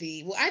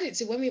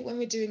to when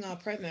we're doing our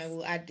promo.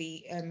 We'll add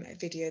the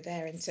video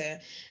there into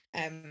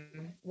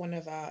one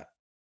of our.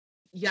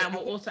 Yeah, and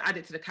we'll also add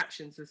it to the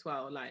captions as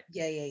well. Like.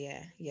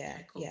 Yeah.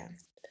 Cool. Yeah.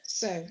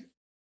 So.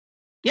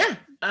 Yeah.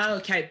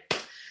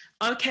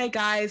 Okay,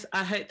 guys,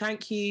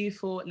 thank you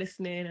for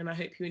listening, and I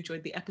hope you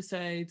enjoyed the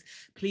episode.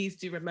 Please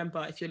do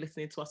remember, if you're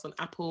listening to us on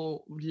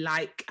Apple,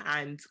 like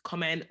and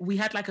comment. We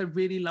had like a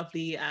really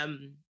lovely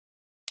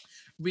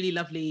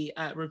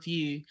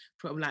review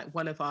from like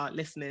one of our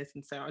listeners,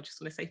 and so I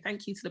just want to say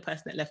thank you to the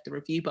person that left the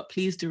review. But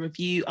please do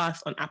review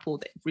us on Apple.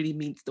 That really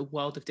means the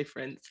world of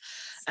difference.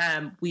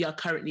 We are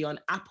currently on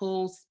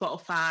Apple,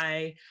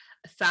 Spotify,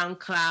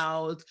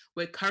 SoundCloud.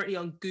 We're currently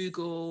on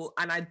Google,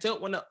 and I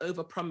don't want to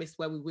overpromise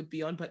where we would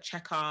be on, but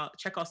check our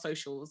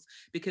socials,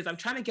 because I'm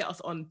trying to get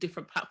us on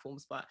different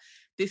platforms, but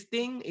this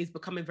thing is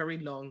becoming very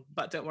long.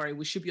 But don't worry,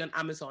 we should be on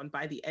Amazon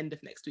by the end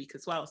of next week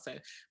as well, so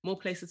more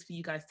places for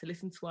you guys to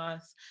listen to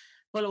us.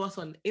 Follow us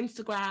on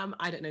Instagram,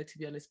 I don't know to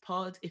be honest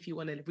pod. If you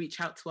want to reach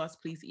out to us,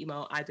 please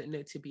email I don't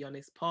know to be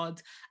honest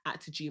pod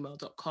at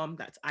gmail.com.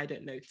 That's I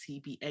don't know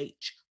tbh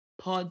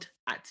pod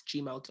at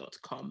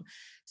gmail.com.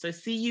 So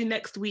see you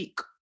next week,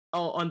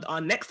 or on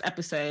our next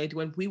episode,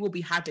 when we will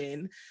be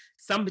having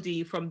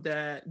somebody from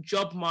the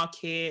job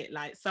market,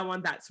 like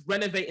someone that's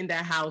renovating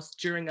their house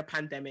during a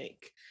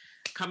pandemic,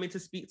 coming to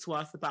speak to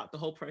us about the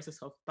whole process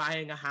of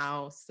buying a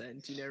house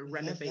and, you know,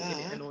 renovating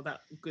it and all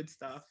that good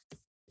stuff.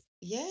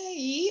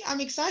 Yay, I'm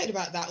excited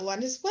about that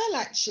one as well,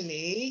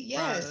 actually.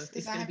 Yes,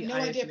 because I have no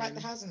idea about the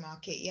housing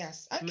market.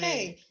 Yes.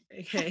 Okay.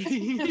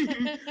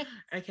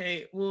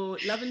 Okay. Well,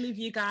 love and leave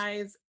you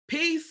guys.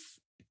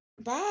 Peace.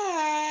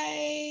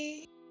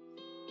 Bye.